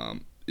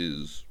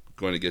is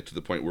going to get to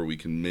the point where we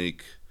can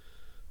make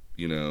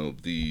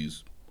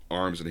these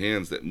arms and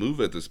hands that move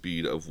at the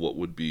speed of what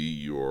would be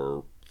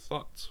your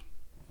thoughts.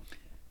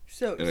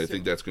 I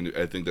think that's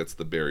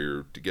the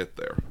barrier to get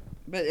there.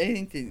 But I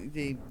think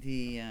the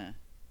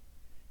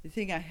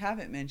thing I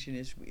haven't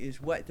mentioned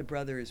is what the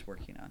brother is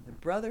working on. The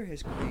brother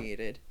has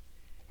created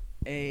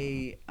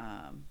a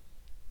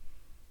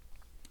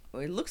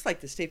it looks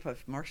like the Stay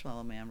Puft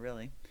Marshmallow Man,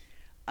 really.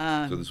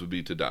 So this would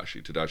be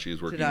Tadashi.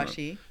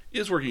 Tadashi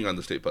is working on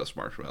the Stay Puft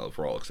Marshmallow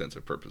for all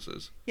extensive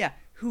purposes. Yeah,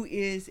 who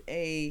is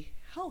a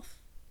health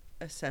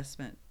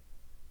assessment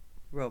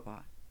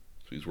robot.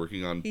 So he's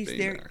working on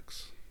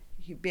Baymax.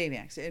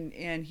 Baymax, and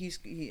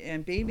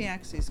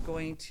Baymax is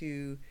going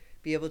to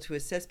be able to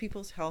assess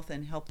people's health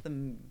and help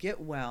them get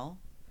well,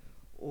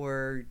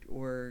 or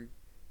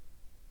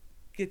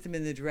get them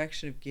in the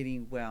direction of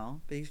getting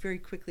well. But he's very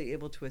quickly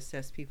able to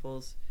assess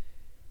people's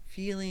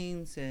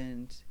feelings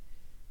and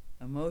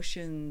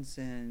emotions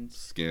and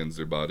scans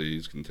their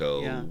bodies, can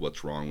tell Yeah.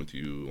 what's wrong with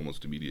you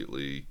almost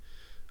immediately.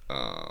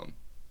 The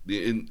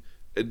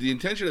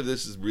intention of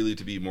this is really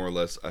to be more or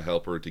less a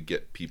helper to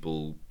get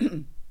people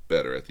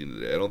better at the end of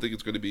the day. I don't think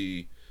it's going to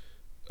be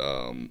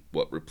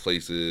what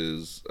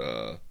replaces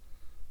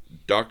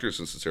doctors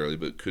necessarily,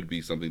 but could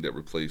be something that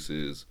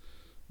replaces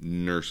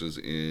nurses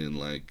in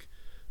like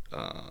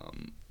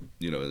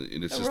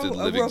in assisted a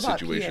living robot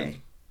situations.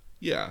 PA.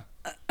 Yeah,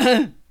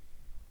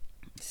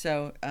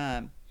 So,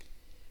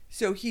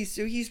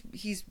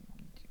 he's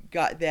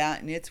got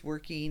that, and it's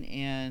working,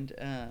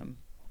 and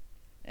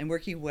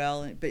working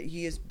well. But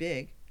he is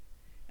big,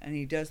 and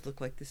he does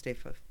look like the Stay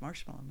Puft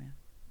Marshmallow Man.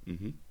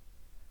 hmm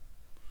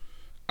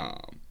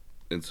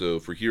and so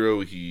for Hero,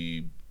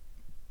 he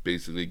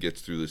basically gets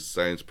through this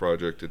science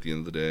project at the end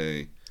of the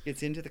day.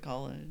 Gets into the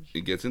college.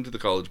 It gets into the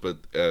college, but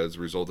as a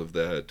result of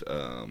that,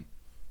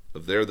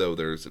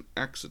 there's an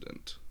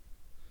accident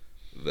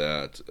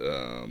that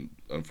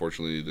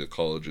unfortunately the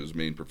college's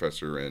main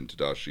professor and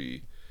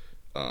Tadashi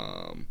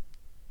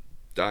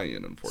die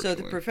in. Unfortunately, So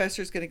the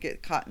professor's going to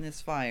get caught in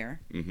this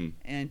fire, hmm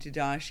and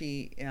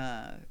Tadashi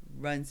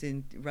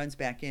runs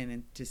back in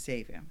and to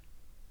save him,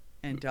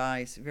 and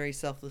dies very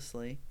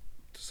selflessly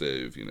to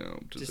save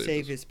to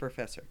save his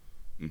professor.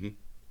 hmm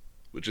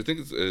Which I think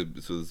is so.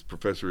 This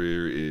professor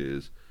here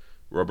is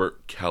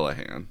Robert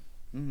Callahan,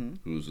 Mm-hmm.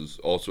 who's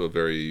also a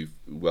very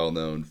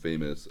well-known,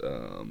 famous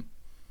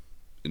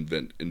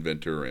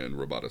inventor and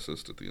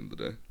roboticist at the end of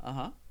the day.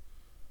 Uh-huh.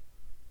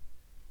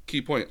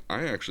 Key point,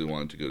 I actually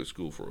wanted to go to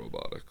school for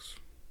robotics.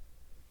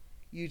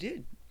 You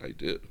did. I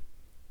did.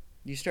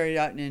 You started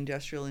out in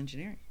industrial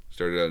engineering.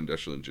 Started out in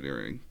industrial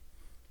engineering.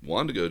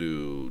 Wanted to go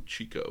to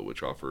Chico,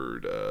 which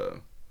offered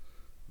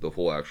the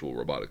whole actual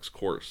robotics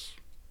course,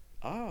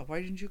 Oh,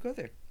 why didn't you go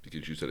there?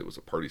 because you said it was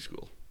a party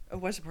school. It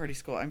was a party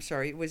school. I'm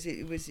sorry. It was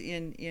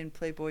in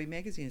Playboy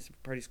magazine as a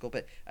party school,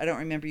 but I don't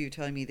remember you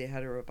telling me they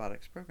had a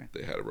robotics program.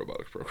 They had a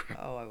robotics program.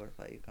 Oh, I would have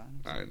let you go.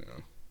 I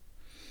know.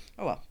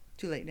 Oh well,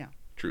 too late now.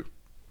 True.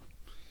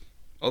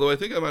 Although I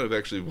think I might have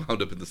actually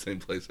wound up in the same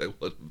place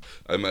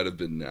I might have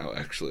been now,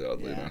 actually,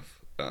 oddly Yeah.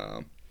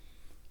 enough.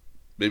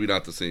 Maybe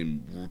not the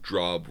same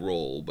job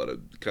role,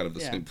 but kind of the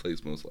Yeah. same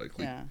place most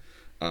likely. Yeah.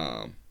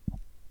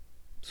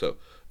 So,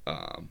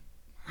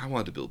 I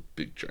wanted to build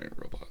big giant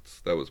robots.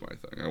 That was my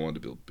thing. I wanted to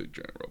build big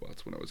giant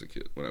robots when I was a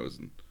kid, when I was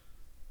in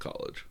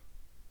college.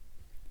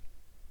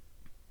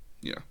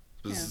 Yeah.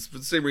 It's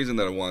the same reason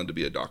that I wanted to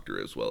be a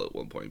doctor as well at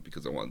one point,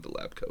 because I wanted the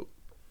lab coat.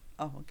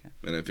 Oh, okay.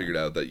 And I figured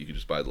out that you could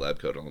just buy the lab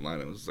coat online.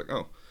 I was just like,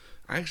 oh,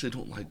 I actually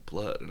don't like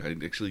blood. And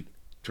I actually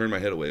turned my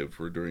head away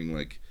for doing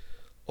like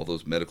all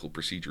those medical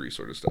procedury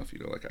sort of stuff.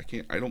 Like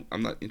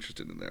I'm not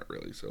interested in that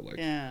really. So like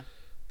Yeah.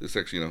 this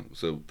actually,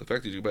 so the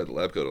fact that you can buy the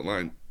lab coat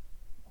online,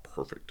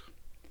 perfect.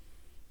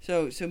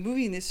 So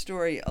moving this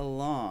story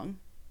along,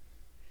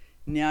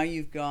 now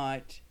you've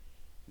got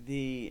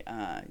the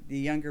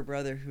younger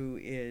brother who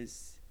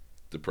is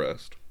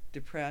Depressed,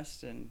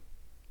 depressed and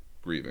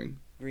grieving.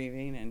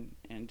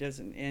 and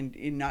doesn't and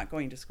in not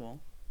going to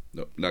school.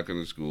 No, not going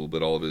to school,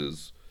 but all of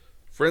his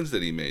friends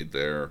that he made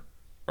there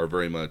are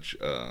very much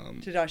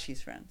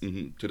Tadashi's friends.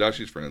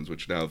 Tadashi's friends,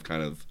 which now have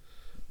kind of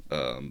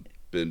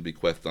been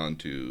bequeathed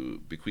onto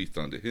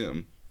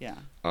him. Yeah.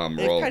 They're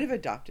They've all, kind of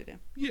adopted him.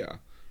 yeah,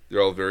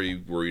 they're all very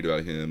worried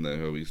about him, that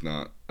he's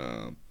not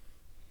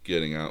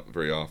getting out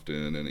very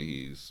often, and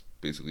he's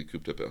basically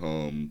cooped up at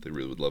home. They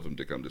really would love him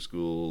to come to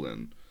school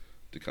and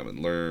to come and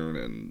learn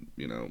and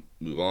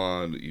move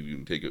on,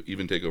 even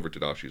take over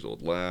Tadashi's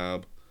old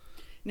lab.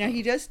 Now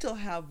he does still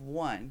have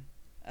one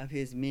of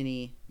his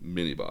mini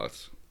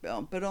bots,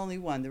 but only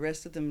one. The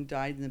rest of them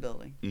died in the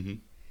building.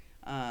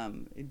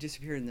 Mm-hmm. It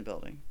disappeared in the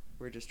building.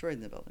 Were destroyed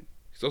in the building.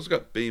 He's also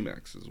got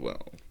Baymax as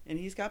well. And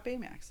he's got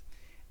Baymax.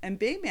 And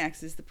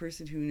Baymax is the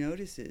person who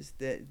notices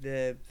that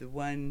the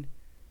one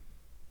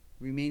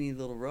remaining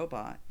little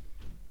robot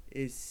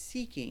is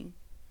seeking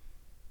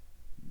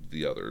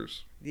The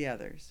others. the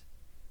others,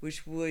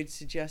 which would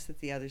suggest that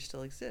the others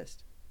still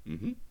exist.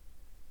 Mm-hmm.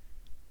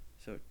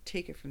 So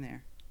take it from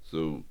there.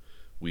 So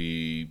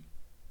we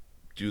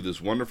do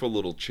this wonderful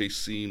little chase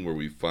scene where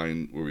we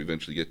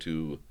eventually get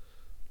to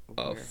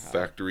a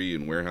factory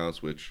and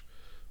warehouse, which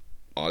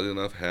oddly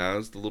enough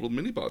has the little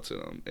mini bots in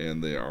them,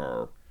 and they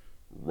are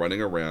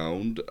running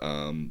around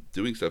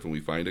doing stuff, and we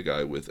find a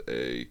guy with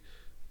a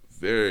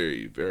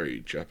very, very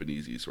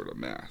Japanese-y sort of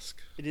mask.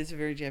 It is a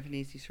very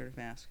Japanese-y sort of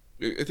mask.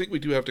 I think we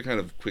do have to kind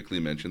of quickly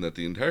mention that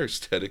the entire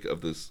aesthetic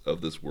of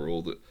this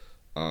world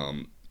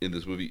in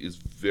this movie is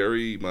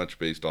very much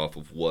based off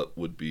of what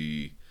would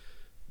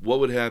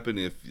happen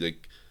if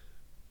like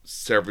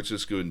San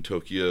Francisco and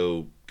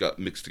Tokyo got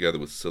mixed together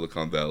with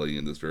Silicon Valley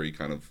in this very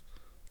kind of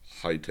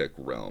high-tech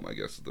realm, I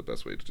guess is the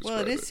best way to describe it.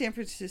 Well, it is San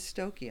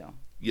Francisco.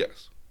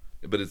 Yes,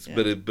 but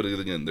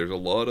again, there's a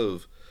lot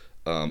of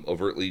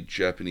overtly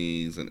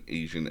Japanese and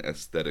Asian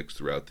aesthetics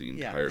throughout the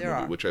entire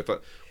movie, which I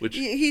thought,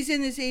 he's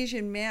in this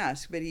Asian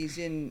mask, but he's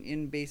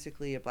in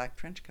basically a black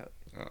trench coat.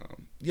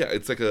 Yeah,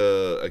 it's like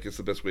I guess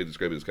the best way to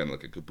describe it is kind of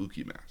like a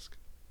kabuki mask.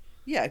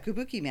 Yeah, a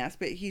kabuki mask,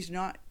 but he's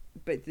not.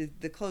 But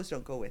the clothes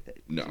don't go with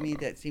it. No, To me, no.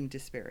 that seemed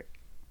disparate.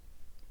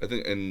 I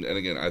think, and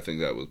again, I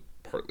think that was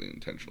partly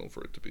intentional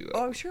for it to be that.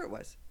 Oh, I'm sure it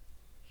was.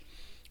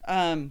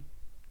 Um,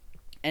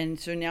 and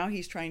so now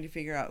he's trying to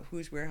figure out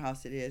whose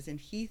warehouse it is, and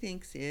he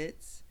thinks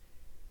it's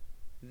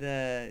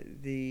because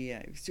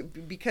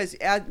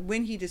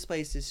when he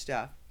displays his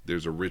stuff,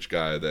 There's a rich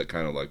guy that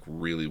kind of like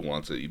really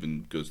wants it,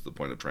 even goes to the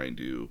point of trying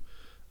to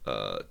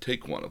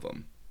take one of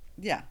them,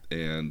 yeah,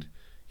 and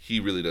he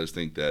really does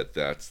think that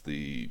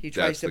he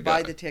tries to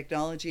buy guy. the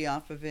technology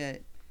off of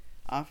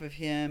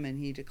him, and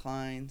he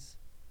declines.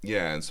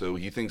 Yeah, and so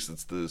he thinks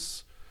it's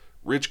this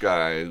rich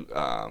guy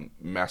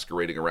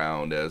masquerading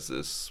around as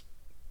this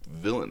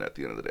villain at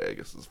the end of the day. I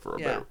guess is for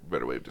a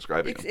better way of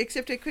describing him.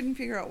 Except I couldn't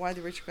figure out why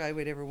the rich guy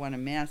would ever want a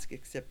mask,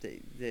 except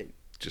that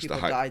Just people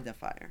died in the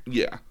fire.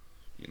 Yeah,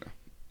 you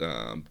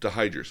know, to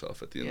hide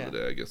yourself at the end of the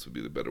day, I guess would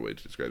be the better way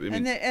to describe it. I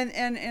mean,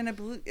 And I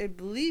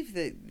believe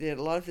that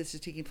a lot of this is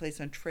taking place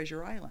on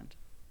Treasure Island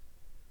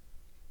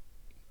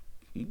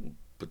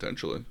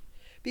potentially.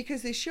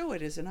 because they show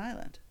it as an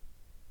island.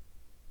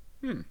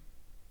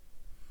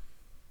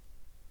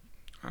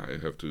 I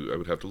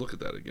would have to look at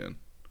that again.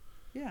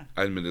 Yeah.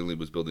 I admittedly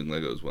was building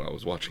Legos when I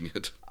was watching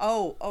it.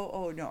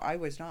 Oh no, I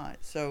was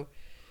not. So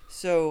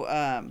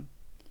I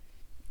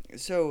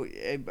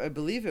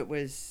believe it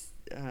was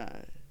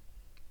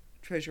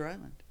Treasure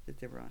Island that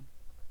they were on.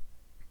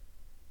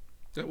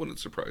 That wouldn't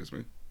surprise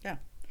me. Yeah,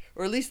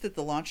 or at least that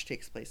the launch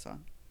takes place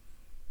on.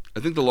 I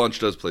think the launch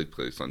does take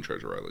place on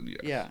Treasure Island.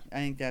 Yes. Yeah, I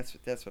think that's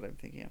what I'm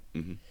thinking of.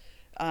 Mm-hmm.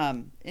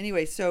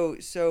 Anyway, so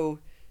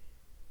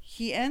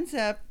he ends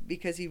up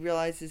because he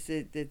realizes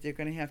that they're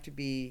going to have to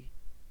be.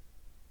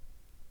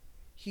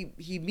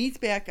 He meets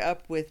back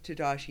up with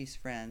Tadashi's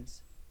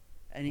friends,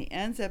 and he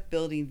ends up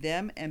building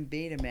them and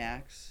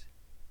Betamax.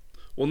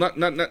 Well,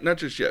 not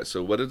just yet.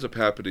 So what ends up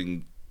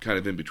happening, kind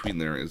of in between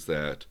there, is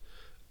that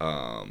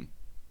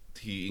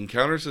he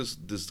encounters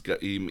this guy.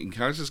 He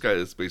encounters this guy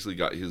that's basically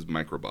got his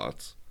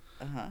microbots,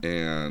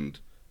 and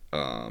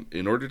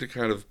in order to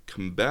kind of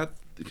combat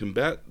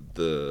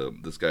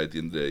this guy at the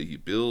end of the day, he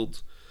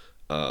builds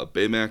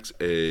Baymax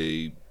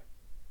a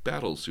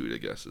battle suit, I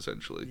guess,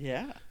 essentially.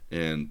 Yeah.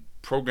 And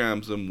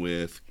programs them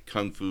with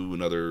kung fu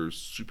and other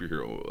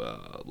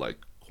superhero like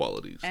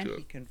qualities And to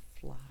he it. can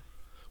fly.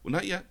 Well,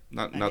 not yet.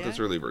 Not this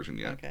early version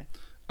yet. Okay.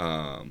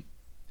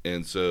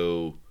 And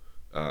so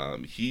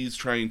he's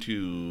trying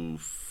to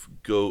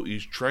go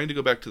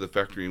back to the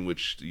factory in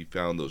which he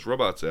found those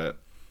robots at,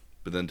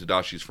 but then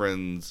Tadashi's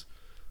friends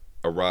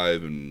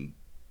arrive and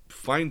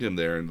find him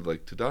there and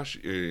like,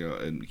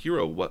 Tadashi, and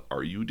Hiro, what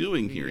are you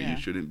doing here? Yeah. You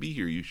shouldn't be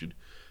here. You should,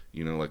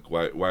 like,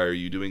 why are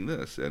you doing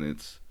this? And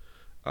it's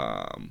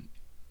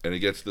and it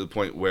gets to the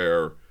point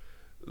where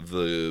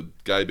the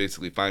guy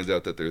basically finds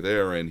out that they're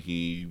there and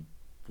he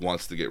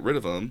wants to get rid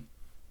of them,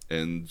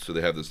 and so they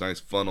have this nice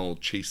funnel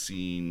chase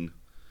scene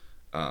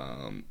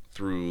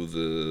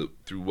through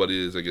what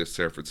is, I guess,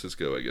 San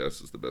Francisco, I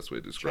guess is the best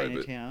way to describe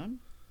it. Chinatown,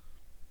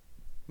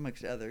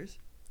 amongst others.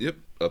 Yep,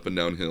 up and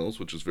down hills,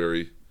 which is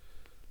very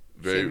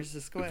San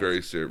Francisco-esque.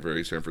 very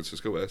San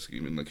Francisco-esque.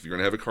 Even like if you're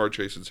gonna have a car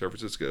chase in San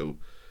Francisco,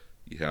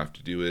 you have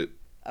to do it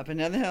Up and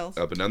down the hills.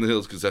 up and down the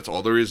hills because that's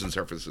all there is in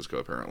San Francisco,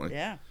 apparently.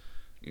 Yeah.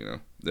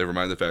 Never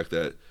mind the fact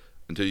that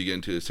until you get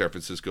into San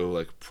Francisco,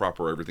 like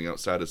proper, everything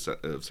outside of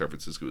San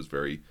Francisco is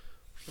very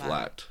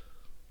flat.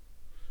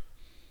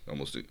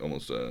 Almost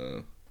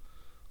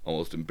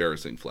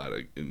embarrassing flat.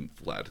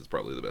 Flat is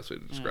probably the best way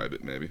to describe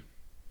it, maybe.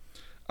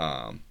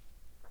 And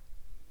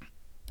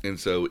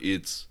so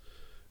this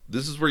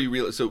is where you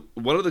realize. So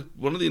one of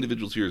the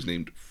individuals here is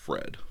named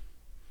Fred.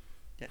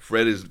 Yes.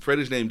 Fred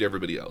is named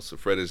everybody else. So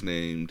Fred is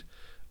named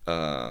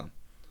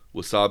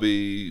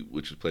Wasabi,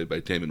 which is played by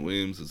Damon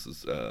Williams. This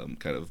is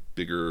kind of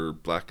bigger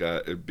black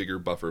guy, bigger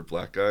buffer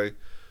black guy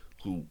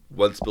who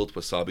once built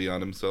wasabi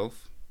on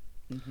himself.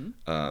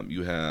 Mm-hmm.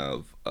 You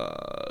have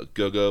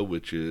Gogo,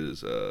 which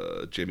is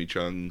Jamie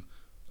Chung,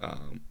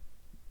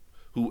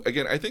 who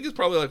again I think is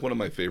probably like one of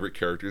my favorite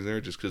characters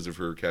there, just because of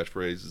her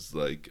catchphrase is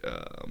like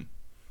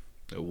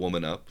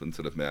 "woman up"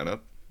 instead of "man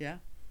up." Yeah.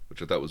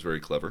 Which I thought was very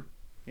clever.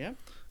 Yeah.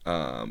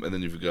 And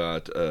then you've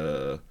got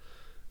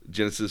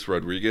Genesis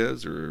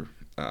Rodriguez, who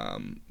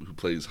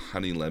plays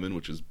Honey Lemon,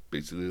 which is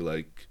basically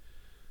like,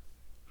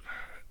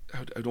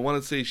 I don't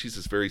want to say she's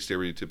this very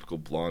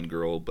stereotypical blonde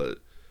girl, but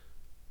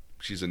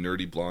she's a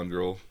nerdy blonde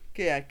girl.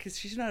 Yeah, because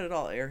she's not at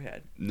all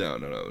airhead. No.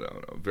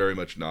 Very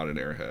much not an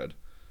airhead.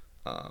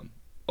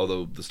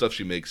 Although the stuff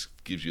she makes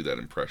gives you that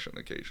impression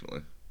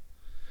occasionally.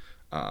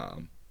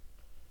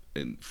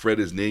 And Fred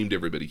is named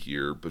everybody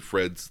here, but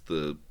Fred's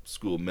the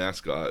school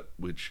mascot,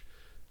 which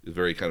is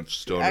very kind of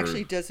stoner.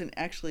 Actually, doesn't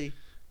actually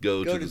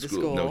go to the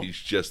school. No, he's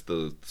just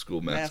the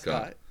school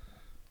mascot.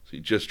 So he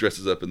just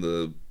dresses up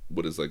in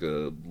what is like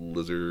a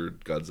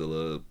lizard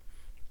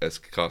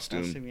Godzilla-esque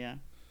costume. Yeah.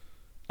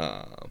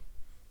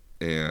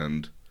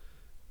 And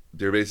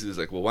they're basically just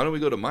like, well, why don't we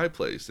go to my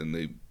place?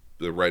 And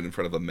they're right in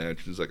front of a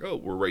mansion. It's like, oh,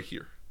 we're right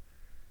here.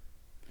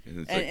 And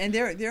it's And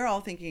they're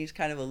all thinking he's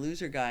kind of a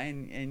loser guy,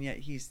 and yet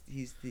he's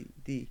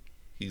the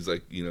he's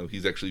like,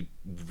 he's actually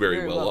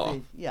very well off.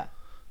 paid. Yeah.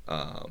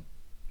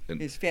 And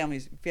His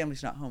family's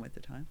not home at the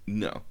time.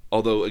 no.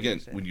 Although,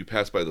 again, when you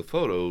pass by the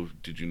photo,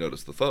 did you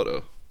notice the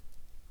photo?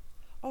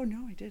 Oh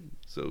no, I didn't.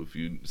 So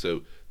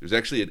there's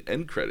actually an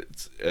end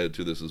credits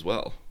to this as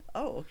well.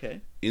 Oh,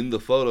 okay. In the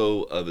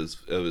photo of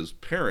his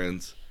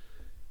parents,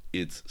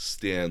 it's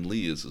Stan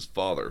Lee as his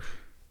father.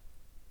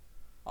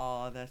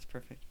 Oh, that's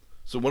perfect.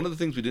 So one of the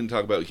things we didn't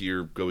talk about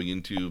here going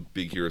into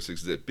Big Hero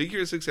 6 is that Big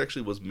Hero 6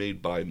 actually was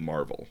made by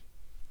Marvel.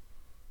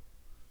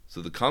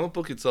 So the comic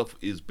book itself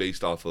is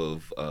based off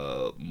of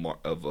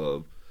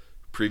a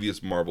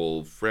previous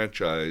Marvel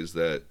franchise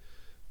that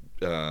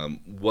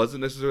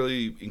wasn't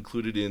necessarily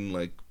included in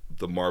like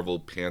the Marvel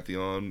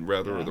pantheon,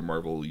 rather, or the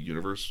Marvel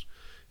universe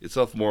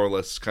itself. More or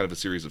less, kind of a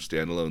series of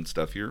standalone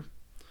stuff here,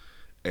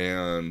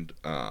 and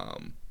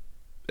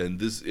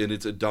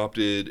it's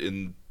adopted,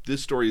 and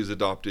this story is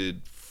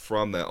adopted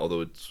from that,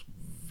 although it's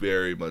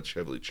very much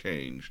heavily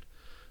changed.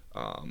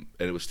 And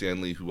it was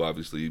Stan Lee, who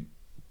obviously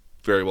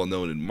very well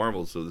known in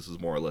Marvel, so this is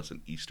more or less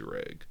an Easter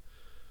egg.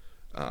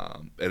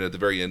 And at the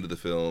very end of the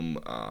film,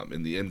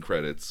 in the end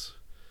credits,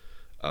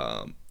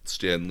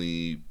 Stan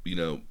Lee,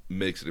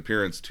 makes an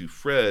appearance to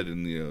Fred,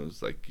 and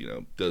is like,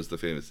 does the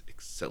famous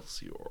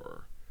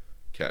Excelsior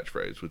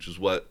catchphrase, which is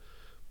what,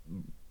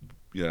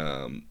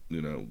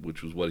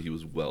 which was what he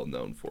was well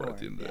known for at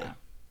the end of the day.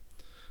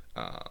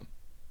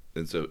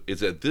 And so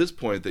it's at this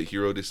point that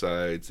Hero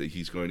decides that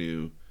he's going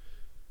to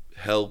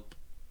help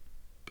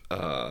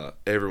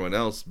everyone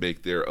else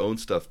make their own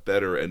stuff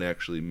better, and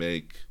actually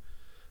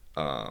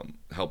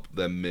help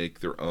them make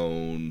their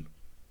own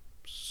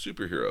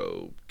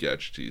superhero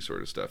gadgety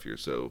sort of stuff here.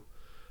 So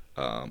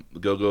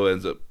Go-Go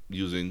ends up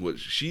using what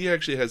she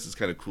actually has, this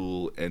kind of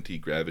cool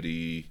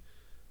anti-gravity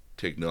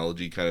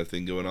technology kind of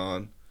thing going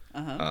on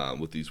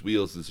with these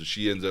wheels, and so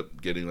she ends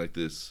up getting like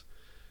this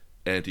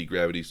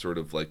anti-gravity sort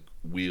of like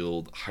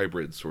wheeled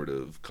hybrid sort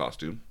of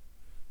costume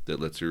that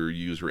lets her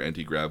use her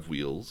anti-grav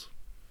wheels.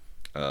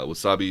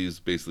 Wasabi's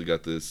basically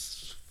got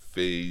this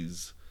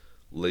phase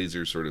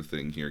laser sort of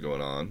thing here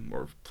going on,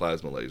 or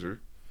plasma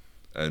laser,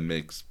 and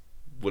makes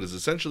what is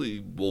essentially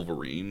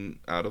Wolverine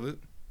out of it.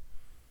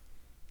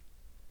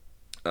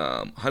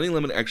 Honey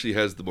Lemon actually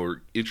has the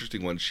more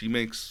interesting one. She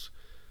makes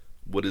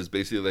what is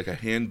basically like a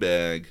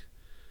handbag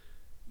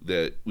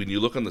that, when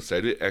you look on the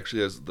side, it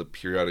actually has the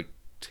periodic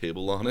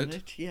table on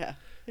it. Yeah,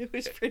 it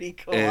was pretty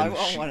cool. I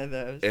want one of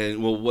those.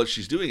 And well, what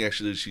she's doing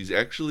actually is she's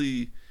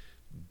actually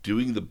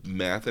doing the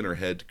math in her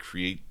head to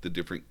create the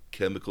different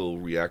chemical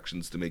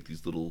reactions to make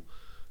these little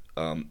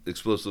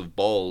explosive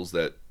balls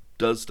that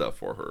does stuff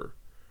for her.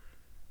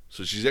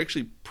 So she's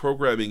actually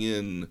programming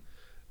in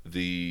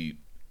the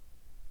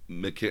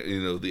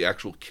the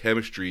actual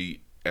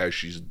chemistry as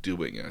she's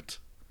doing it.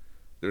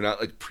 They're not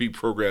like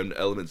pre-programmed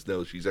elements.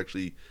 No, she's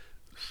actually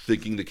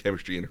thinking the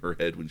chemistry in her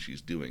head when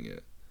she's doing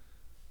it.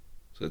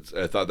 So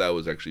I thought that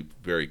was actually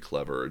very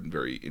clever and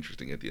very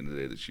interesting at the end of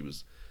the day, that she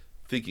was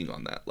thinking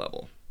on that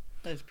level.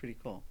 That's pretty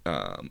cool.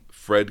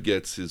 Fred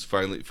gets his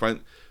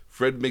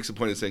Fred makes a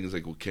point of saying, "Is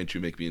like, well, can't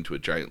you make me into a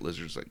giant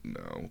lizard?" It's like,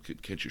 no.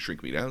 Can't you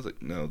shrink me down? It's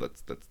like, no.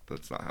 That's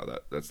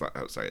not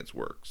how science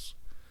works.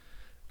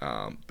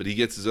 But he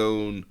gets his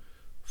own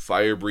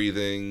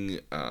fire-breathing,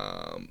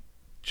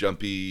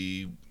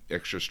 jumpy,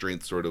 extra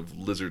strength sort of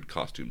lizard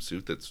costume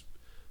suit that's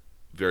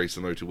very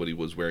similar to what he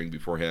was wearing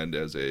beforehand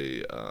as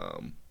a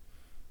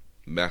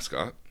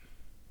mascot.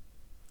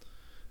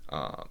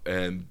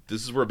 And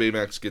this is where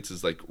Baymax gets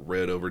his like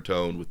red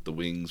overtone with the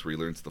wings, where he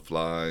learns to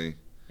fly.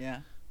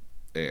 Yeah.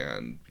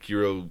 And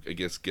Hero, I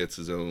guess, gets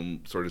his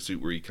own sort of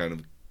suit where he kind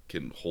of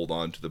can hold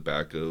on to the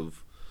back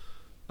of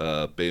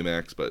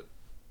Baymax, but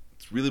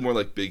it's really more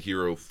like Big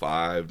Hero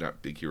 5,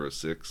 not Big Hero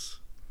 6.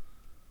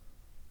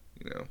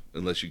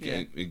 Unless you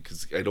can,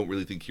 because I don't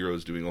really think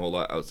Hero's doing a whole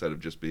lot outside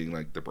of just being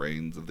like the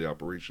brains of the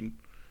operation.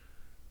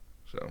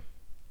 So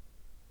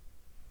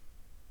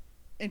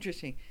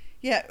interesting.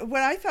 Yeah,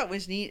 what I thought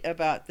was neat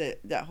about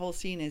that whole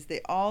scene is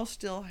they all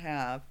still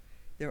have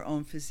their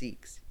own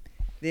physiques.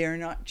 They are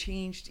not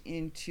changed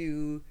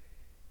into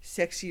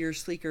sexier,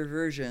 sleeker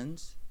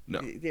versions.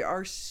 No. They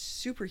are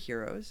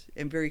superheroes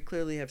and very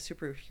clearly have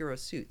superhero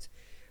suits.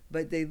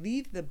 But they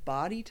leave the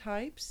body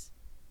types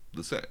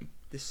the same.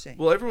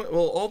 Well,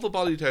 all the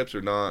body types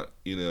are not,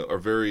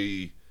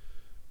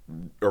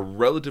 are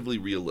relatively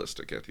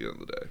realistic at the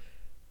end of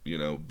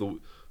the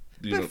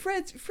day.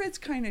 Fred's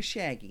kind of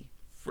shaggy.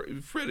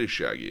 Fred is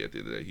shaggy at the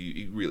end of the day.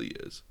 He really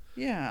is.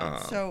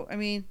 Yeah. So I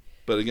mean.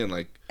 But again,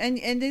 like. And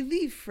they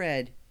leave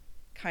Fred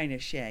kind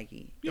of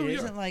shaggy. It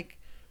isn't like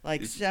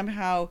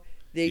somehow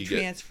they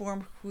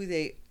transform who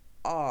they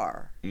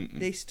are. Mm-mm.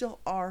 They still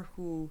are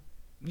who.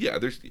 Yeah,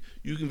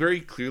 you can very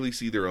clearly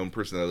see their own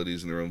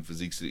personalities and their own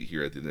physiques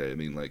here at the end of the day. I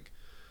mean, like,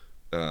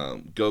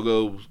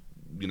 Go-Go,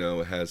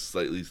 has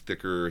slightly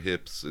thicker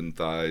hips and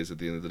thighs at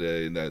the end of the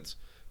day, and that's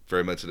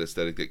very much an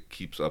aesthetic that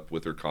keeps up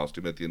with her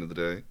costume at the end of the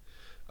day.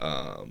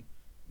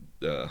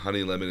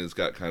 Honey Lemon has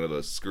got kind of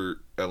a skirt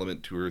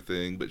element to her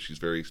thing, but she's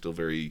still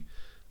very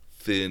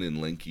thin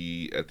and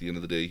lanky at the end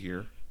of the day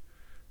here.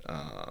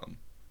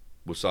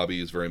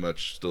 Wasabi is very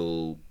much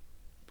still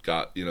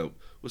got,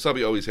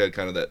 Wasabi always had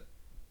kind of that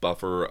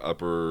buffer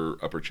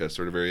upper chest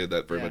sort of area.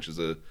 That very much is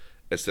a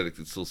aesthetic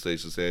that still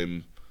stays the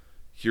same.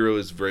 Hiro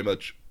is very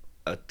much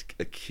a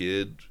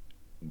kid,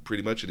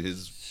 pretty much, in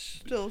his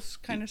still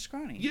kind of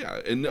scrawny. Yeah,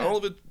 and all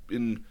of it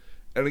and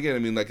again, I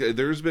mean, like,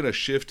 there's been a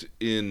shift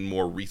in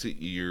more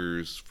recent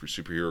years for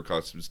superhero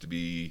costumes to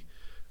be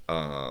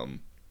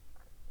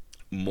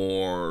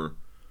more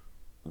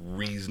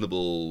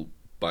reasonable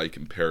by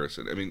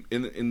comparison. I mean,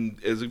 in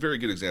as a very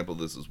good example of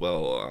this as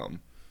well,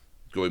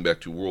 going back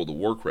to World of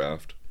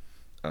Warcraft,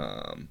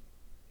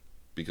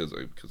 because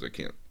I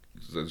can't,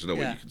 because there's no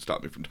way you can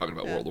stop me from talking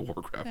about World of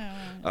Warcraft.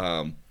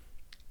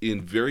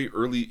 In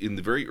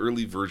the very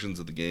early versions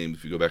of the game,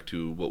 if you go back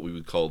to what we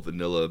would call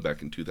vanilla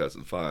back in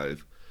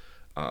 2005,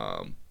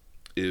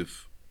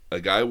 if a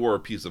guy wore a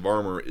piece of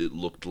armor, it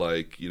looked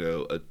like,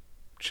 a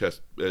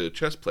chest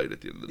plate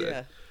at the end of the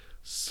day.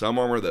 Some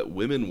armor that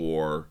women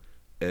wore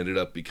ended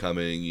up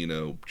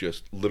becoming,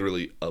 just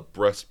literally a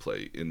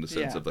breastplate in the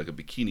sense of like a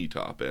bikini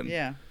top,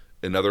 and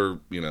another,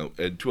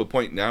 and to a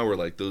point now where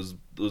like those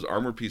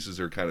armor pieces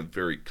are kind of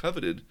very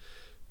coveted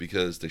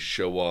because they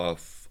show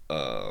off,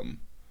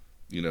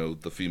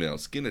 the female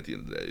skin at the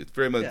end of the day. It's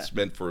very much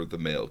meant for the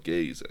male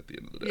gaze at the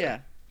end of the day.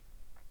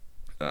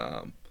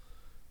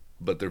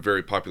 But they're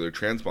very popular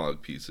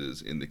transmog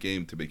pieces in the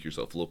game to make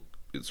yourself look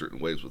in certain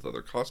ways with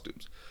other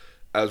costumes.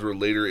 As were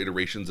later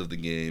iterations of the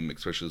game,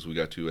 especially as we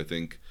got to, I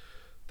think,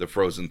 the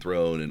Frozen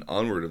Throne and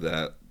onward of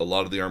that, a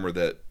lot of the armor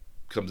that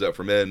comes out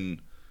for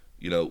men,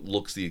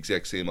 looks the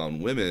exact same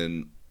on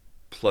women,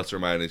 plus or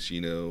minus,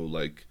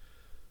 like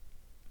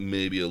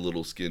maybe a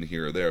little skin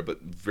here or there, but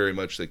very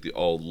much like they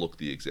all look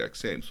the exact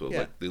same. So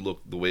like they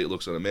look, the way it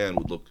looks on a man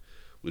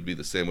would be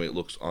the same way it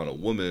looks on a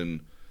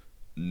woman.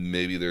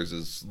 Maybe there's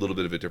this little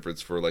bit of a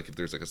difference for like if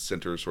there's like a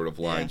center sort of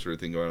line sort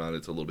of thing going on,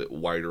 it's a little bit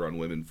wider on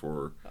women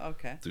to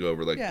go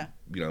over like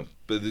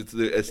but it's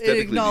aesthetically it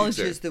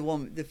acknowledges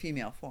the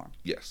female form.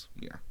 Yes,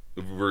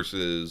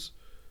 versus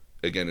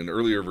again in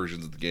earlier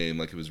versions of the game,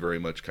 like it was very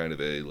much kind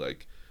of a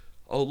like,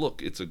 oh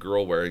look, it's a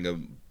girl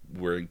wearing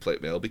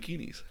plate mail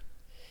bikinis.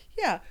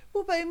 Yeah,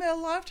 well, but I mean, a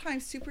lot of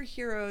times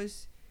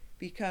superheroes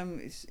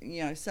become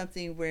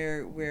something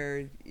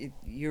where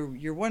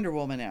you're Wonder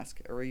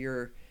Woman-esque, or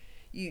you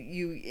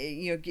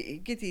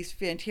get these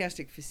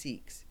fantastic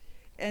physiques,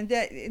 and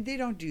that they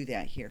don't do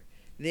that here.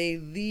 They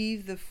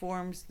leave the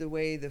forms the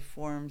way the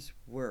forms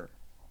were,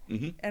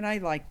 and I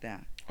like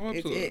that. Oh,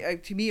 absolutely.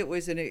 To me, it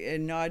was a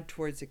nod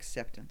towards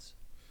acceptance.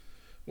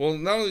 Well,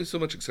 not only so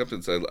much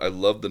acceptance, I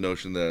love the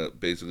notion that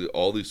basically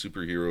all these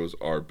superheroes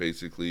are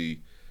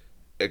basically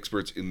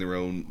experts in their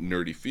own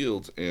nerdy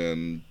fields,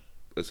 and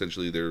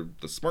essentially they're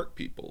the smart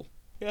people.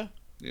 Yeah.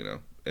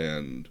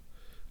 And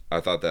I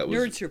thought that was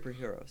nerd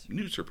superheroes.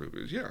 New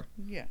superheroes, yeah.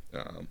 Yeah.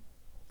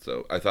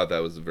 So I thought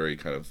that was very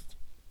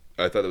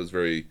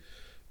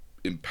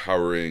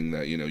empowering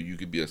that, you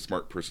could be a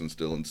smart person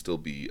still and still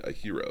be a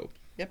hero.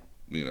 Yep.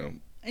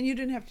 And you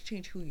didn't have to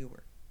change who you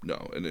were.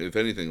 No, and if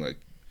anything, like,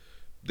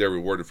 they're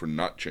rewarded for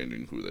not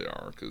changing who they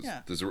are,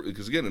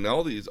 because again, and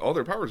all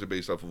their powers are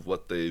based off of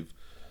what they've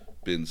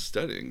been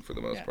studying for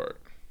the most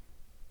part.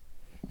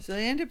 So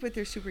they end up with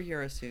their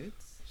superhero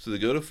suits. So they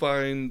go to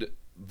find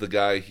the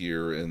guy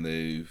here, and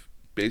they've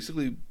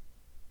basically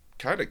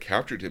kind of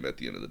captured him at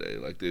the end of the day.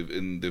 Like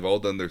they've all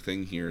done their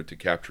thing here to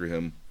capture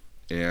him,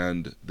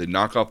 and they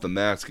knock off the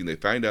mask, and they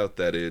find out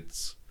that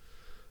it's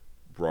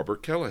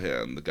Robert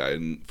Callahan, the guy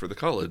for the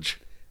college.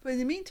 But in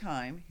the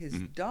meantime, his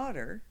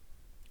daughter.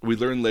 We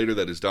learn later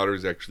that his daughter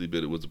was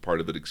a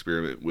part of an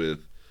experiment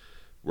with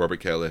Robert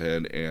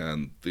Callahan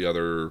and the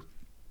other,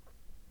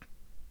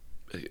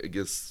 I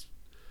guess,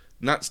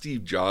 not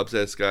Steve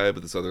Jobs-esque guy,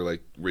 but this other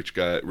like rich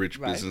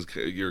business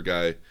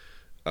guy,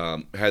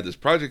 had this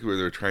project where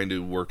they're trying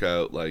to work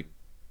out like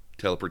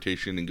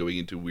teleportation and going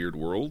into weird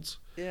worlds.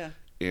 Yeah.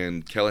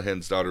 And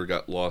Callahan's daughter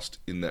got lost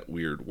in that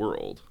weird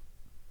world.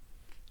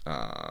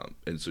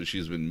 And so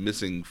she's been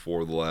missing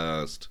for the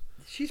last...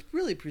 She's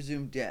really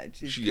presumed dead.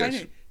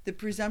 The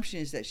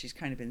presumption is that she's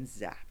kind of been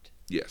zapped.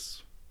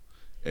 Yes.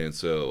 And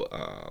so,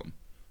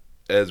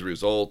 as a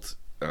result,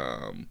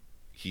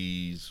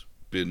 he's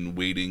been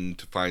waiting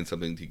to find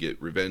something to get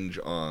revenge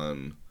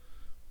on,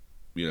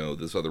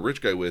 this other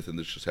rich guy with, and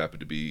this just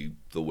happened to be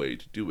the way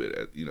to do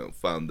it.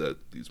 Found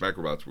that these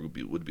microbots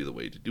would be the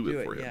way to do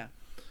it for him.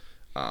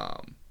 Yeah.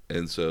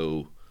 And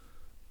so,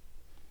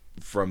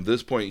 from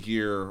this point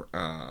here,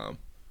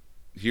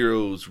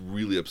 Hiro's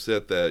really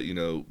upset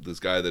that, this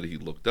guy that he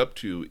looked up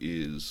to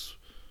is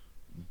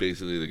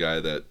basically the guy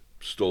that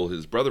stole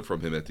his brother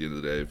from him at the end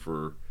of the day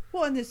for...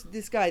 Well, and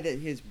this guy that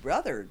his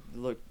brother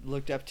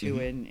looked up to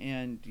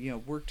and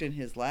worked in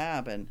his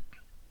lab and...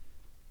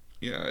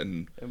 Yeah,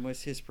 and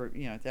was his,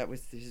 that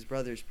was his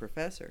brother's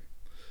professor.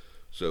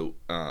 So,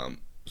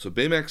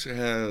 Baymax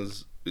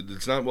has...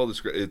 It's not well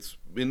described. It's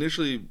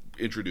initially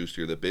introduced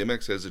here that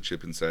Baymax has a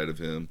chip inside of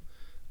him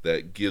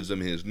that gives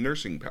him his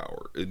nursing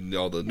power and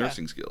all the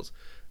nursing skills.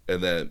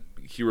 And that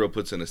Hero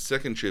puts in a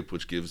second chip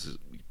which gives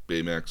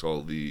Baymax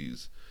all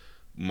these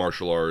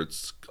martial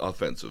arts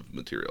offensive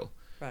material.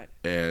 Right.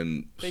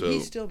 And but so,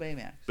 he's still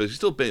Baymax. But he's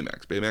still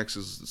Baymax. Baymax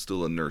is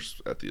still a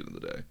nurse at the end of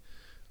the day.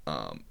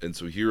 And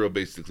so Hero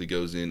basically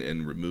goes in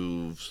and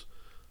removes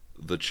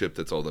the chip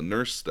that's all the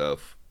nurse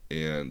stuff,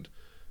 and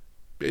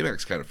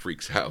Baymax kind of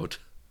freaks out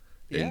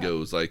and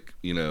goes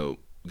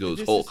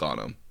Hulk on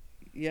him.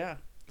 Yeah.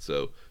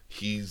 So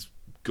he's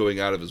going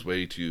out of his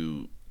way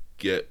to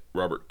get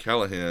Robert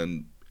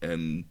Callahan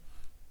and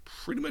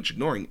pretty much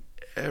ignoring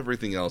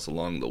everything else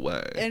along the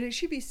way. And it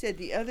should be said,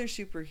 the other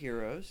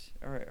superheroes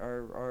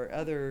or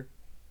other,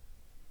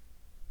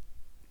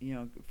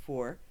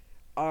 four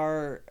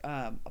are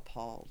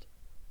appalled.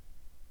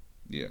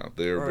 Yeah,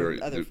 they're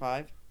very other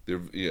five.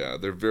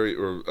 They're very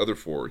or other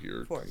four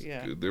here. Four,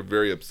 yeah. They're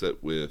very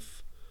upset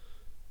with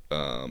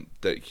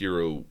that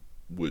Hero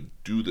would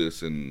do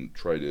this and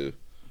try to,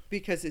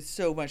 because it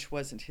so much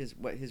wasn't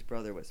what his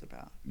brother was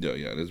about. Yeah,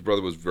 and his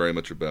brother was very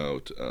much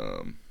about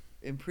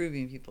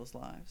improving people's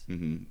lives.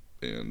 Mm-hmm,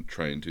 and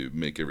trying to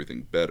make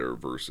everything better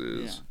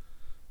versus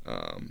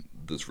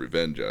this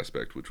revenge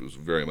aspect, which was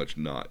very much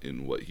not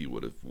in what he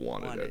would have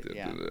wanted at the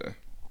end of the day.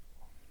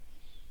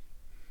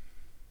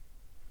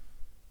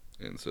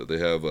 And so they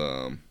have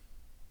a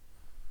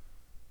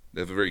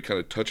very kind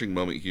of touching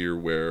moment here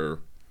where,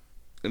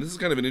 and this is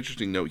kind of an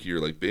interesting note here,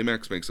 like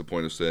Baymax makes a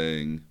point of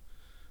saying,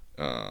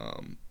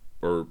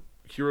 or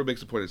Hero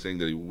makes a point of saying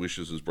that he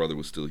wishes his brother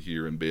was still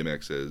here, and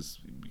Baymax says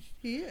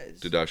he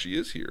is. Tadashi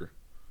is here.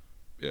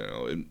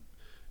 And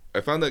I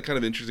found that kind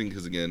of interesting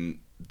because, again,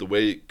 the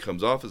way it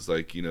comes off is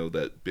like,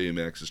 that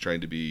Baymax is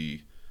trying to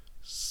be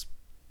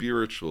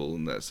spiritual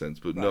in that sense,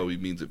 but no, he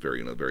means it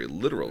in a very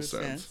literal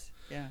sense.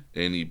 Yeah.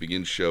 And he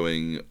begins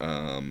showing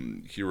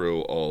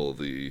Hero all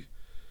the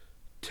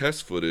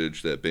test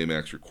footage that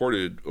Baymax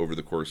recorded over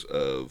the course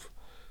of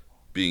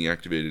being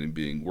activated and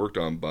being worked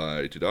on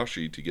by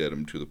Tadashi to get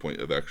him to the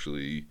point of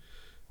actually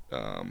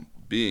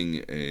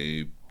being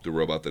the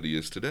robot that he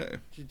is today.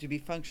 To be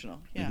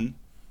functional, yeah.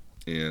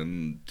 Mm-hmm.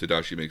 And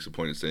Tadashi makes a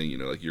point of saying,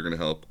 you're going to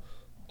help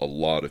a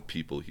lot of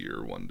people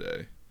here one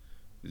day.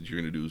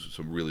 You're going to do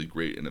some really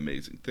great and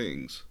amazing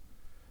things.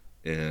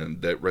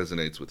 And that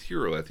resonates with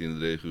Hero at the end of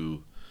the day,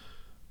 who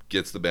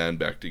gets the band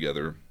back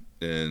together,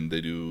 and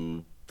they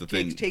do the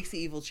thing. Takes the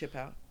evil chip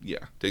out.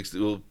 Yeah, takes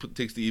the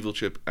evil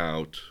chip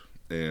out,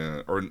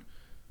 or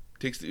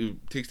takes the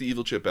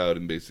evil chip out,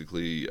 and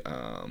basically,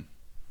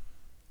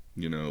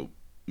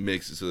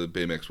 makes it so that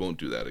Baymax won't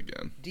do that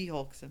again.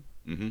 De-hulks him.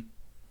 Mm-hmm.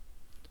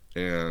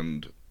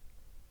 And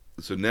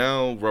so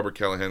now Robert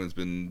Callahan has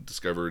been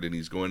discovered, and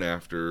he's going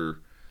after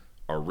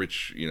our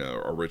rich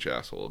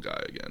asshole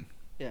guy again.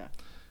 Yeah.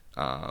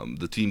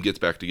 The team gets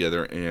back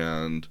together,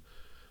 and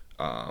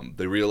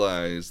they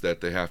realize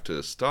that they have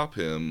to stop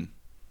him,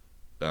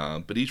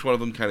 but each one of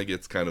them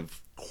gets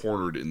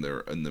cornered in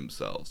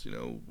themselves,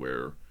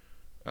 where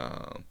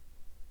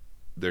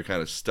they're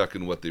kind of stuck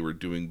in what they were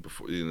doing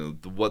before.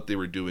 What they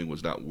were doing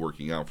was not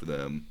working out for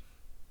them,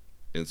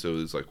 and so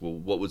it's like, well,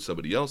 what would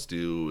somebody else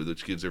do?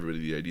 Which gives everybody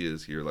the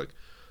ideas here, like,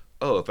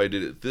 oh, if I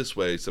did it this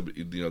way,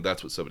 somebody,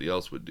 that's what somebody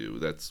else would do.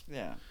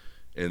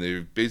 And they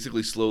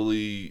basically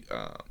slowly.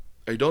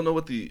 I don't know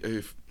what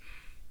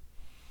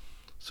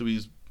so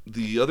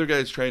the other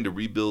guy's trying to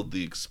rebuild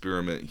the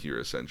experiment here,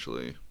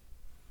 essentially.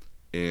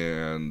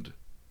 And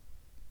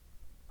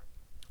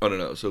I don't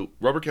know. So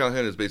Robert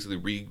Callahan is basically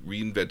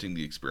reinventing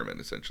the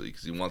experiment, essentially,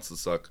 because he wants to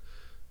suck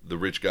the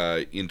rich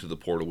guy into the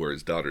portal where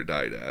his daughter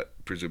died at,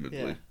 presumably.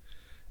 Yeah.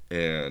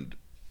 And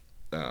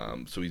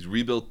so he's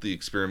rebuilt the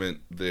experiment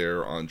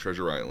there on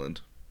Treasure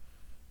Island,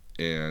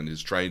 and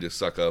is trying to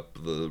suck up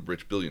the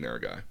rich billionaire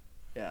guy.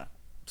 Yeah.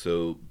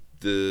 So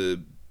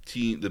the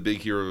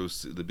big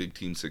heroes, the big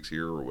Team 6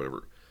 here, or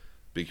whatever,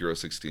 Big Hero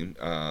 6 team,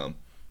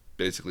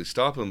 basically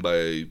stop him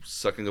by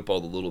sucking up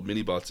all the little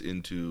mini-bots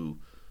into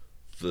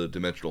the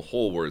dimensional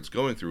hole where it's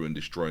going through and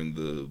destroying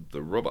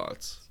the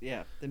robots.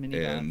 Yeah, the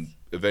mini-bots. And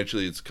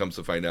eventually it comes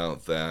to find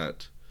out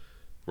that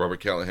Robert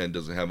Callahan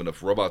doesn't have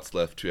enough robots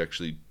left to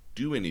actually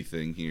do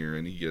anything here,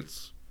 and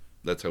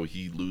that's how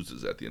he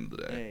loses at the end of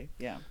the day.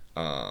 Yeah.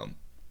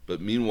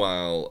 But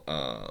meanwhile,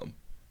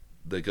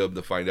 they come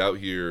to find out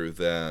here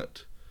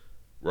that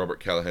Robert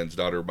Callahan's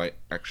daughter might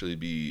actually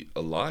be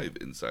alive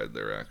inside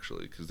there,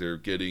 actually, because they're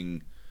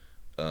getting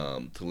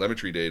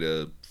telemetry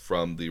data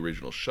from the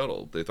original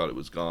shuttle. They thought it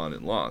was gone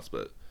and lost,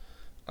 but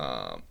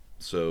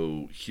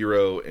so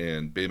Hero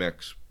and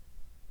Baymax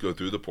go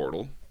through the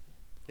portal.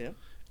 Yeah.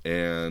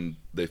 And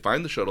they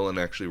find the shuttle and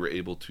actually were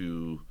able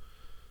to,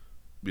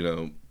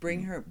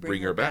 bring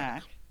her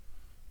back.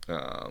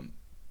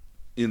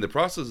 In the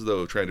process, though,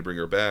 of trying to bring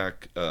her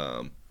back,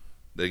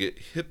 they get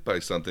hit by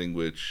something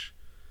which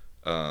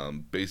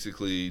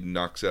basically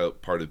knocks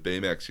out part of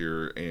Baymax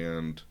here,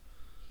 and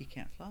he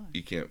can't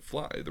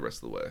fly the rest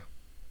of the way.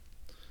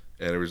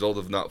 And as a result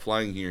of not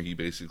flying here, he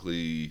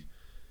basically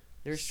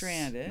they're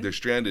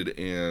stranded,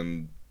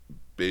 and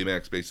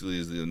Baymax basically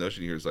is the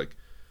notion here is like,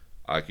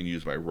 I can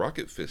use my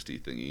rocket fisty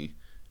thingy,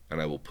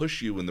 and I will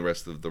push you and the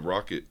rest of the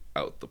rocket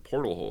out the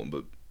portal hole.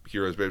 But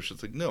Hero's basically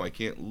just like, no, I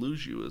can't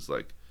lose you. It's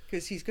like,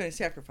 because he's going to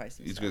sacrifice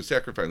himself. he's going to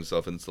sacrifice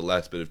himself, and it's the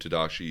last bit of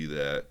Tadashi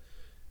that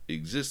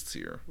exists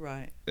here.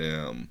 Right.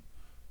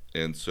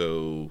 And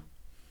so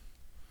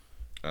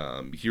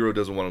Hero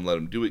doesn't want to let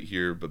him do it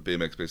here, but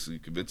Baymax basically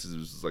convinces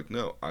him, it's like,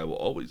 no, I will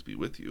always be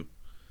with you.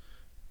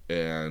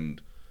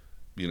 And,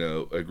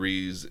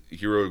 agrees.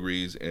 Hero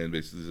agrees, and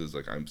basically says,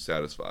 like, I'm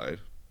satisfied.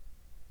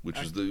 Which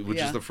is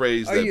the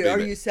phrase are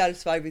you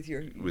satisfied with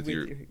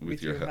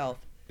your health?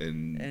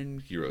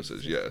 And Hero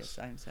says yes.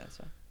 I am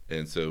satisfied.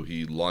 And so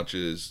he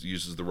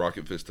uses the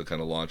rocket fist to kind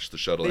of launch the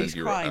shuttle. But he's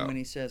Hero crying out. when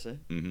he says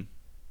it. Mm-hmm.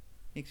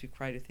 Makes me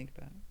cry to think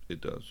about it.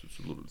 It does. It's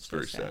So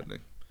very sad.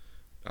 saddening.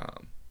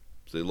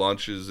 So he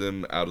launches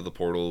him out of the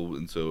portal,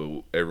 and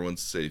so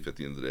everyone's safe at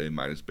the end of the day,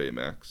 minus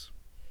Baymax.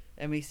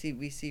 And we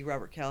see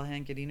Robert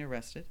Callahan getting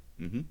arrested.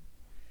 Mm-hmm.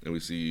 And we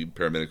see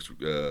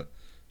paramedics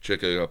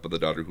checking up on the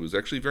daughter, who is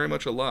actually very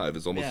much alive.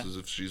 It's almost as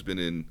if she's been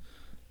in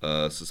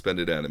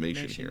suspended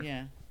animation here.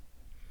 Yeah.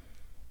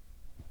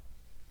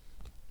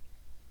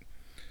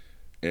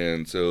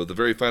 And so the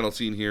very final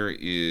scene here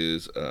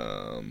is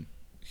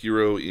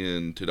Hero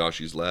in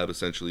Tadashi's lab.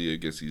 Essentially, I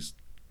guess he's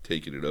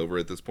taken it over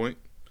at this point.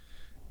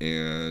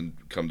 And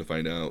come to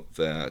find out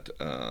that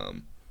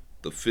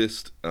the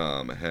fist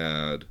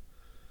had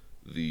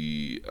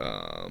the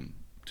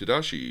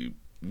Tadashi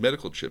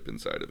medical chip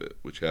inside of it,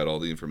 which had all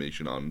the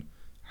information on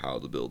how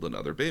to build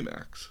another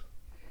Baymax.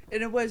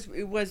 And it was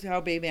how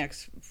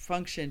Baymax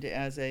functioned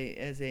as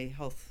a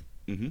health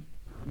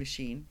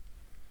machine.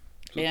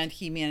 So and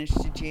he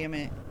managed to jam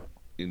it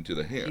into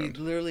the hand. He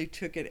literally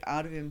took it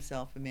out of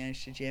himself and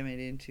managed to jam it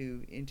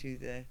into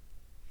the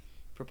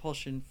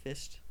propulsion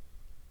fist.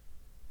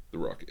 The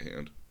rocket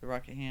hand. The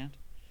rocket hand.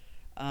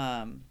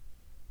 And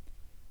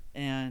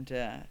sent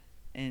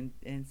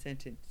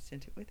it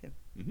with him.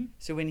 Mm-hmm.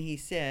 So when he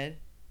said,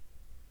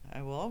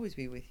 "I will always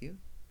be with you,"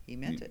 he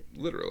meant it.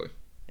 Literally.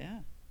 Yeah.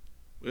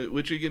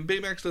 Which again,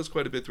 Baymax does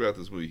quite a bit throughout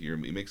this movie here.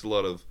 He makes a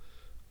lot of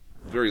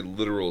very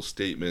literal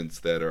statements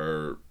that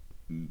are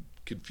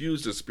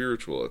confused as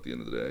spiritual at the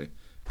end of the day,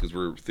 because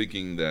we're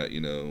thinking that,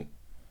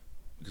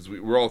 because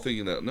we're all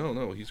thinking that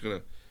no, he's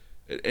gonna,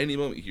 at any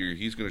moment here,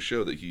 he's gonna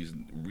show that he's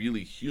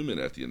really human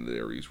at the end of the day,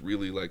 or he's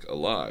really like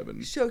alive.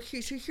 And so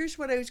here's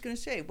what I was gonna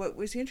say. What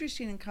was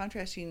interesting in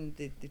contrasting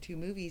the two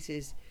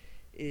movies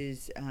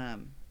is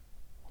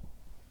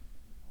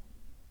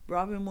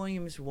Robin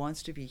Williams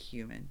wants to be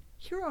human.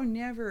 Hero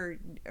never,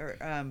 or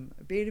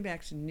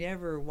Betamax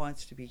never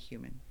wants to be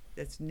human.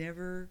 That's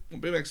never.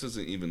 Well, Baymax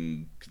doesn't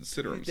even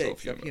consider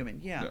himself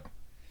human. Yeah.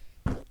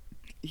 No.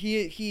 He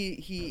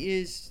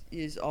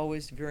is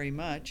always very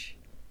much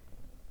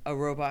a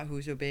robot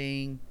who's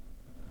obeying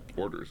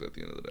orders at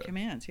the end of the day.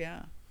 Commands,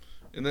 yeah.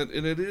 And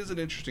it is an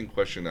interesting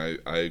question.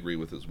 I agree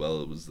with as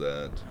well. It was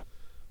that,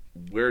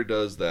 where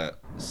does that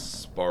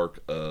spark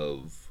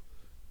of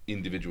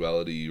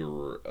individuality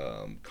or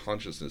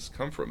consciousness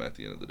come from at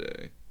the end of the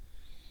day?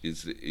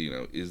 Is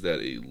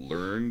that a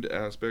learned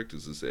aspect?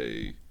 Is this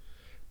a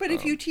But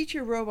if you teach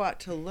your robot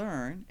to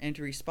learn and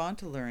to respond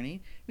to learning,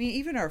 I mean,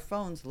 even our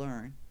phones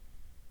learn.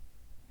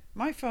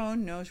 My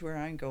phone knows where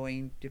I'm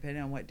going,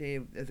 depending on what day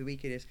of the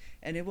week it is,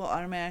 and it will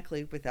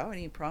automatically, without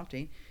any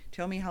prompting,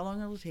 tell me how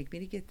long it will take me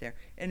to get there,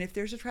 and if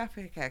there's a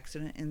traffic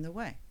accident in the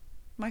way.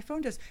 My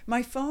phone does.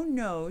 My phone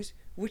knows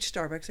which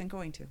Starbucks I'm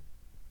going to.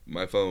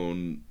 My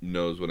phone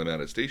knows when I'm at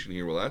a station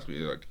here. Will ask me,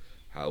 like,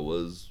 how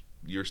was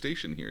your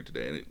station here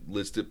today? And it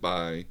lists it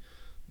by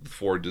the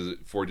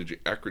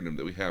four-digit acronym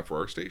that we have for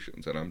our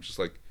stations. And I'm just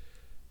like,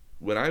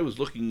 when I was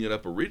looking it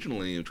up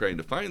originally and trying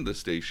to find the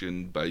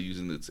station by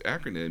using its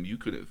acronym, you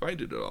couldn't find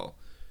it at all.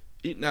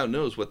 It now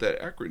knows what that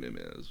acronym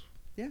is.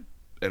 Yeah.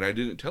 And I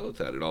didn't tell it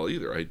that at all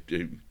either. I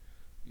did,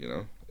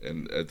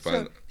 and it's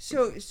fine.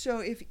 So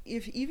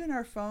if even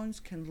our phones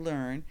can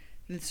learn,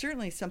 then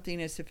certainly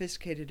something as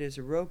sophisticated as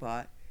a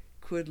robot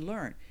could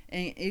learn.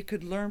 And it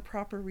could learn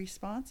proper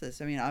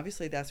responses. I mean,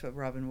 obviously that's what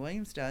Robin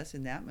Williams does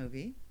in that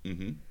movie.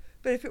 Mm-hmm.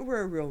 But if it were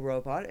a real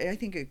robot, I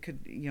think it could,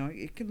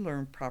 it could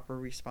learn proper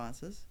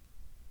responses.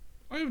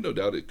 I have no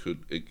doubt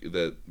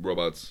that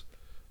robots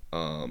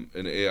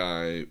and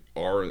AI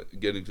are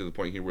getting to the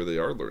point here where they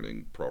are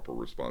learning proper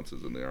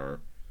responses, and they are.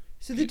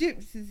 So the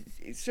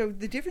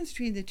difference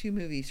between the two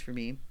movies for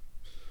me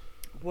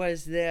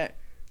was that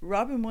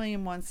Robin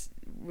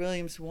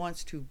Williams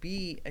wants to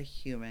be a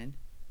human.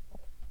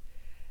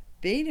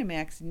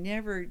 Betamax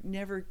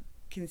never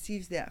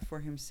conceives that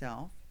for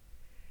himself,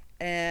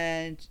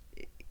 and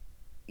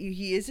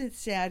he isn't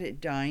sad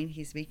at dying.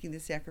 He's making the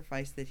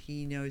sacrifice that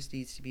he knows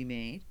needs to be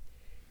made.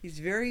 He's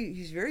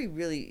very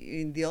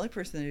really. The only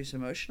person that is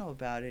emotional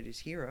about it is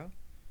Hero.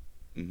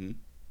 Mm-hmm.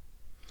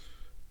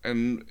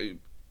 And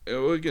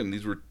again,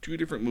 these were two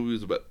different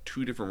movies about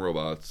two different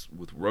robots,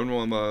 with one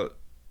robot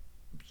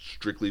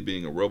strictly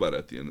being a robot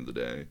at the end of the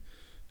day,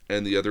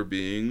 and the other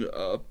being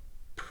a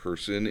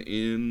person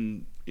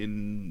in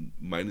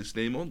minus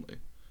name only.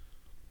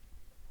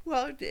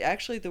 Well,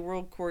 actually, the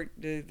World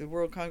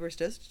Congress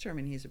does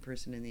determine he's a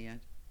person in the end.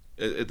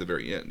 At the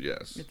very end,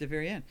 yes. At the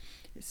very end.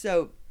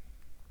 So,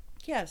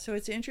 yeah. So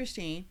it's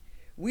interesting.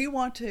 We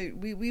want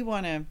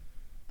to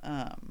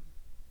um,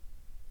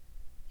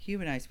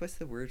 humanize. What's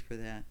the word for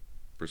that?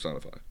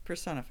 Personify.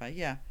 Personify.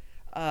 Yeah.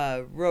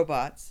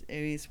 Robots.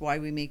 It's why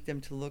we make them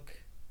to look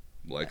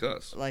Like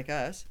us. like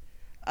us,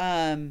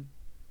 and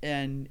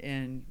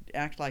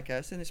act like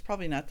us. And it's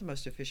probably not the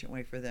most efficient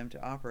way for them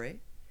to operate.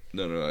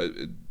 No.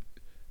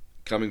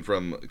 Coming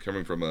from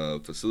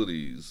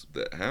facilities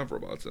that have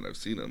robots, and I've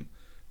seen them,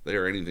 they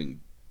are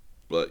anything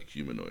but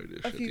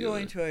humanoidish. If you go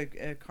into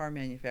a car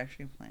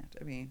manufacturing plant,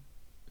 I mean,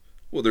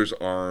 well, there's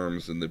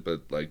arms,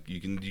 but like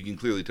you can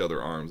clearly tell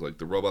they're arms. Like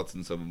the robots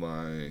in some of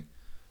my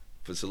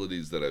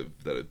facilities that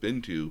I've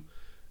been to,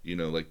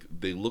 like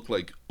they look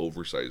like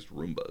oversized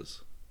Roombas.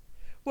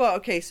 well,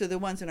 okay, so the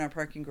ones in our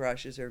parking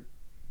garages are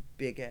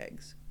big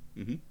eggs.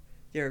 Mm-hmm.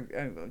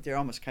 They're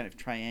almost kind of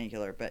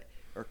triangular,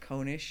 or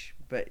conish,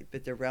 but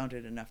they're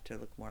rounded enough to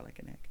look more like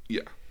an egg.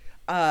 Yeah.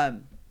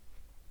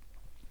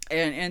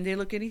 And they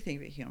look anything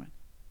but human.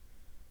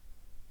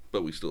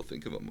 But we still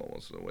think of them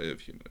almost in a way of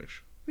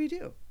humanish. We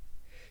do.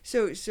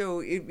 So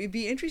it'd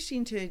be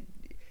interesting to,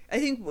 I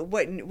think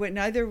what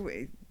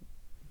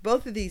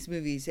both of these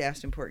movies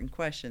asked important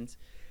questions,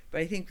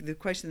 but I think the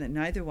question that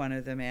neither one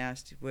of them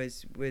asked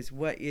was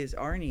what is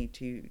Arnie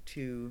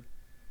to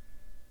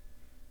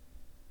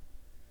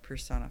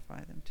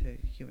personify them, to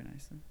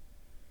humanize them.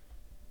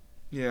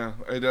 Yeah,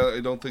 I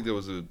don't think that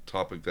was a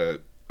topic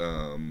that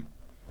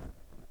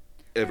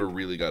ever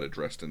really got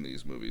addressed in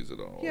these movies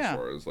at all. Yeah. As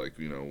far as like,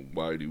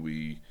 why do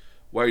we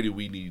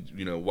need,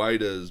 why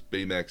does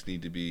Baymax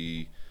need to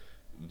be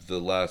the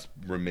last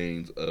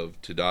remains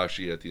of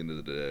Tadashi at the end of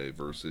the day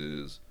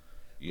versus,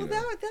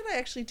 that I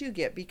actually do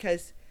get,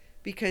 because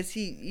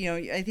he,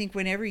 I think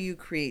whenever you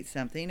create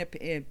something, a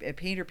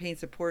painter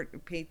paints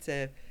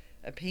a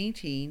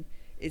painting,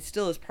 it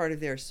still is part of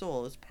their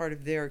soul. It's part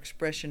of their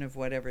expression of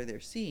whatever they're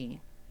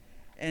seeing.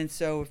 And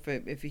so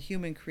if a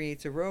human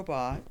creates a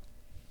robot,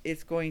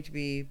 it's going to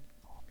be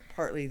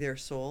partly their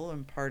soul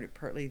and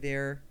partly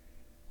their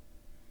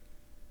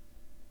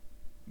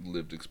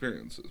lived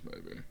experiences,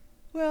 maybe.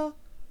 Well,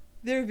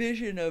 their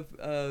vision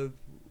of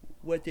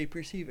what they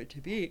perceive it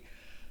to be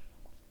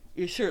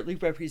is certainly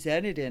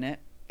represented in it.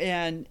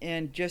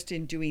 And just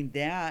in doing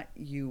that,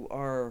 you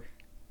are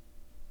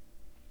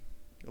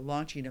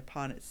launching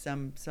upon it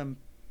some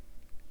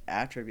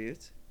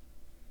attributes.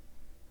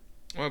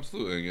 Well,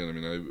 absolutely. Again, I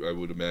mean, I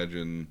would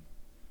imagine.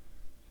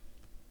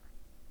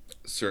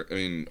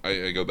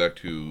 I go back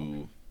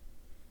to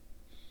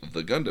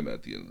the Gundam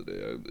at the end of the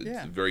day.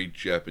 It's a very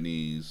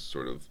Japanese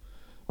sort of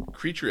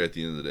creature at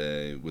the end of the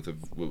day, with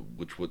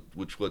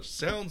which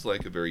sounds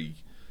like a very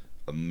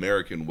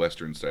American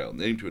Western style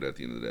name to it at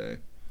the end of the day,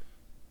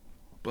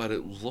 but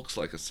it looks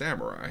like a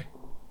samurai.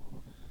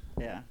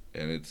 Yeah.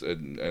 And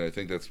I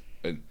think that's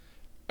and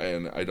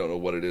I don't know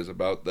what it is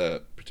about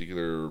that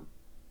particular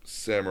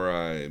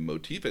samurai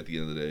motif at the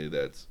end of the day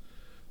that's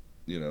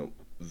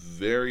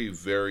very,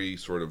 very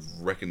sort of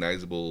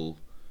recognizable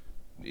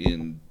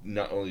in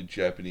not only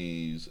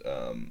Japanese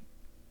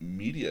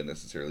media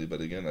necessarily,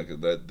 but again, like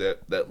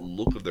that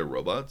look of their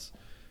robots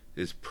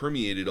is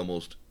permeated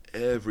almost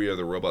every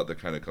other robot that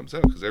kind of comes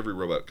out, because every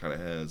robot kind of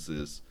has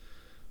this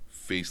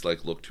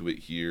face-like look to it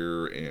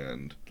here,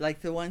 and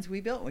like the ones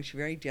we built, which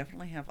very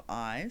definitely have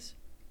eyes.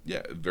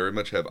 Yeah, very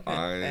much have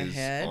eyes, a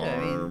head,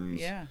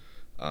 arms. Yeah.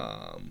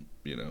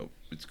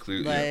 It's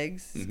clear.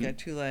 Legs. It's got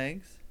 2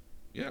 legs.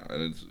 Yeah,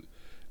 and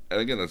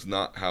again, that's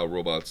not how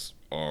robots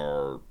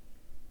are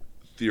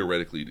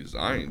theoretically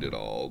designed at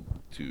all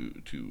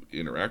to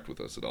interact with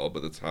us at all,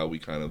 but that's how we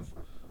kind of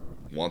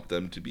want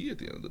them to be at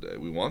the end of the day.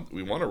 We want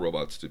our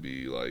robots to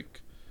be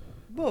like,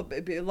 well,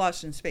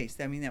 Lost in Space.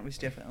 I mean, that was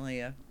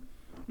definitely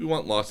we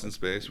want Lost in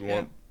Space. We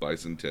want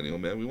Bicentennial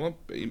Man. We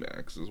want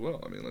Baymax as well.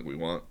 I mean, like we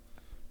want.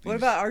 What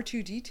about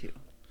R2D2?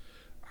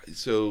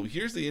 So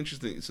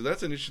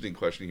that's an interesting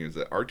question here. Is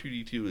that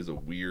R2D2 is a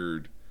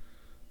weird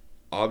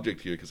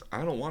object here, because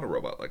I don't want a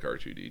robot like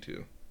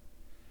R2D2.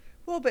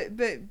 Well, but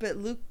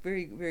Luke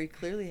very, very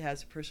clearly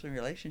has a personal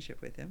relationship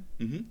with him.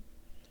 Mm-hmm.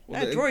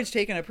 Well, that droid's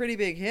taken a pretty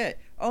big hit.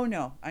 Oh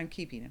no, I'm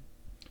keeping him.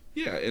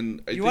 Yeah,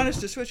 and you want us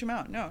to switch him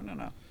out? No.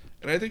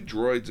 And I think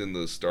droids in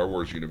the Star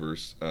Wars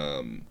universe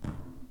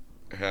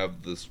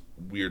have this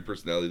weird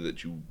personality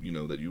that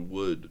you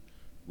would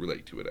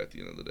relate to it at the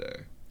end of the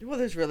day. Well,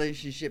 there's a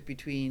relationship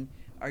between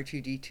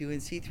R2D2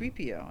 and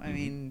C-3PO. I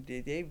mean,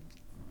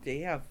 they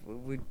have.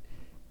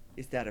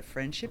 Is that a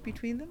friendship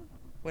between them?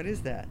 What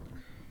is that?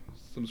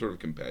 Some sort of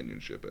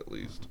companionship, at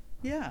least.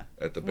 Yeah.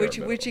 At the bare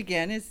minimum. Which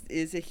again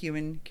is a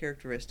human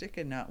characteristic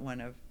and not one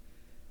of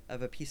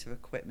a piece of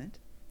equipment.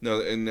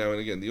 No, and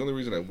again, the only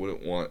reason I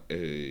wouldn't want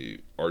a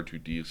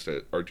R2D2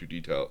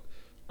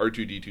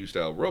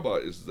 style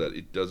robot is that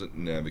it doesn't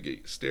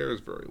navigate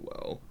stairs very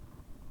well.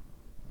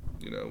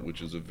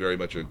 Which is very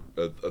much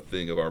a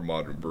thing of our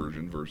modern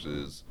version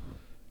versus,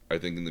 I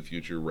think in the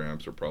future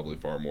ramps are probably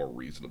far more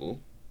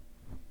reasonable.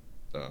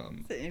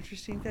 That's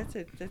interesting.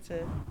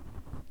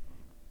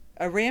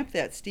 A ramp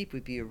that steep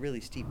would be a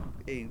really steep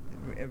a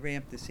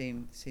ramp the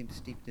same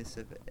steepness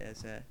of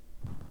as a.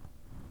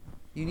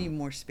 You need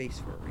more space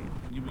for a ramp.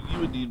 You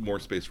would need more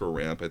space for a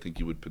ramp. I think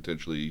you would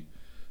potentially.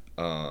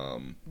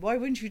 Why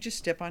wouldn't you just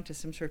step onto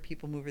some sort of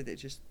people mover that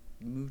just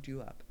moved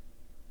you up?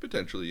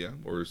 Potentially, yeah,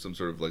 or some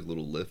sort of like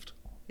little lift.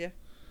 Yeah.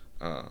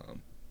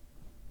 Um,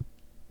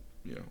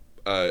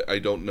 I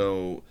don't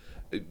know.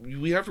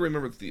 We have to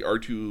remember that the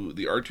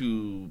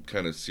R2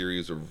 kind of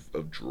series of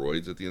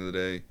droids at the end of the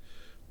day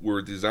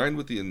were designed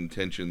with the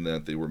intention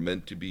that they were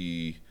meant to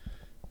be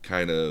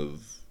kind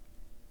of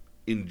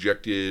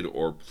injected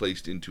or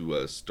placed into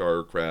a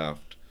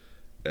starcraft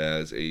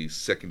as a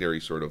secondary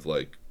sort of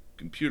like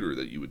computer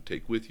that you would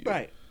take with you.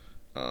 Right.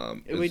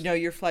 It would know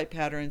your flight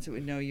patterns. It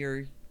would know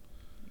your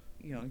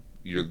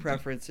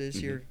preferences.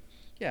 Mm-hmm.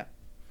 Yeah.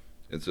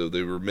 And so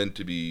they were meant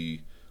to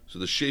be. So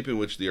the shape in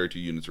which the R2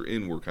 units are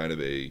in were kind of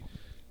a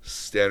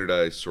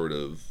standardized sort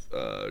of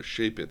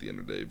shape at the end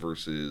of the day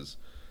versus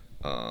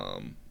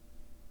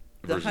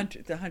the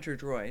hunter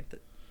droid.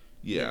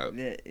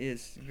 That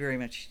is very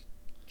much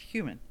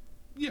human.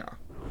 Yeah.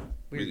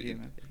 Weird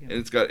human.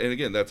 And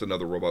again that's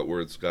another robot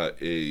where it's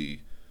got a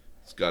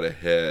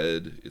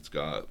head, it's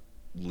got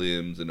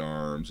limbs and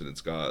arms, and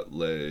it's got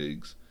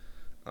legs.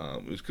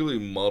 It was clearly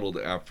modeled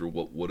after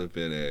what would have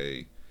been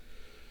a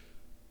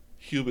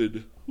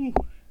human.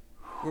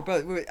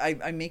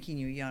 I'm making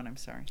you yawn. I'm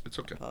sorry. It's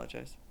okay. I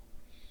apologize.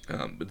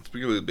 But it's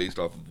particularly based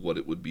off of what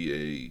it would be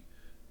a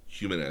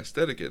human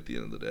aesthetic at the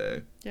end of the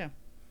day. Yeah.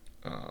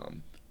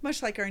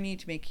 Much like our need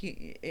to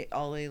make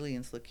all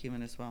aliens look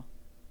human as well.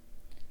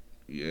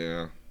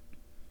 Yeah,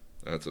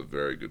 that's a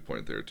very good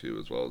point there too,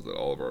 as well as that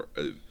all of our,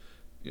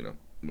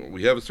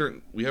 we have a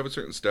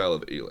certain style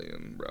of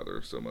alien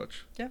rather so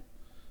much. Yeah.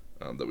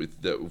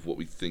 That what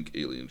we think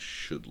aliens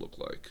should look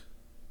like.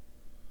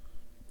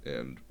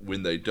 And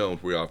when they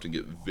don't, we often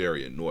get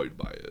very annoyed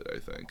by it, I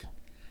think.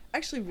 I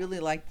actually really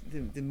liked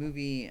the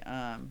movie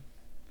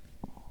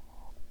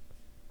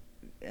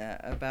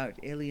about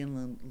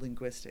alien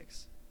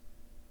linguistics.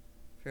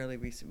 Fairly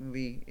recent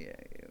movie.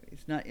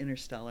 It's not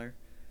Interstellar.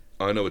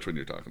 I know which one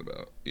you're talking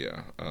about.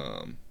 Yeah.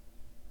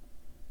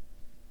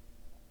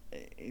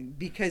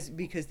 Because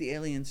the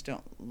aliens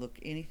don't look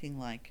anything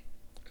like.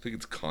 I think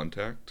it's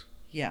Contact.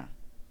 Yeah.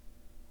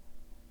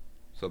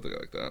 Something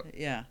like that.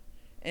 Yeah.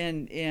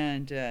 And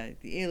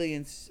the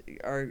aliens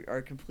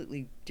are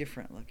completely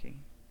different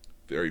looking.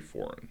 Very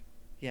foreign.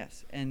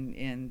 Yes,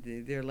 and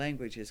their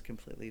language is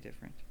completely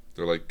different.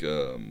 They're like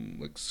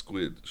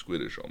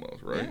squidish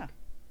almost, right? Yeah,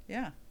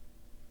 yeah.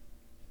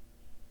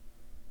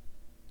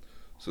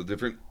 So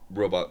different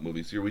robot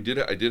movies here. I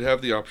did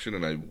have the option,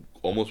 and I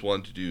almost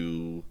wanted to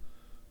do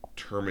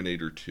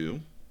Terminator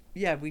 2.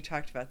 Yeah, we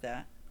talked about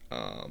that.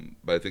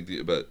 But I think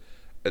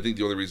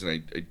the only reason I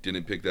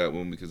didn't pick that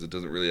one because it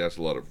doesn't really ask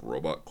a lot of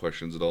robot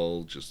questions at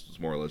all. It's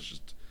more or less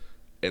just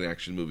an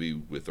action movie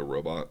with a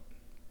robot.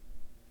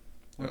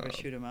 More of a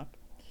shoot 'em up.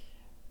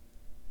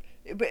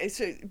 But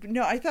so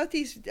no, I thought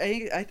these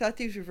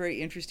were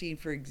very interesting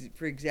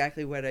for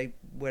exactly what I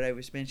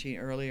was mentioning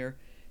earlier,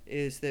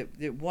 is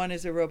that one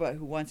is a robot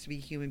who wants to be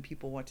human.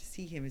 People want to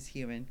see him as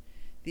human.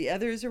 The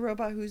other is a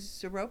robot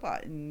who's a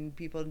robot, and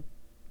people,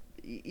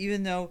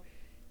 even though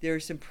there are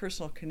some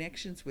personal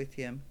connections with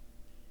him,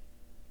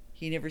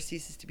 he never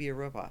ceases to be a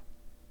robot.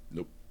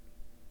 Nope.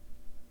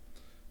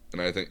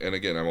 And I think, and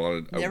again,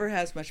 never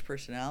has much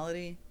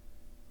personality.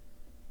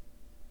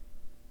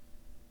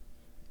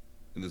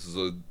 And this is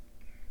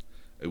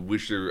I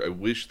wish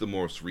the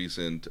most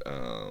recent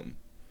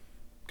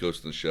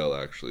Ghost in the Shell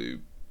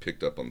actually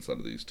picked up on some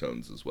of these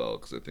tones as well,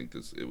 because I think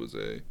it was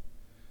a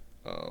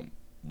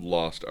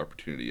lost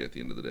opportunity at the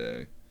end of the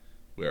day,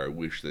 where I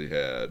wish they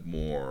had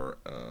more.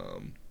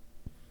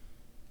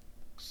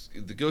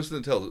 The Ghost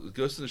in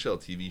the Shell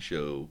TV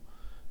show,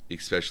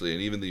 especially,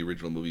 and even the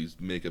original movies,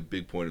 make a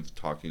big point of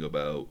talking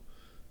about,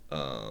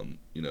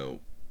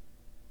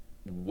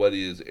 what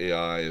is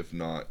AI if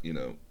not,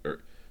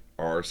 or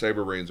are our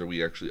cyber brains, are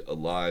we actually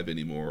alive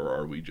anymore, or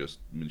are we just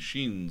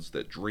machines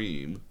that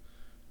dream,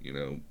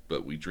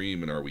 but we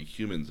dream, and are we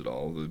humans at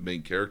all? The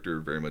main character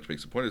very much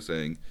makes a point of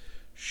saying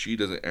she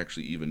doesn't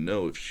actually even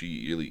know if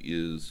she really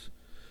is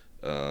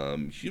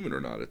human or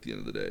not at the end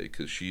of the day,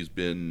 because she's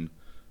been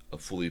a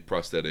fully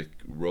prosthetic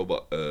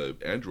robot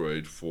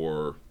android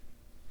or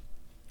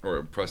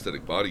a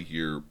prosthetic body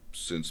here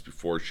since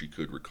before she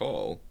could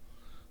recall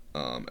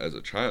as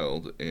a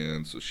child,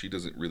 and so she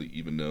doesn't really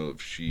even know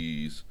if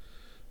she's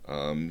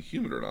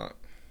human or not.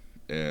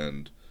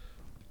 And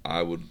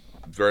I would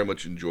very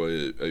much enjoy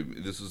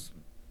it. This is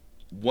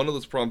one of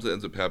those problems that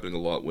ends up happening a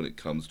lot when it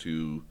comes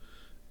to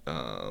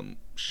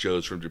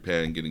shows from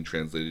Japan getting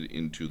translated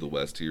into the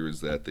West here,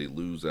 is that they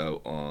lose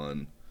out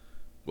on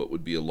what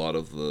would be a lot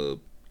of the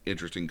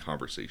interesting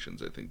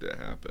conversations, I think, that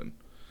happen.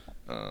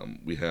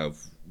 We have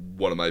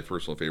one of my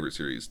personal favorite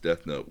series,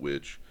 Death Note,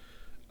 which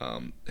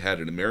had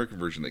an American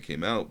version that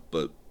came out,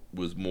 but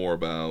was more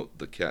about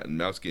the cat and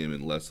mouse game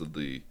and less of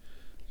the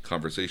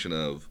conversation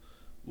of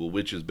well,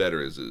 which is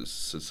better? Is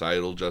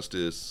societal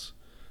justice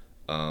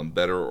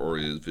better, or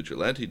is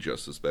vigilante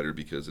justice better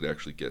because it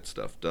actually gets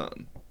stuff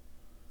done?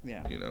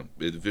 Yeah.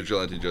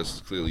 Vigilante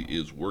justice clearly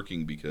is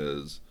working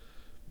because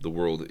the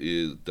world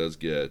does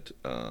get,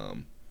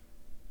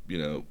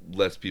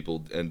 less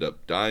people end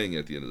up dying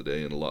at the end of the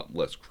day, and a lot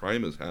less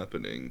crime is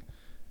happening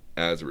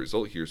as a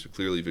result here. So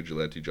clearly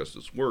vigilante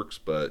justice works,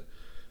 but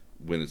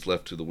when it's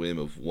left to the whim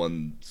of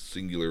one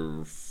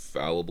singular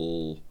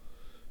fallible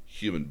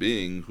human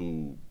being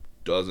who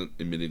doesn't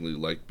admittingly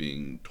like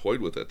being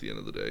toyed with at the end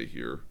of the day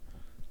here,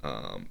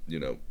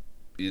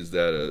 is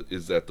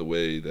that the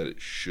way that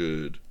it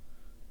should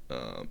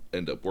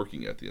end up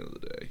working at the end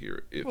of the day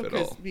here, if at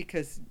all?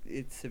 Because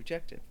it's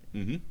subjective.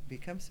 Mm-hmm. It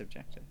becomes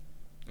subjective.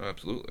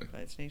 Absolutely. By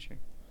its nature.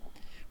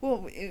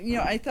 Well,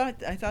 I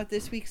thought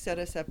this week set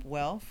us up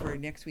well for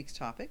next week's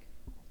topic.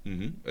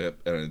 Mm-hmm. Yep.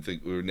 And I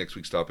think next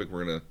week's topic,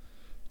 we're going to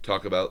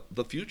talk about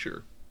the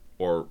future,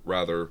 or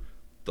rather,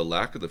 the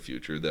lack of the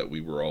future that we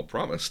were all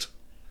promised.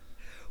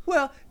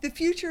 Well, the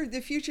future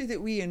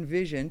that we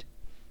envisioned,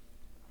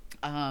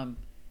 and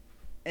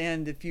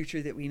the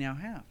future that we now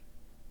have.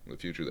 The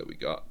future that we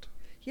got.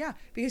 Yeah,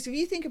 because if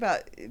you think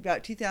about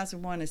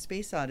 2001: A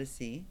Space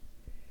Odyssey,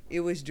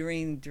 it was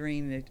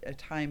during a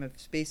time of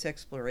space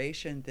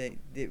exploration that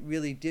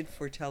really did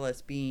foretell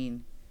us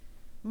being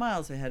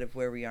miles ahead of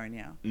where we are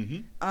now.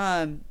 Mm-hmm.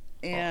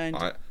 And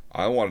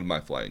I wanted my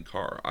flying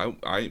car.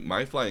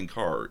 My flying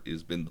car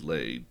has been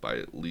delayed by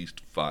at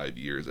least 5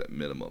 years at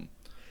minimum.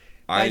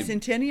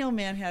 Bicentennial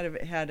Man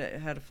had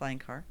a flying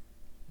car.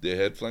 They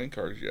had flying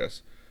cars,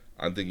 yes.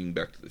 I'm thinking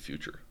Back to the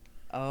Future.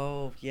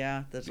 Oh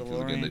yeah, the DeLorean.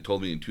 Because again, they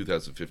told me in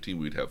 2015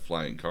 we'd have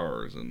flying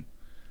cars, and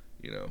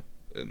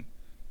and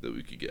that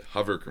we could get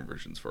hover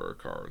conversions for our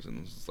cars, and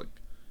it was just like,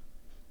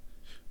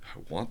 I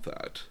want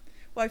that.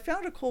 Well, I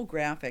found a cool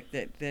graphic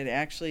that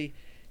actually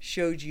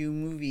showed you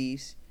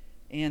movies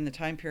and the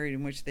time period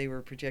in which they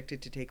were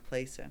projected to take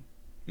place in.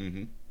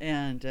 Mm-hmm.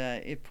 And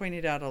it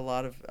pointed out a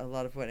lot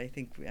of what I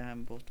think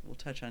we'll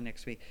touch on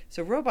next week.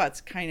 So robots,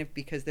 kind of,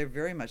 because they're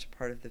very much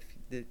part of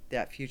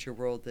that future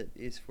world that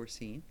is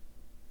foreseen,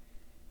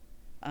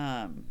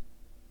 and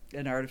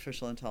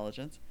artificial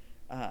intelligence.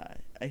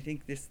 I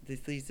think this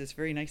leads us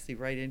very nicely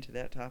right into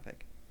that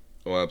topic.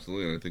 Oh,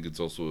 absolutely. And I think it's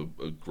also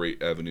a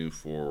great avenue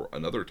for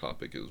another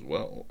topic as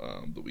well,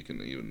 that we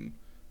can even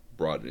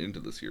broaden into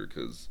this year,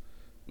 because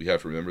we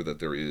have to remember that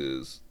there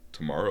is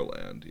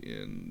Tomorrowland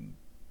in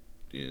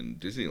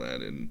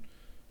Disneyland, and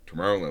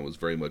Tomorrowland was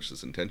very much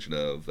this intention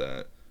of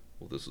that,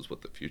 well, this is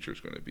what the future is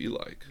going to be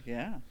like.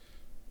 Yeah.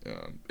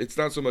 It's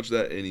not so much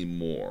that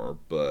anymore,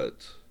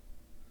 but...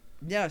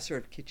 Yeah,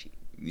 sort of kitschy.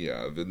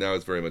 Yeah, but now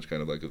it's very much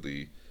kind of like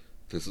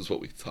this is what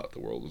we thought the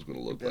world was going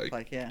to look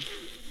like. Yeah.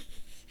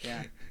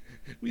 Yeah.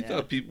 We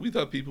thought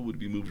people would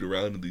be moved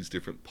around in these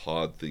different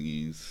pod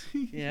thingies.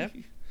 Yep.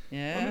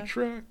 Yeah. On a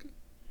track.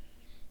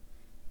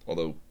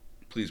 Although,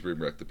 please bring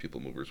back the people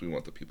movers. We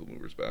want the people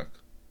movers back.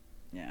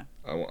 Yeah.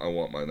 I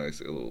want my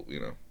nice little,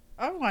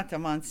 I want the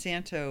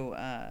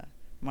Monsanto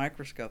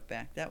microscope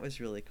back. That was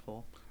really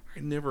cool.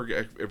 I never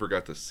ever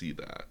got to see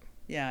that.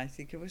 Yeah, I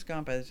think it was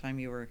gone by the time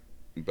you were...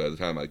 By the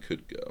time I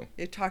could go.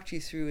 It talked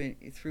you through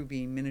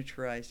being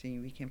miniaturized, and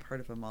you became part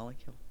of a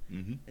molecule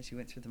as you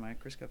went through the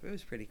microscope. It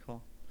was pretty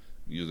cool.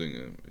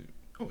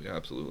 Oh, yeah,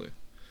 absolutely.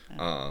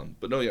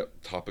 But no, yeah,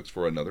 topics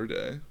for another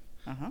day.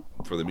 Uh-huh.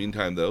 For the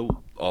meantime,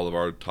 though, all of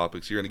our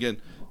topics here, and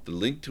again, the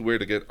link to where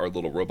to get our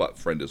little robot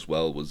friend as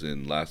well was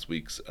in last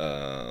week's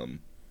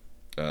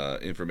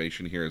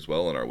information here as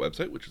well on our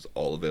website, which is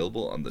all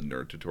available on the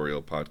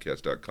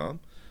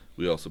nerdtutorialpodcast.com.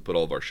 We also put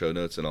all of our show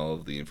notes and all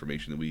of the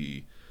information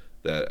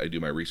that I do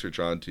my research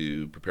on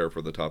to prepare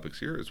for the topics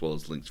here, as well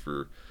as links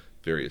for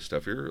various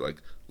stuff here. Like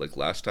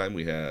last time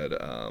we had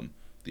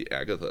the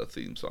Agatha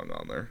theme song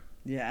on there.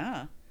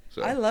 Yeah.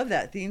 So, I love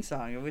that theme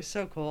song. It was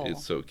so cool.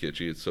 It's so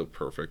kitschy. It's so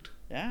perfect.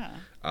 Yeah.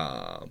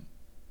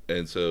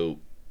 And so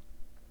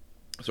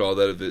all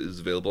that is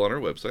available on our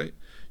website.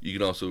 You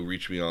can also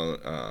reach me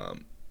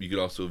on, you can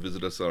also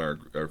visit us on our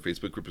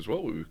Facebook group as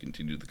well, where we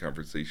continue the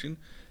conversation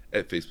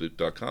at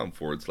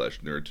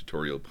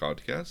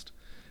facebook.com/nerdtutorialpodcast.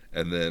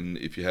 And then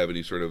if you have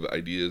any sort of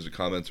ideas or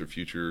comments or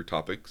future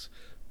topics,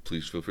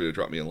 please feel free to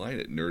drop me a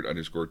line at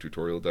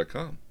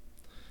nerd_tutorial.com.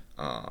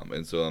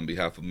 And so on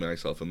behalf of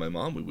myself and my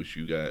mom, we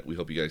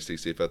hope you guys stay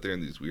safe out there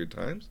in these weird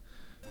times.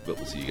 But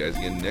we'll see you guys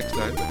again next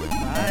time.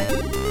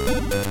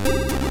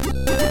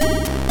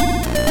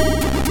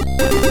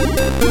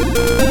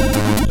 Bye.